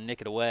Fox able to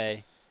nick it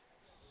away,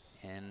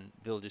 and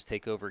Villages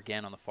take over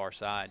again on the far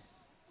side.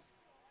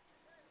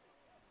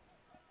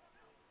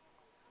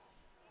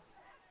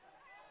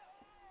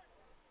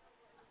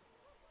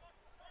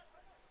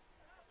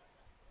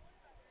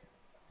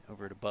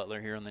 Over to Butler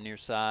here on the near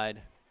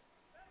side.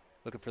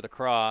 Looking for the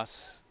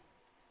cross.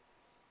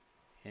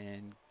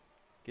 And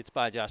gets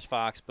by Josh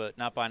Fox, but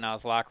not by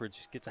Niles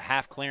Lockridge. Gets a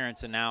half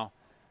clearance, and now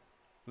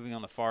moving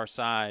on the far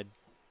side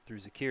through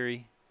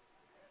Zakiri.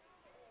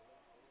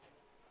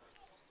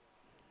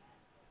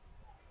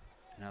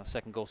 And now the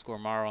second goal scorer,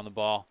 Morrow, on the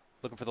ball.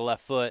 Looking for the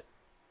left foot.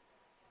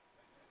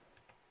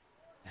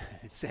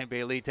 Sam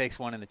Bailey takes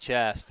one in the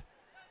chest.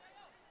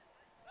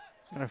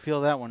 Gonna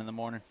feel that one in the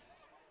morning.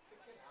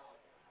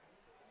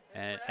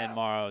 And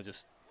Morrow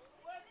just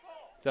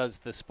does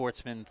the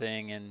sportsman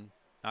thing and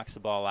knocks the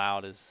ball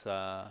out as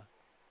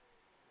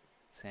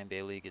Sam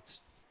Bailey gets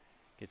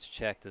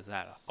checked as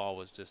that ball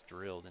was just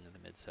drilled into the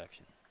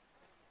midsection.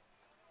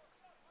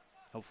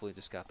 Hopefully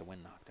just got the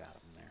wind knocked out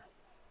of him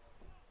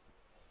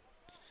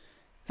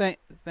there.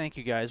 Thank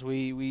you guys.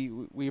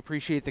 We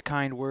appreciate the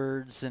kind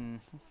words, and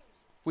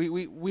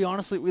we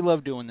honestly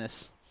love doing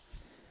this.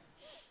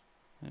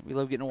 We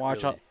love getting to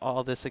watch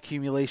all this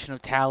accumulation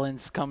of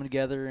talents coming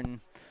together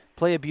and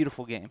play a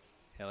beautiful game.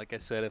 Yeah, like I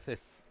said, if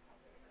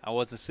I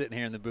wasn't sitting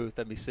here in the booth,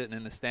 I'd be sitting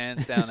in the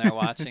stands down there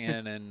watching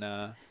it, and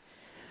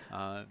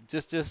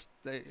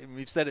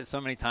we've said it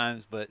so many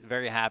times, but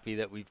very happy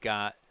that we've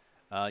got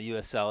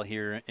USL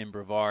here in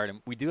Brevard,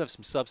 and we do have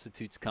some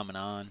substitutes coming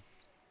on.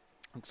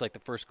 Looks like the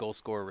first goal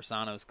scorer,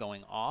 Rosano, is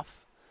going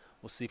off.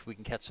 We'll see if we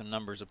can catch some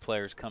numbers of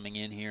players coming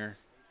in here.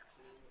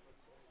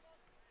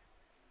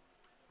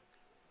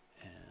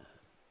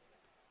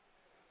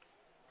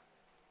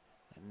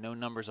 And no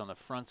numbers on the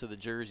fronts of the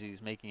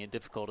jerseys, making it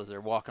difficult as they're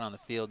walking on the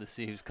field to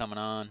see who's coming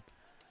on.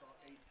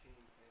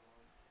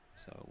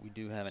 So we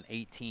do have an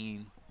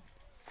 18.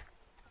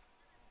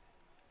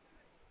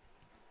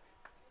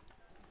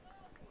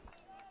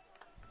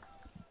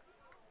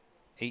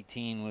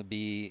 Would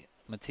be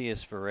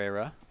Matias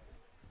Ferreira.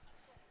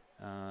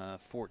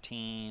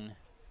 14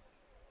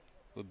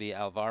 would be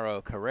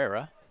Alvaro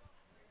Carrera.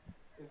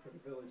 And for the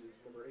Villages,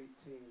 number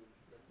 18,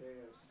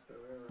 Matias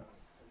Ferreira,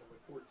 and number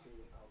 14,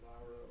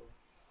 Alvaro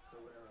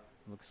Carrera.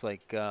 Looks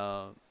like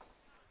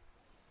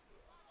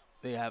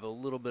they have a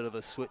little bit of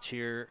a switch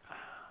here.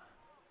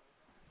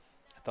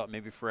 I thought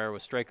maybe Ferreira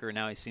was striker,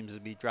 now he seems to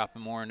be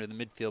dropping more into the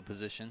midfield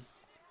position.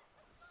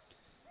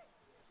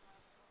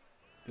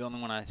 The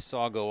only one I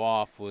saw go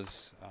off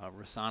was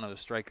Rosano, the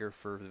striker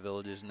for the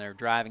Villages, and they're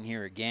driving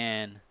here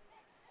again.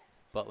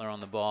 Butler on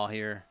the ball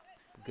here.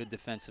 Good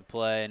defensive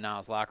play.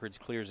 Niles Lockridge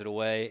clears it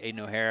away. Aiden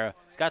O'Hara.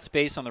 He's got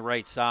space on the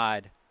right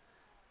side.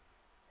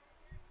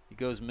 He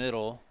goes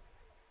middle.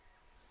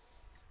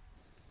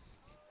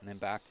 And then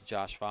back to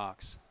Josh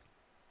Fox.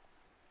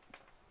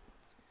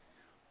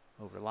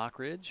 Over to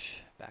Lockridge.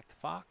 Back to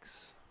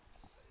Fox.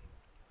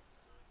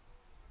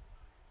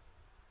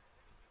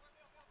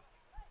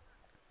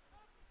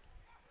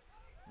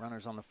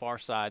 Runners on the far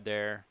side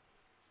there,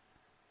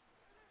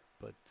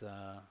 but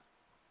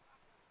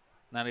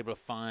not able to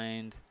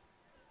find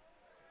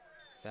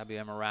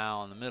Fabio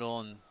Morale in the middle,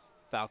 and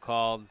foul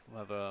called. We'll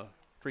have a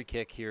free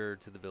kick here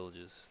to the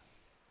Villages.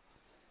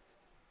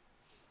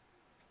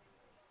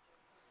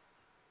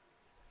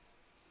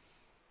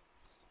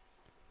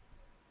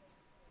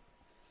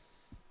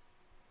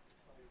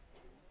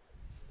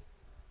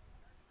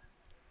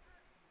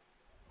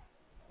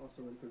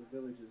 Also in for the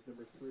Villages,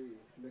 number 3,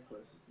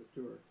 Nicholas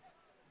Latour.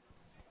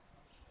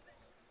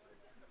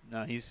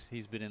 No, he's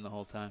been in the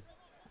whole time.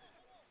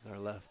 He's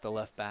the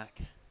left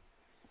back.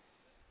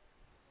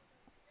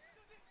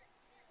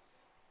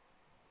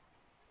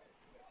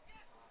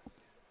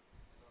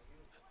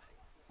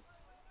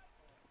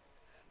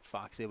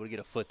 Fox able to get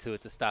a foot to it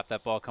to stop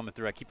that ball coming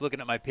through. I keep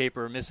looking at my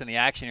paper, missing the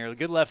action here. A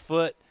good left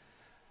foot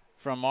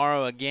from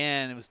Morrow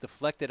again. It was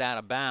deflected out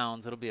of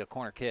bounds. It'll be a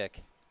corner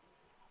kick.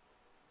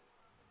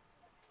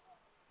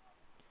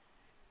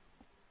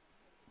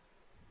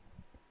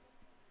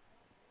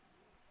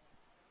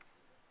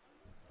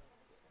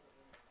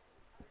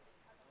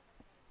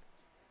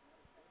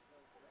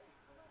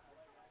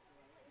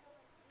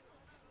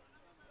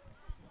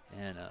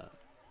 And a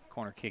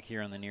corner kick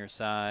here on the near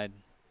side.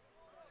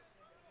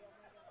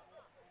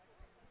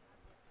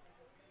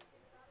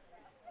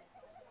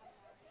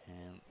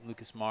 And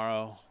Lucas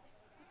Morrow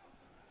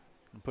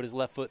can put his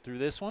left foot through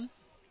this one.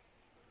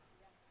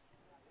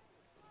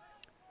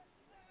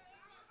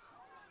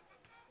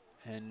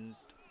 And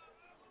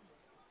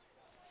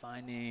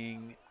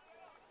finding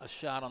a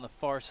shot on the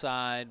far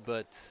side,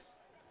 but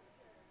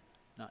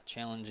not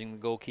challenging the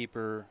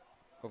goalkeeper.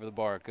 Over the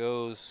bar it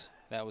goes.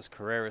 That was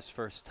Carrera's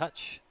first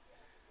touch.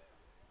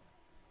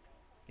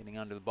 Getting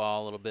under the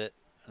ball a little bit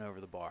and over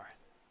the bar.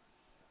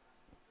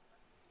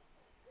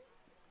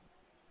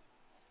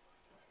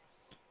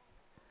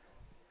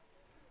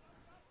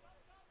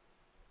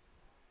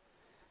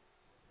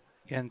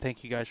 Again,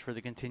 thank you guys for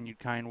the continued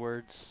kind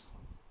words.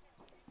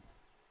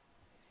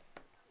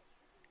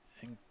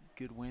 And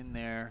good win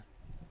there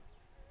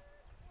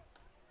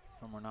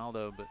from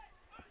Ronaldo, but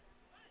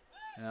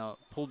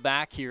pulled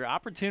back here.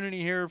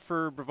 Opportunity here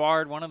for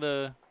Brevard, one of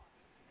the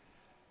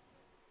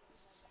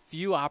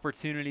few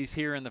opportunities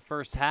here in the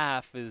first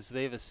half is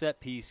they have a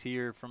set piece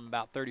here from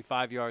about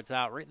 35 yards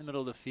out, right in the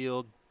middle of the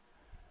field.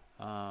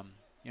 You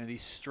know,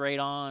 these straight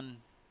on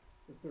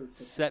The third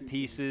set substitution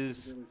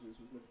pieces, for the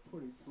Villages was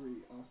number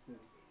 23, Austin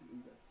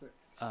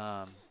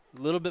Udasik.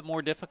 a little bit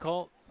more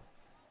difficult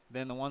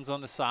than the ones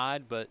on the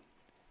side, but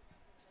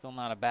still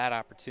not a bad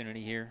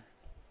opportunity here.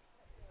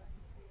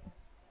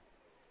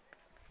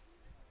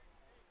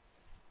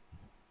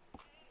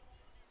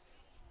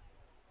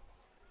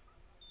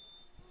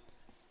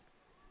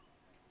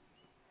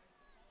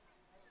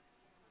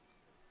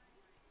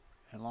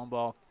 And long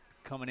ball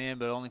coming in,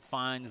 but only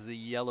finds the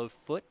yellow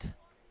foot.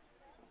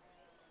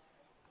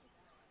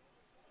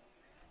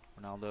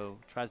 Ronaldo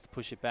tries to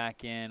push it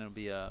back in. It'll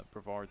be a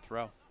Brevard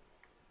throw.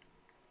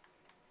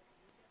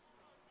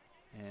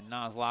 And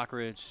Niles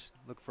Lockridge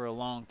look for a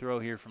long throw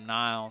here from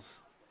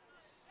Niles.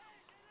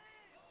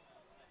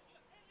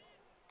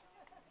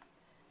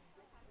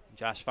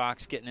 Josh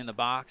Fox getting in the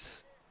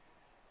box.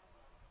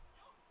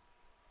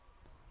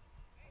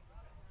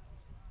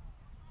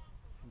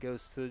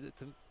 Goes to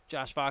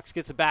Josh Fox,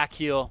 gets a back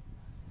heel.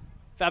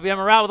 Fabien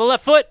Morale with the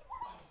left foot.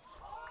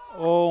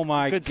 Oh,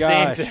 my Good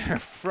gosh. save there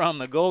from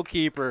the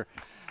goalkeeper.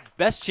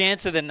 Best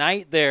chance of the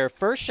night there.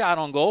 First shot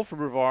on goal for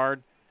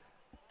Brevard.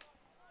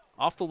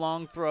 Off the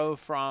long throw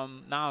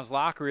from Niles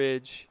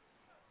Lockridge.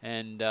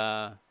 And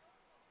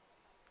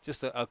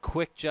just a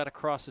quick jet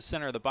across the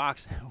center of the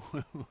box.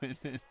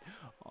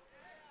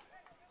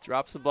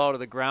 Drops the ball to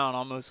the ground,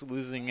 almost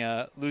losing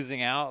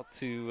out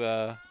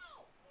to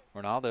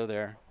Ronaldo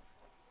there.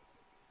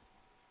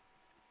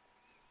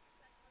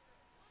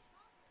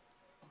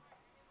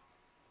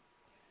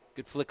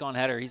 Good flick on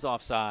header. He's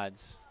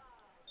offsides.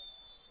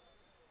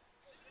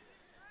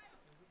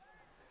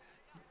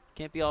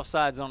 Can't be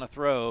offsides on a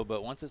throw,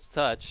 but once it's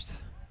touched,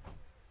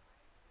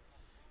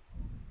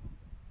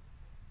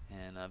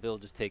 and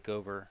Villages take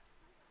over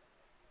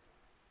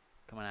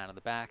coming out of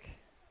the back.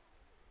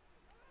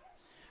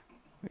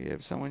 We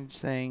have someone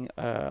saying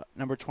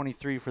number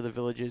 23 for the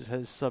Villages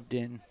has subbed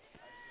in.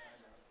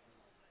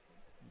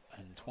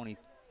 And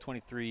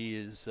 23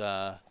 is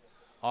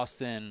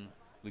Austin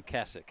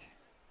Lukasic.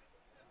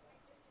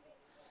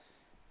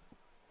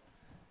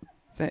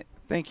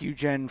 Thank you,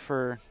 Jen,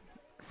 for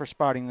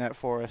spotting that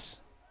for us.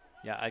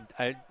 Yeah,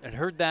 I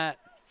heard that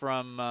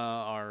from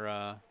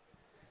our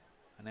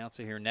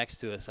announcer here next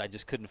to us. I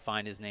just couldn't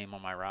find his name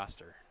on my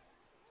roster.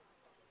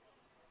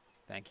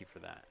 Thank you for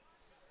that.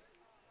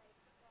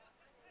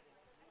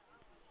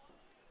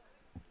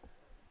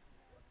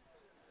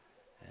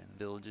 And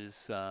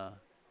Villages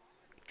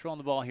controlling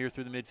the ball here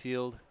through the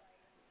midfield.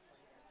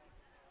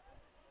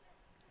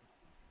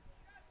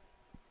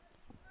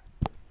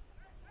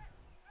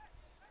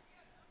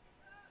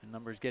 And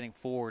Numbers getting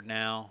forward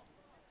now.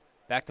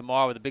 Back to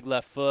Marr with a big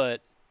left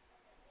foot.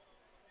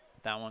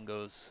 But that one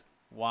goes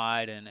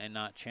wide and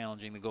not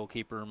challenging the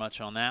goalkeeper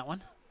much on that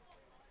one.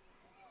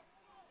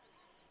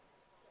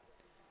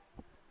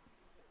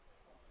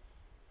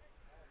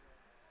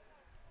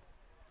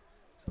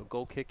 So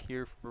goal kick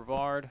here for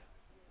Brevard.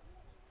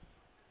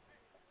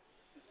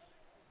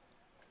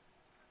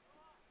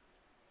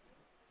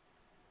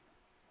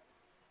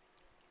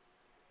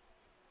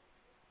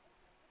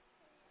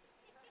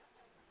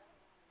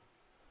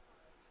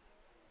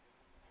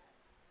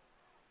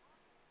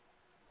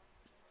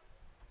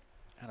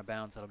 Out of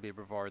bounds, that'll be a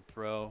Brevard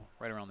throw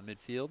right around the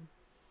midfield.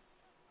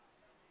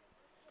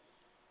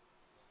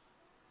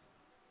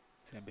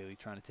 Sam Bailey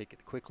trying to take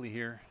it quickly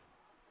here.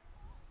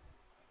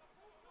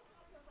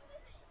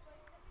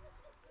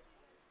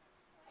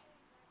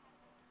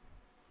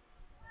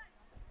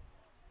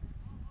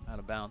 Out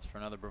of bounds for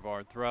another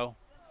Brevard throw.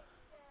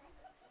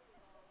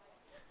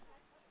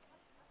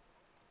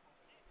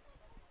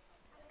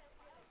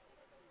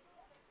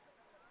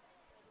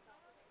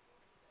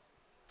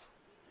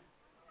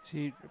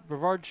 See,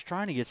 Brevard's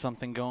trying to get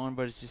something going,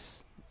 but it's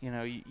just, you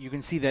know, you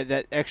can see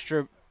that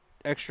extra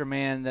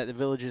man that the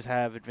Villages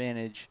have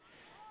advantage.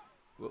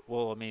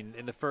 Well, I mean,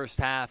 in the first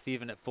half,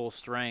 even at full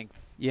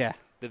strength, Yeah.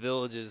 the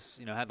Villages,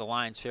 you know, had the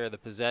lion's share of the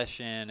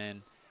possession,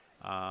 and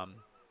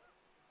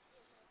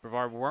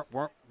Brevard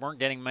weren't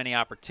getting many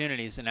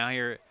opportunities. And now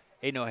here,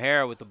 Aiden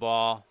O'Hara with the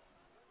ball,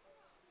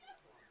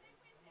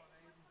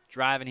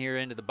 driving here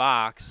into the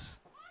box.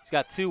 He's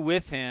got two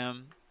with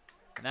him,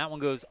 and that one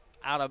goes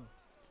out of.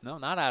 No,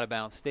 not out of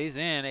bounds. Stays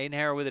in. Aiden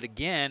O'Hara with it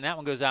again. That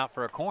one goes out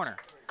for a corner.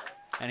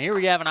 And here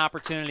we have an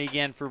opportunity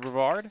again for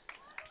Brevard.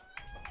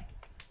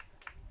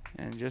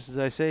 And just as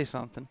I say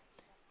something.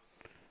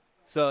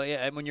 So,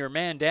 yeah, when you're a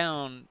man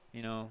down,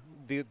 you know,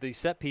 the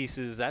set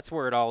pieces, that's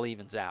where it all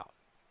evens out.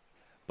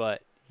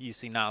 But you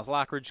see Niles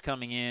Lockridge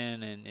coming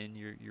in, and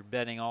you're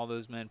betting all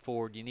those men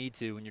forward you need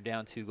to when you're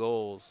down 2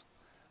 goals.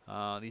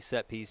 These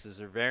set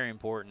pieces are very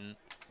important.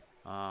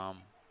 You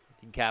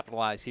can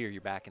capitalize here, you're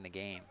back in the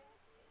game.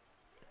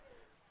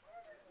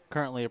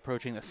 Currently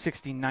approaching the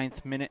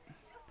 69th minute.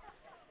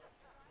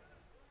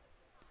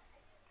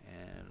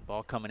 And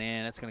ball coming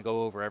in. It's going to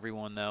go over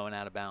everyone, though, and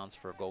out of bounds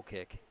for a goal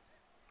kick.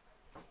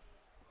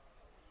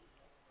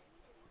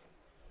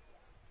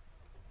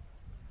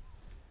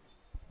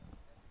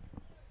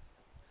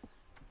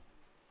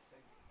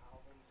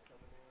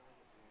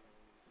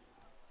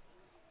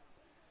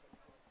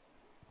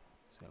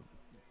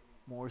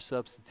 More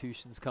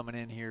substitutions coming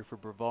in here for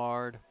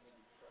Brevard.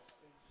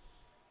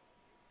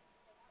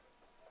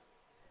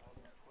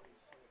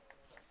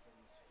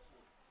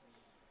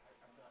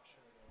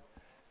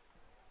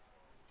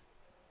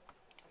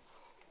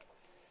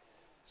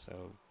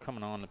 So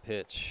coming on the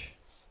pitch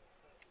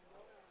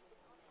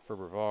for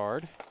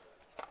Brevard.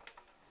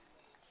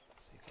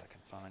 See if I can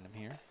find him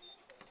here.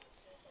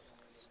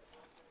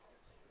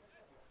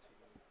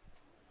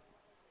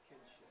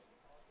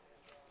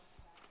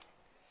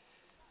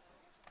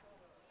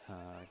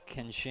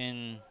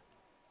 Kenshin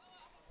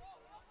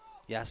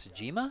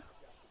Yasujima,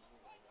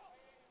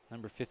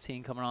 number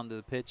 15, coming onto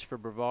the pitch for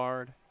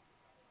Brevard.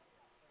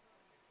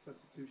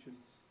 Substitutions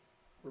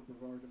for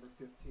Brevard, number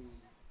 15,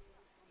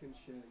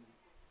 Kenshin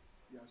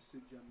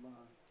Yasujima,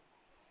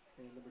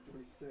 and number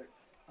 26,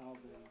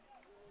 Alvin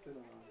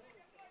Fenelon.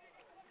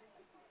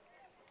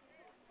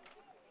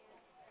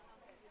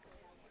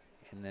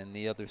 And then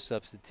the other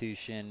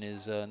substitution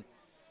is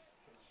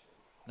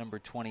number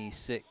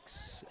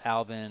 26,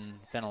 Alvin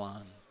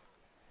Fenelon.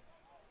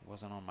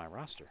 Wasn't on my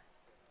roster.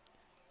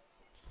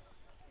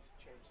 He's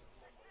changed his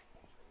number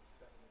from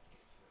 27 to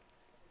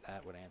 26.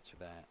 That would answer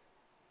that.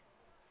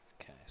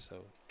 Okay,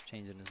 so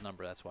changing his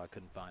number, that's why I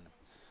couldn't find him.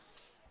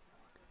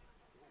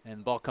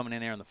 And the ball coming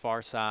in there on the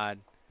far side.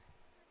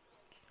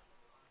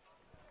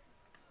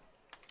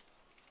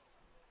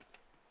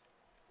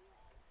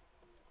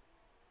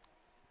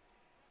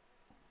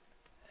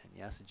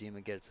 And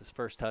Yasujima gets his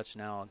first touch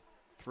now.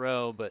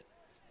 Throw, but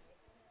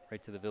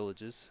right to the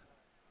Villages.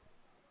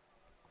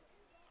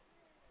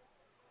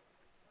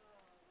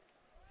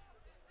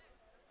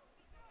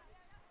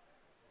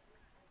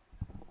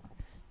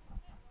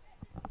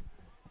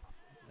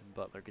 And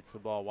Butler gets the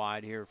ball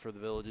wide here for the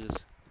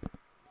Villages.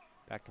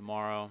 Back to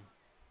Morrow.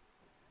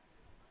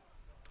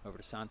 Over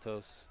to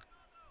Santos.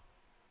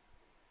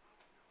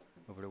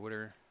 Over to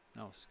Witter.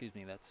 No, excuse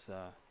me, that's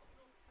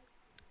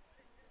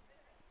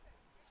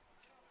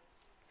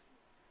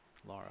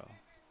Laro.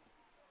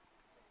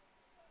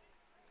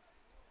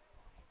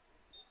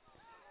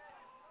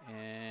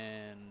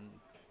 And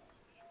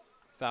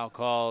foul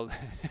called.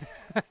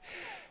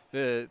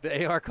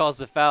 the AR calls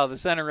the foul. The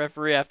center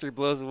referee, after he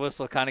blows the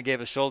whistle, kind of gave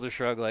a shoulder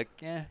shrug like,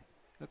 yeah,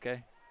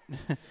 okay.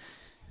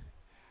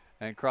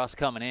 And cross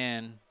coming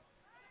in.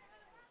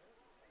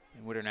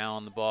 And Witter now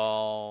on the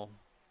ball.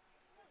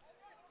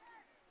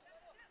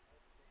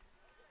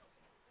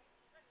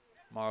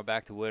 Morrow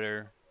back to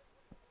Witter.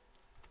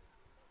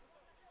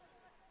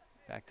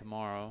 Back to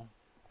Morrow.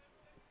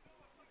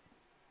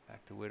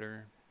 Back to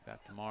Witter.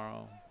 Back to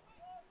Morrow.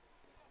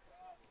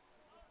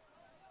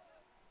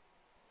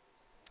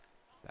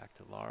 Back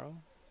to Laro.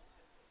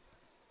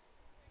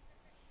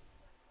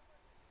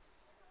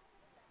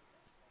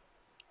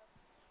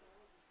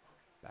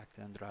 Back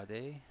to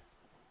Andrade.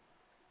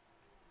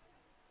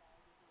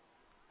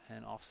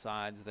 And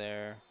offsides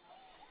there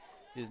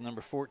is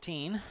number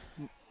 14.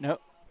 No.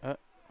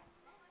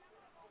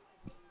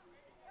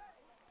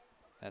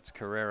 That's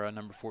Carrera,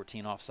 number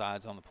 14,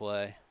 offsides on the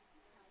play.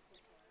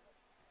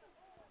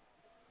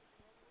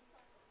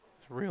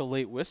 Real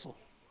late whistle.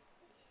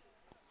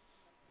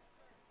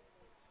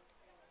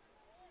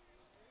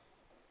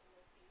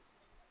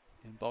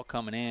 And ball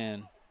coming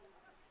in.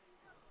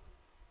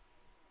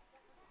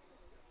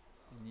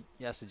 And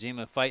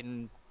Yasujima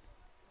fighting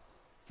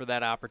for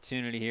that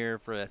opportunity here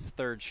for his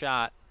third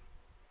shot.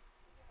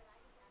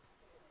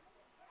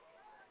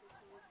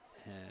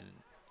 And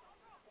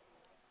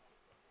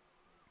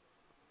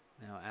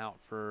now out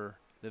for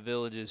the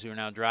Villages, who are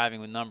now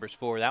driving with numbers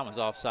 4. That one's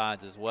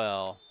offsides as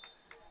well.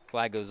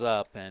 Flag goes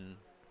up, and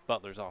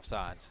Butler's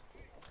offsides.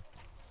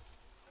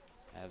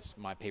 As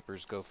my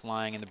papers go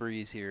flying in the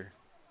breeze here.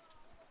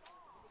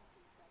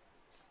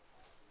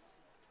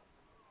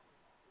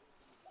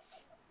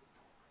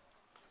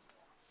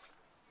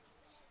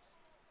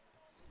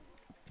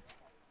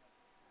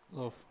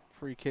 Little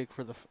free kick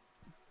for the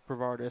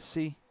Brevard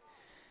SC.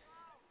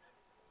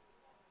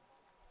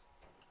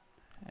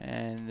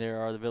 And there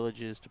are the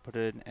Villages to put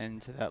an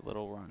end to that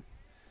little run.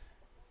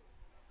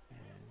 And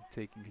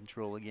taking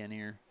control again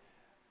here.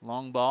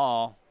 Long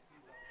ball.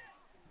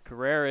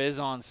 Carrera is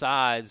on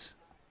sides,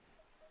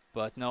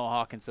 but Noah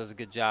Hawkins does a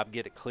good job,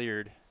 get it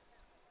cleared.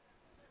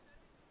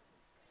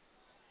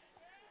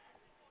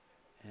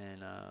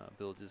 And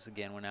Villages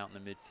again went out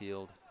in the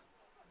midfield.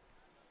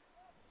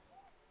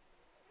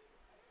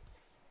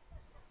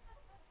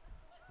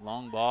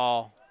 Long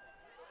ball.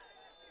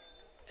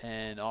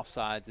 And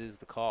offsides is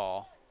the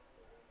call.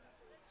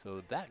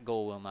 So that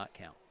goal will not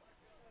count.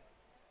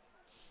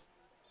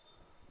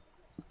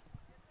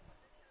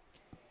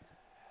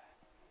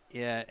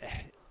 Yeah,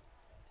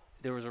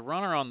 there was a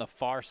runner on the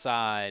far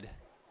side,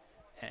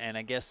 and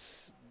I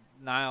guess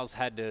Niles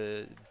had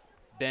to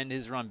bend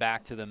his run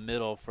back to the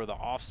middle for the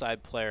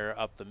offside player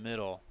up the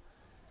middle.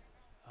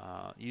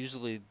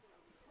 Usually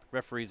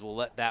referees will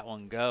let that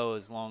one go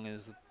as long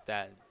as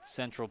that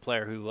central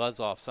player who was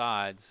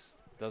offsides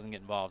doesn't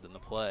get involved in the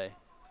play.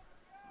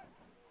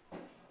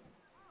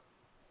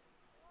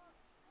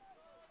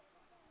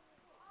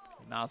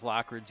 Niles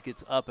Lockridge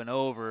gets up and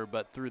over,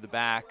 but through the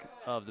back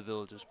of the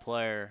Villages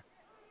player.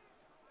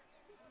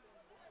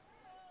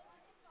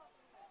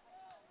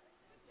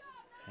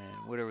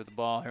 And Witter with the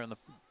ball here on the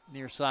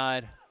near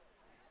side.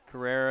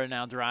 Carrera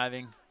now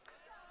driving,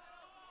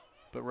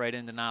 but right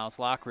into Niles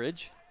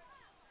Lockridge.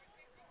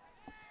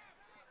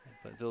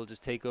 But Villages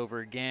take over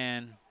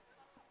again.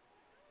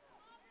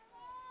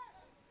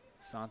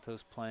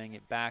 Santos playing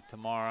it back to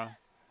Mara.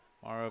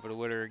 Mara over to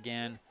Witter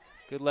again.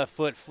 Good left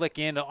foot flick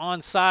into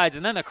onsides,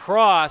 and then the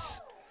cross.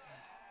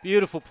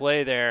 Beautiful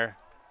play there.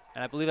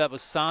 And I believe that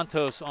was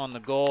Santos on the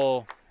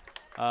goal.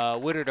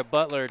 Witter to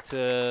Butler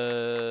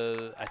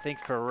to, I think,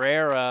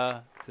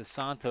 Ferreira to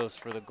Santos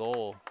for the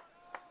goal.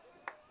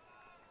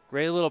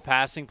 Great little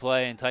passing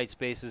play in tight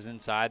spaces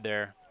inside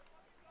there.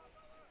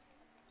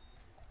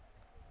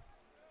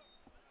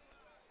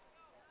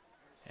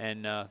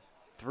 And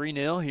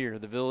 3-0 here.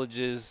 The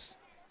Villages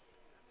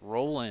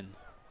rolling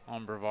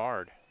on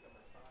Brevard.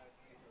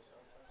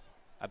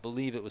 I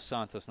believe it was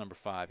Santos, number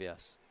 5,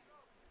 yes.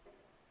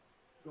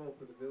 Goal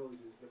for the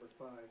Villages, number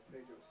 5,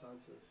 Pedro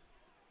Santos.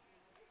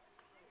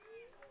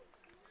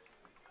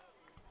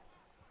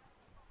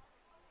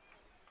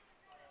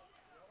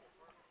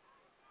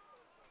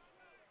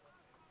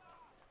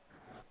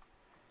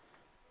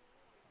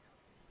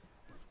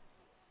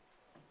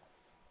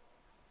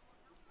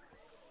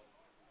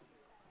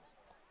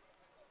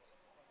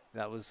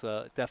 That was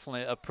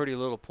definitely a pretty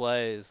little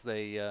play as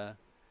they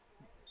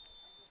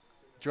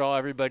draw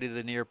everybody to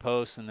the near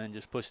post and then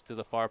just push it to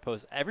the far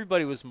post.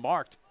 Everybody was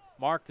marked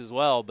as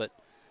well, but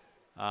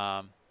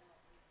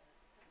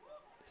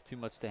it's too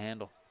much to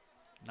handle.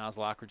 Niles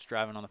Lockridge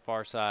driving on the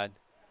far side.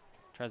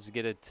 Tries to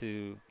get it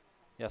to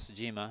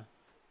Yasujima.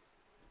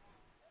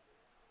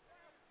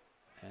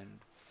 And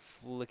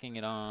flicking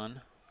it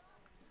on.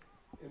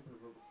 And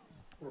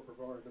for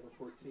Brevard, number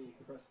 14,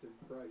 Preston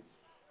Price.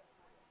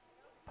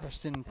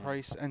 Preston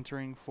Price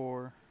entering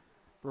for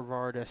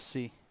Brevard SC.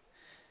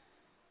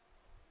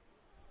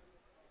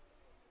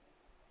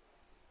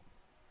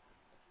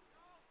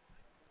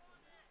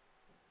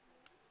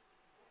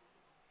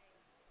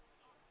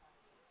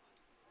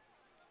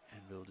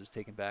 And Bill just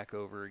taking back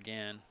over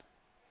again.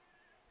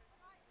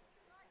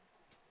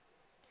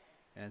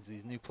 And as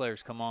these new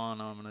players come on,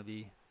 I'm going to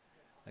be,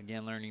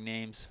 again, learning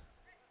names.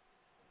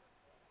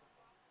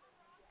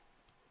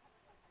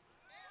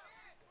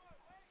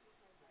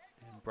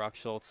 And Brock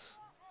Schultz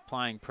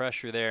applying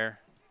pressure there.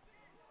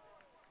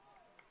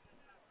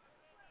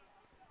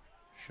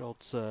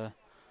 Schultz,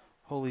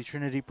 Holy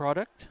Trinity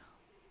product.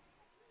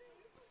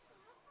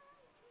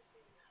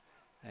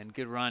 And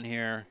good run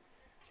here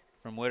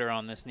from Witter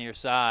on this near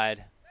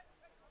side.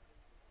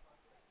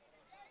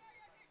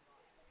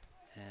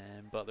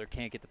 And Butler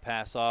can't get the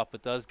pass off,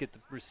 but does get to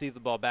receive the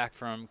ball back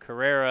from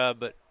Carrera,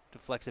 but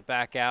deflects it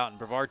back out, and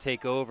Brevard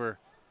take over.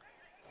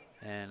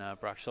 And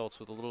Brock Schultz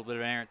with a little bit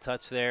of errant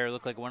touch there.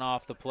 Looked like it went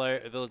off the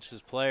player,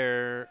 Village's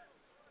player.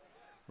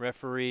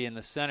 Referee in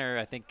the center,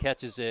 I think,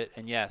 catches it,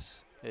 and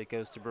yes, it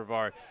goes to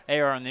Brevard.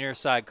 AR on the near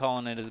side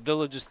calling it a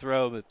Village's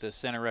throw, but the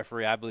center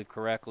referee, I believe,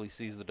 correctly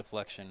sees the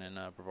deflection and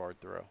Brevard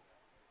throw.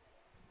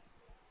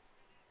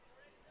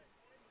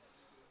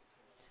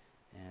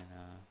 And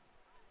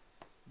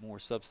more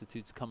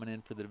substitutes coming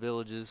in for the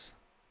Villages.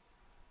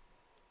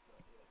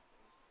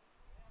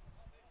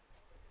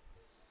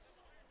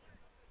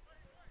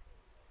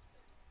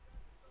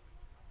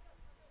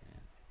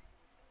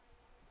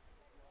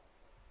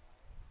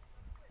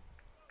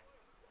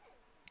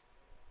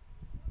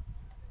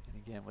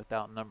 And again,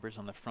 without numbers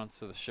on the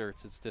fronts of the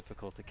shirts, it's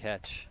difficult to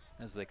catch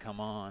as they come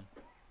on.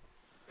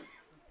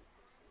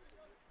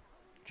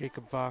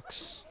 Jacob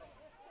Fox,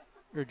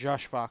 or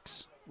Josh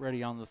Fox,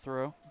 ready on the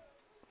throw.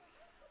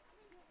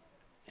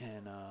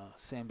 And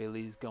Sam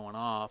Bailey's going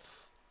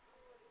off.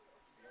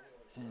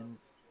 And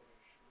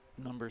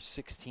number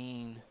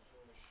 16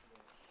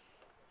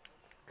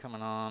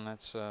 coming on,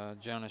 that's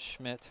Jonas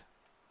Schmidt.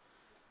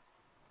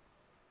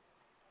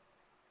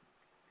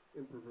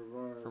 And For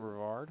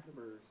Brevard.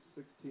 Number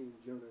 16,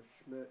 Jonas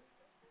Schmidt.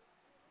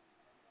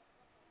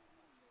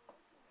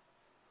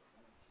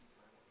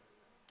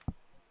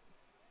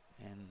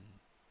 And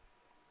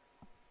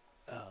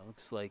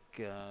looks like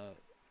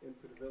And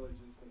for the Villages,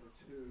 number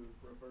 2,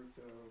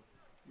 Roberto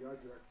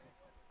Yadrek.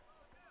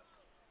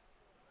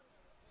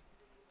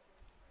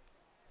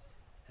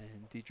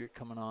 and Diedrich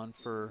coming on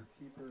for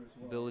Keeper as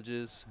well.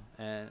 Villages.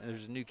 And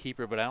there's a new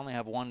keeper, but I only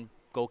have one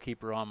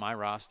goalkeeper on my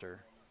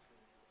roster.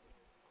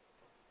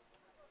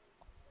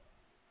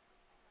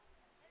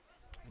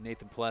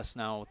 Nathan Pless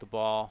now with the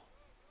ball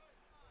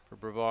for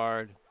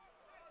Brevard.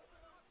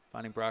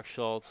 Finding Brock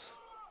Schultz.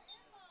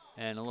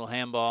 And a little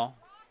handball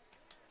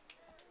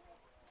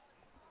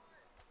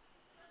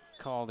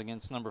called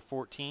against number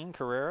 14,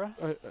 Carrera.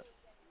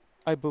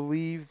 I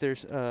believe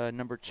there's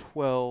number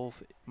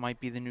 12 might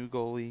be the new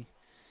goalie.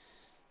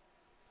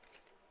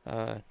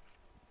 Number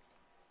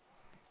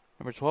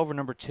 12 or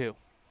number 2?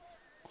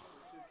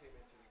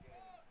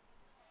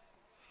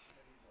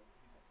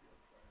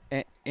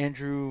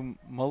 Andrew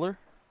Mueller?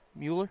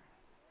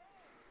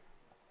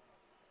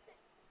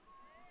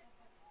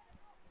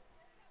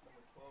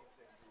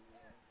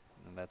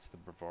 And that's the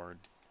Brevard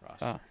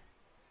roster.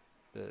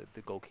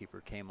 The goalkeeper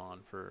came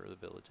on for the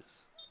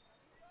Villages.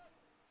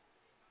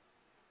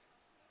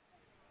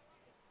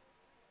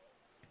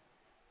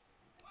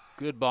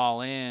 Good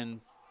ball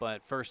in,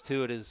 but first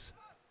to it is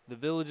the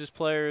Villages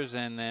players,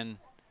 and then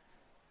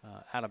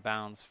out of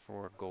bounds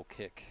for a goal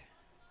kick.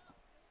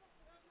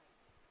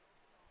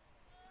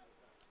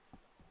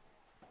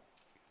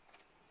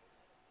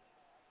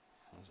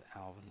 That was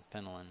Alvin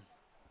Fenelon.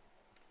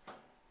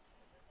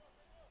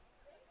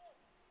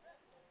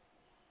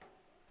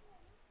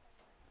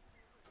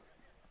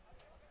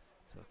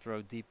 So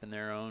throw deep in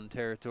their own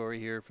territory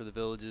here for the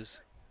Villages.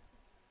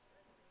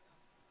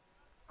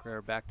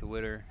 Carrera back to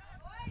Witter.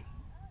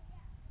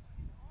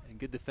 And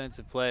good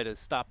defensive play to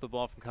stop the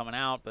ball from coming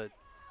out, but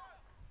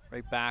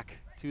right back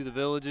to the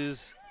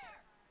Villages.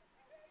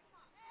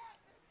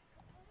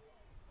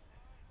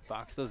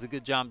 Fox does a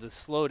good job to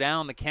slow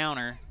down the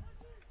counter,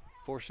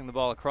 forcing the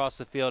ball across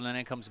the field, and then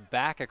it comes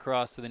back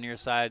across to the near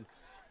side.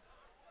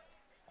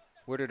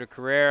 Witter to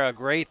Carrera,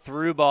 great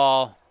through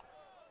ball,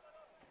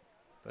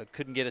 but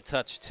couldn't get a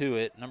touch to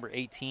it. Number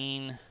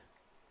 18,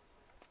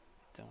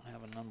 don't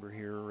have a number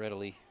here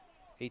readily.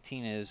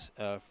 18 is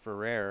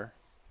Ferrer.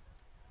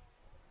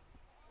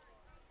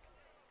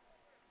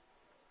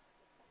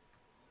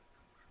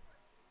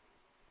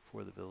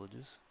 For the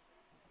Villages.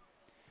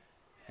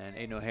 And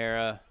Aiden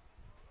O'Hara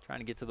trying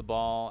to get to the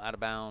ball, out of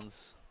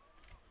bounds,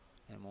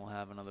 and we'll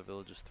have another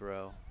Villages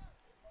throw.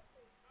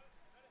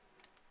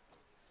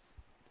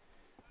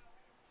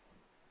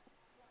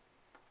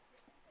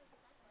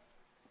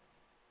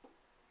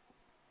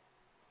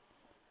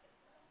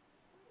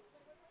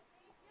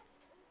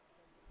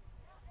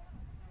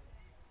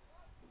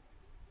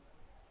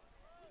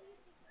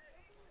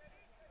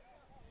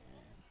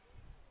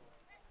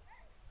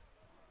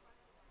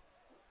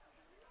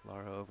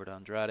 Lara over to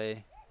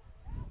Andrade,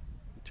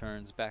 who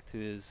turns back to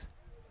his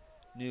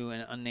new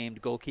and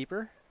unnamed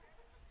goalkeeper.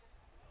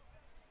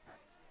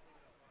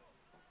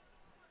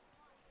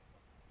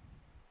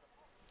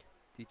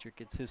 Dietrich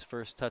gets his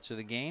first touch of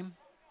the game.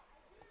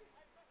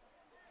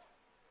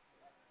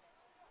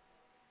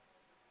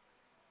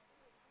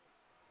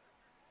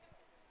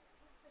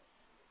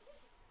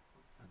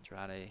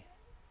 Andrade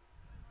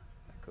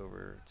back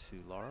over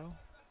to Laro.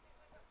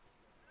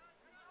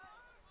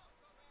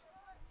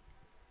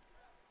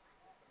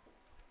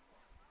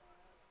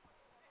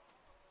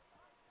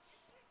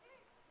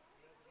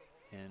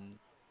 And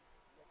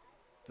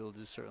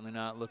Villages certainly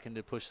not looking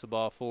to push the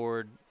ball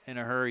forward in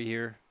a hurry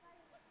here.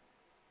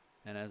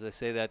 And as I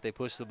say that, they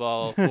push the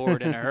ball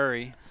forward in a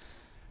hurry.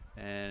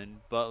 And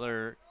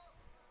Butler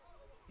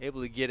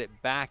able to get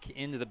it back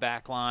into the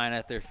back line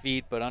at their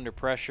feet, but under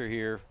pressure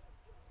here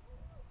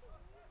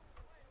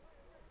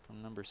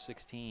from number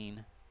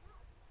 16.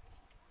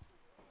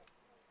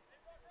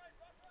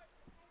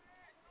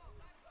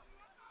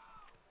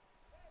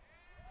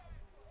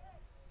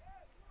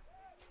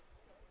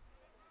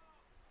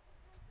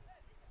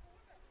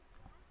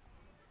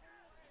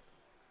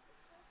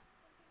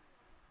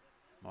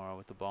 Morrow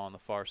with the ball on the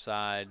far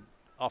side.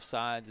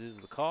 Offsides is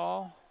the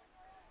call.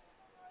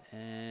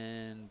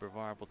 And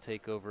Brevard will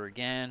take over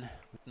again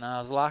with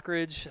Niles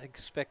Lockridge. I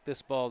expect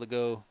this ball to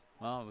go,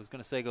 well, I was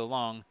going to say go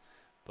long,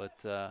 but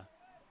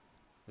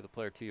with a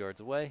player 2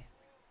 yards away,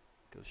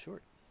 goes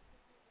short.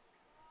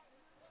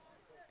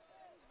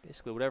 So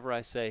basically, whatever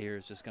I say here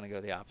is just going to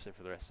go the opposite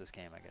for the rest of this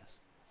game, I guess.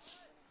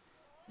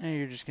 And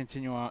you're just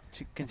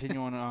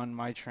continuing on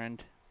my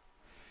trend.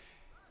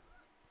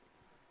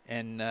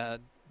 And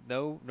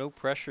no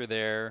pressure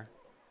there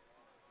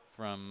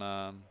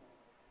from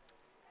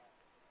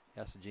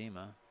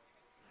Yasujima.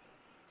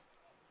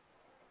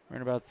 We're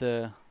in about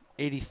the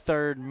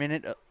 83rd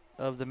minute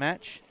of the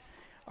match.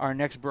 Our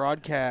next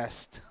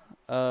broadcast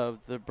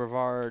of the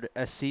Brevard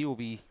SC will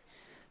be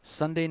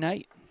Sunday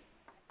night.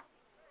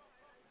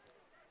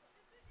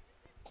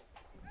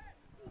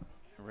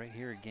 Right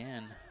here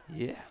again.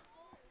 Yeah.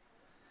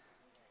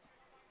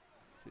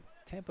 Is it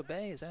Tampa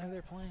Bay? Is that who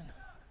they're playing?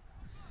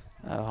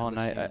 Hold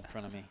on, in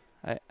front of me.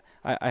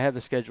 I have the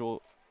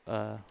schedule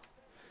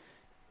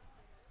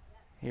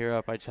here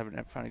up. I just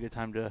haven't found a good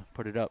time to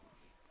put it up.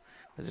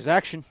 Because there's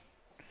action.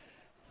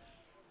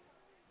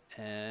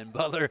 And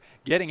Butler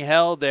getting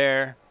held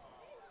there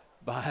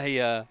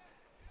by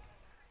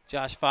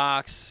Josh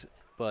Fox,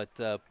 but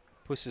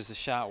pushes the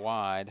shot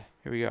wide.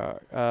 Here we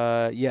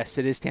are. Yes,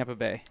 it is Tampa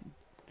Bay.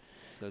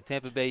 So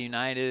Tampa Bay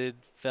United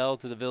fell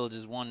to the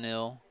Villages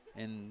 1-0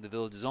 in the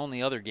Villages'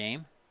 only other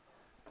game.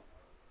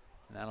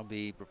 And that'll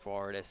be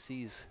Brevard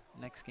SC's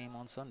next game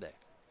on Sunday.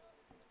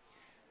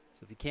 So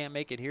if you can't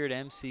make it here at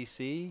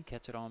MCC,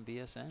 catch it on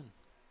BSN.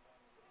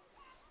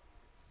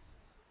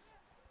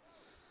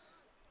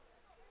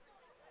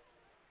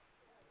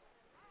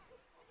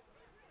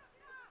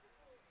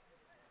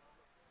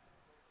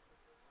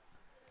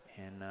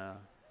 And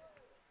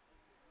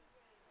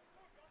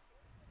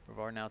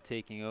Brevard now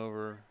taking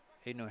over.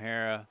 Aiden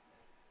O'Hara.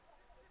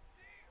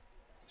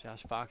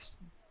 Josh Fox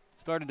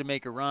started to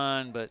make a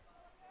run, but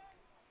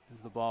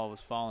As the ball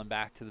was falling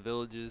back to the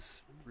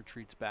Villages,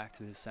 retreats back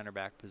to his center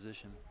back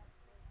position.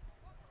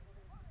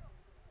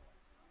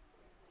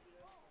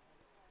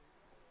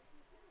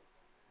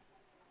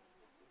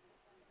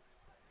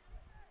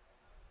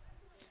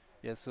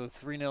 Yeah, so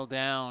 3-0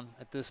 down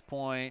at this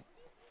point.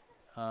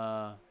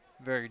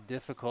 Very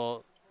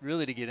difficult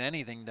really to get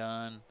anything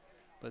done,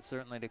 but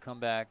certainly to come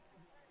back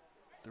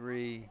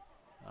 3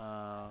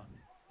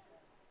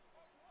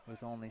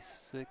 with only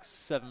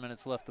 6-7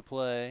 minutes left to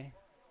play.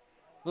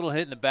 Little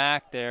hit in the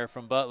back there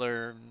from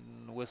Butler.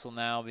 The whistle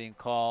now being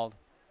called.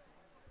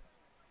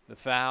 The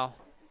foul.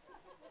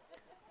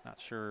 Not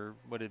sure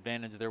what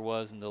advantage there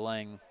was in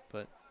delaying,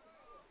 but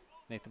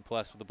Nathan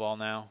Pless with the ball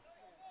now.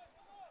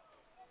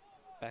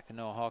 Back to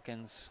Noah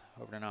Hawkins,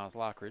 over to Niles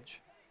Lockridge.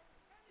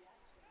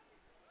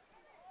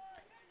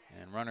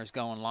 And runners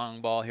going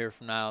long ball here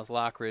from Niles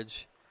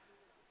Lockridge.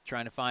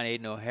 Trying to find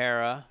Aiden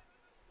O'Hara.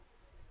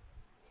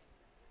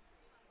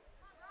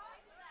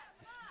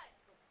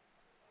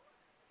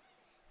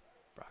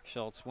 Brock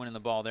Schultz winning the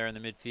ball there in the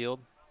midfield.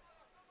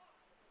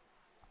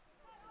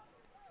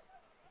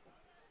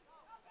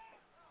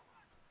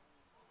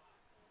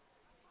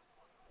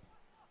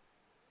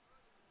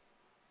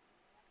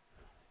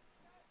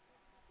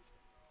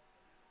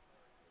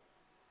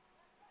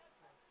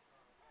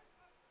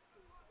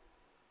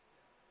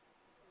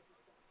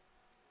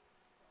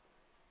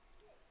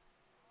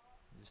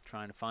 Just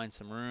trying to find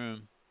some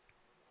room.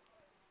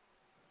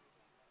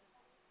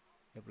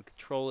 Able to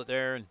control it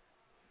there and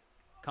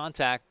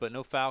contact, but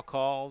no foul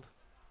called.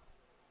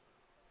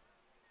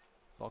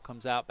 Ball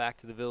comes out back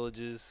to the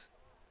Villages.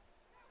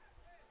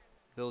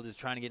 Villages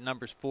trying to get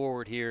numbers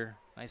forward here.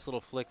 Nice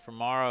little flick from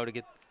Morrow to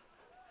get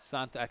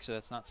Santos. Actually,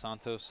 that's not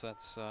Santos.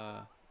 That's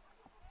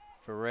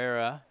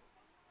Ferreira.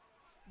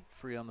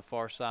 Free on the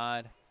far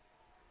side.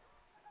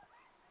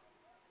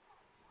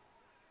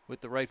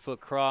 With the right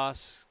foot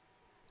cross.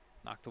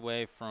 Knocked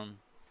away from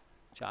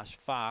Josh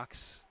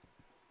Fox.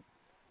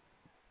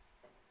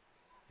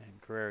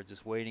 And Carrera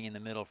just waiting in the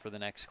middle for the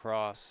next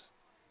cross.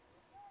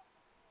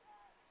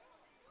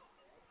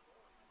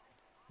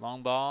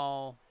 Long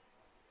ball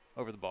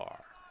over the bar.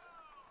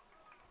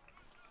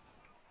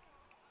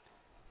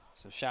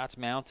 So shots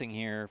mounting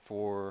here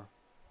for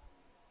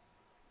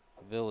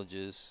the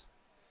Villages.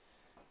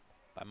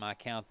 By my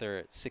count, they're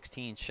at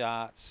 16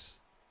 shots.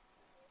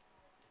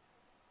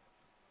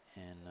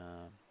 And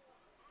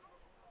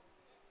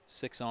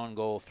 6 on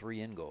goal,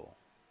 3 in goal.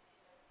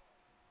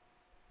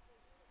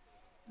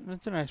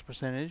 That's a nice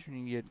percentage. You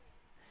can get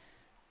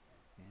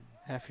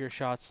half your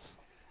shots.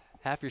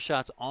 Half your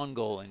shots on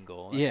goal, in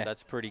goal. Yeah.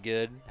 That's pretty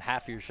good.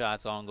 Half your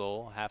shots on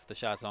goal, half the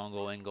shots on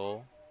goal, in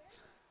goal.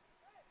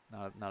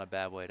 Not a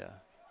bad way to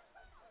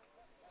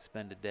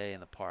spend a day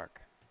in the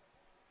park.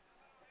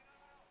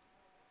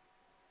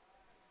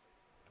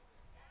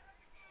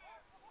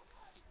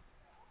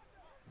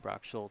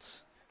 Brock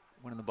Schultz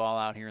winning the ball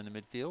out here in the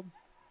midfield.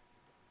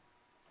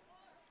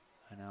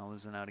 And now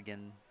losing out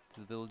again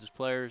to the Villages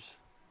players.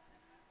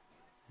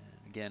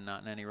 And again,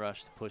 not in any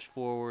rush to push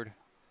forward.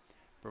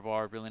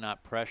 Brevard really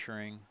not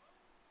pressuring.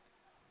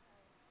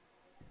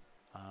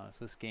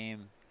 So this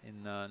game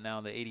in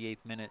now the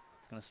 88th minute,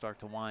 it's going to start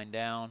to wind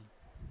down.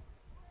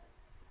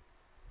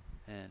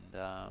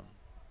 And,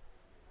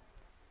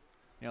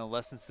 you know,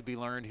 lessons to be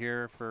learned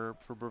here for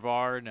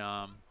Brevard.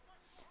 I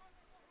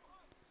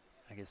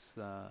guess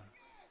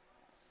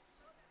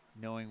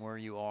knowing where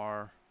you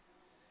are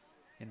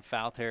in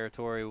foul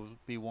territory will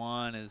be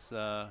one, as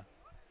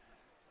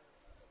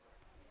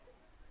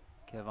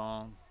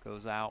Kevon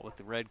goes out with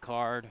the red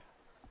card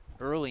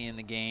early in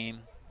the game.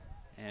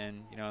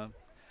 And, you know,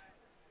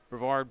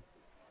 Brevard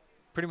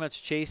pretty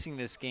much chasing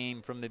this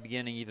game from the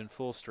beginning, even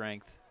full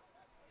strength.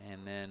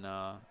 And then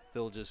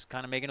Phil just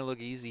kind of making it look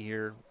easy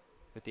here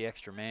with the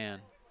extra man.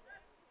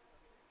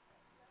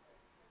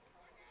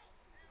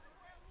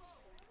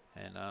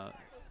 And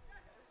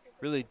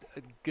really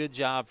a good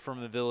job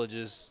from the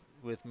Villages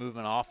with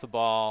movement off the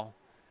ball.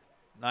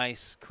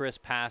 Nice,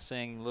 crisp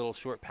passing, little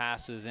short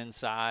passes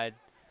inside.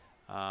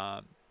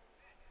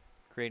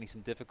 Creating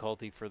some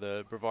difficulty for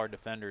the Brevard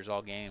defenders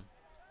all game.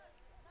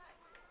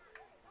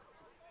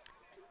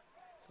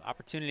 So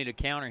opportunity to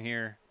counter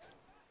here.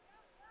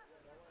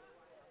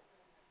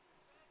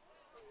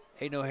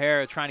 Aiden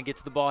O'Hara trying to get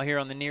to the ball here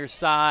on the near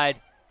side.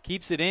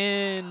 Keeps it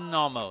in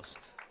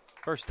almost.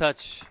 First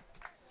touch.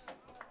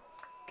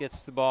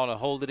 Gets the ball to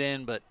hold it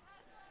in, but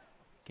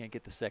can't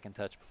get the second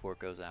touch before it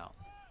goes out.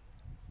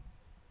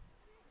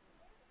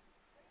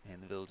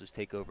 And the Villages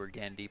take over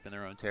again deep in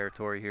their own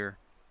territory here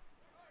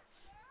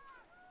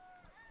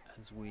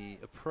as we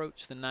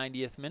approach the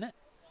 90th minute.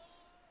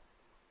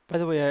 By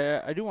the way,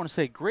 I do want to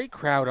say, great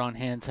crowd on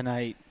hand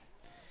tonight.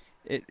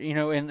 You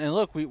know, and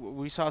look,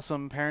 we saw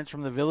some parents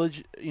from the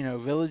village, you know,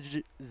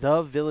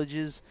 the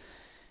Villages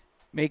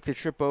make the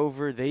trip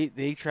over.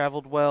 They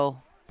traveled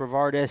well.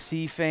 Brevard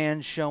SC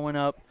fans showing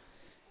up.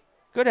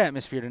 Good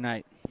atmosphere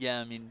tonight. Yeah,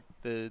 I mean,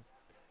 the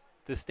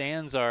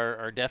stands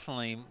are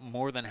definitely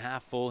more than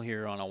half full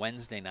here on a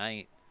Wednesday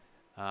night.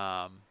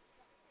 So,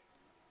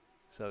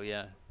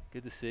 yeah,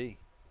 Good to see.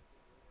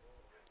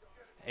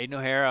 Aiden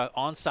O'Hara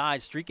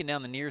onside, streaking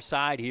down the near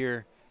side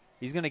here.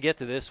 He's going to get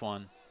to this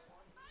one.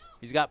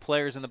 He's got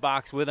players in the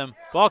box with him.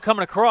 Ball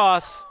coming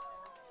across.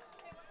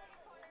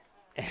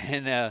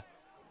 And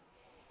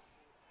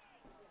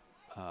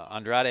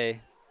Andrade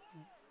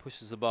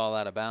pushes the ball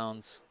out of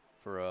bounds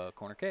for a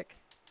corner kick.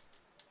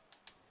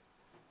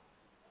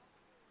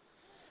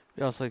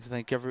 We also like to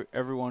thank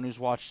everyone who's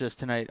watched us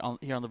tonight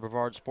here on the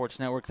Brevard Sports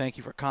Network. Thank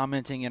you for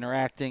commenting,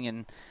 interacting,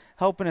 and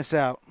helping us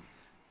out.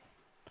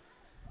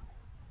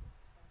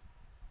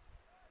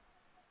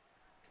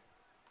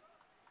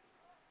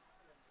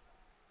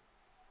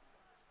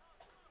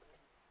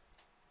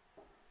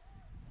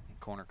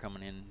 Corner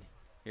coming in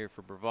here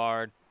for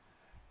Brevard.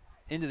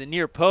 Into the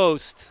near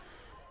post.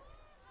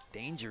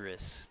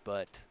 Dangerous,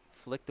 but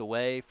flicked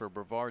away for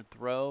Brevard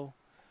throw.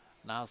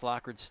 Niles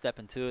Lockridge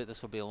stepping to it.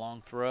 This will be a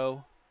long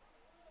throw.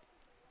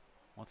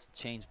 Wants to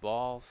change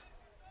balls.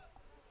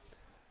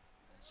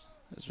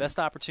 Best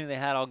opportunity they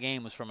had all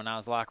game was from a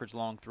Niles Lockridge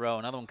long throw.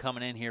 Another one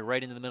coming in here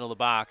right into the middle of the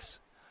box,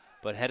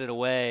 but headed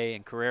away,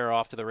 and Carrera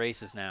off to the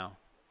races now.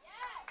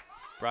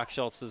 Brock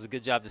Schultz does a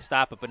good job to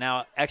stop it, but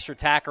now extra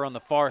attacker on the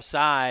far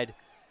side.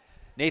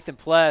 Nathan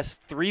Pless,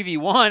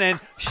 3v1, and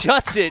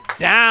shuts it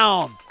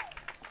down.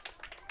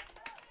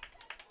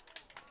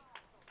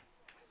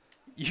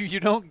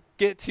 You don't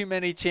get too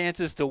many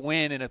chances to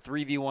win in a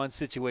 3v1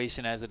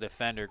 situation as a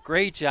defender.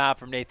 Great job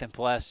from Nathan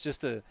Pless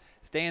just to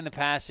stay in the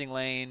passing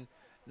lane,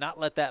 not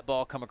let that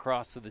ball come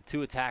across to the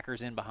two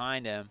attackers in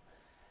behind him,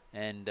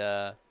 and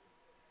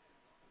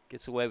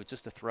gets away with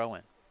just a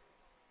throw-in.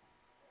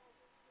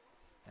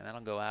 And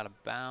that'll go out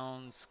of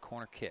bounds,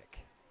 corner kick.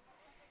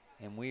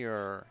 And we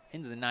are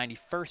into the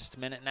 91st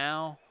minute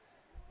now,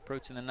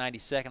 approaching the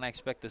 92nd. I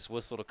expect this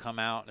whistle to come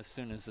out as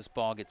soon as this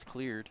ball gets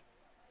cleared.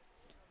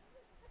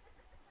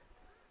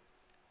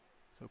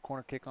 So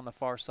corner kick on the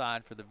far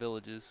side for the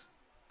Villages.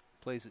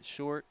 Plays it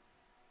short.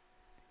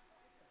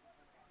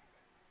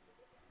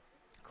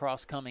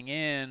 Cross coming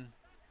in.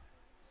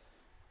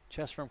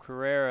 Chest from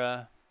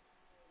Carrera.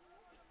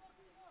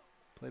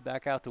 Play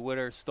back out to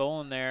Witter.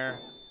 Stolen there.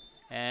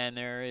 And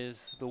there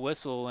is the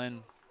whistle.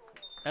 And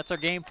that's our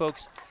game,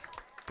 folks.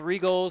 3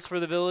 goals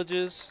for the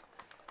Villages.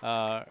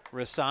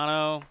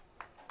 Rosano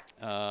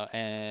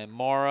and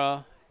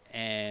Mora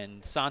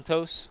and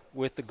Santos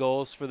with the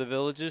goals for the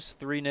Villages.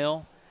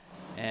 3-0.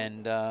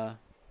 And as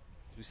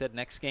we said,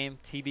 next game,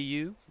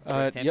 TBU,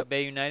 Tampa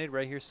Bay United,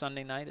 right here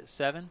Sunday night at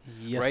 7.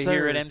 Yes, right sir.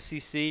 here at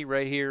MCC,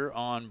 right here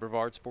on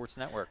Brevard Sports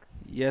Network.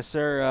 Yes,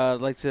 sir.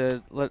 I'd like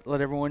to let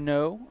everyone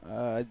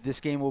know this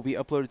game will be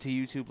uploaded to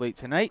YouTube late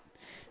tonight.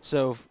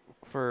 So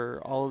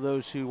for all of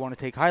those who want to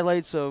take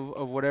highlights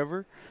of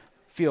whatever,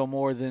 feel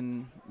more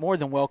than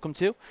welcome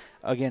to.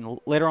 Again,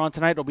 later on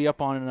tonight, it'll be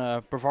up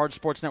on Brevard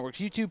Sports Network's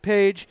YouTube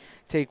page.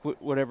 Take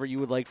whatever you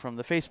would like from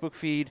the Facebook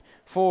feed.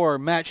 For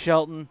Matt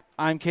Shelton,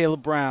 I'm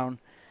Caleb Brown.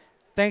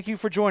 Thank you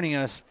for joining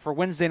us for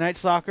Wednesday Night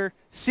Soccer.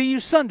 See you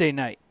Sunday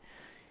night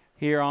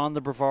here on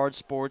the Brevard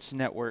Sports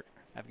Network.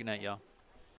 Have a good night, y'all.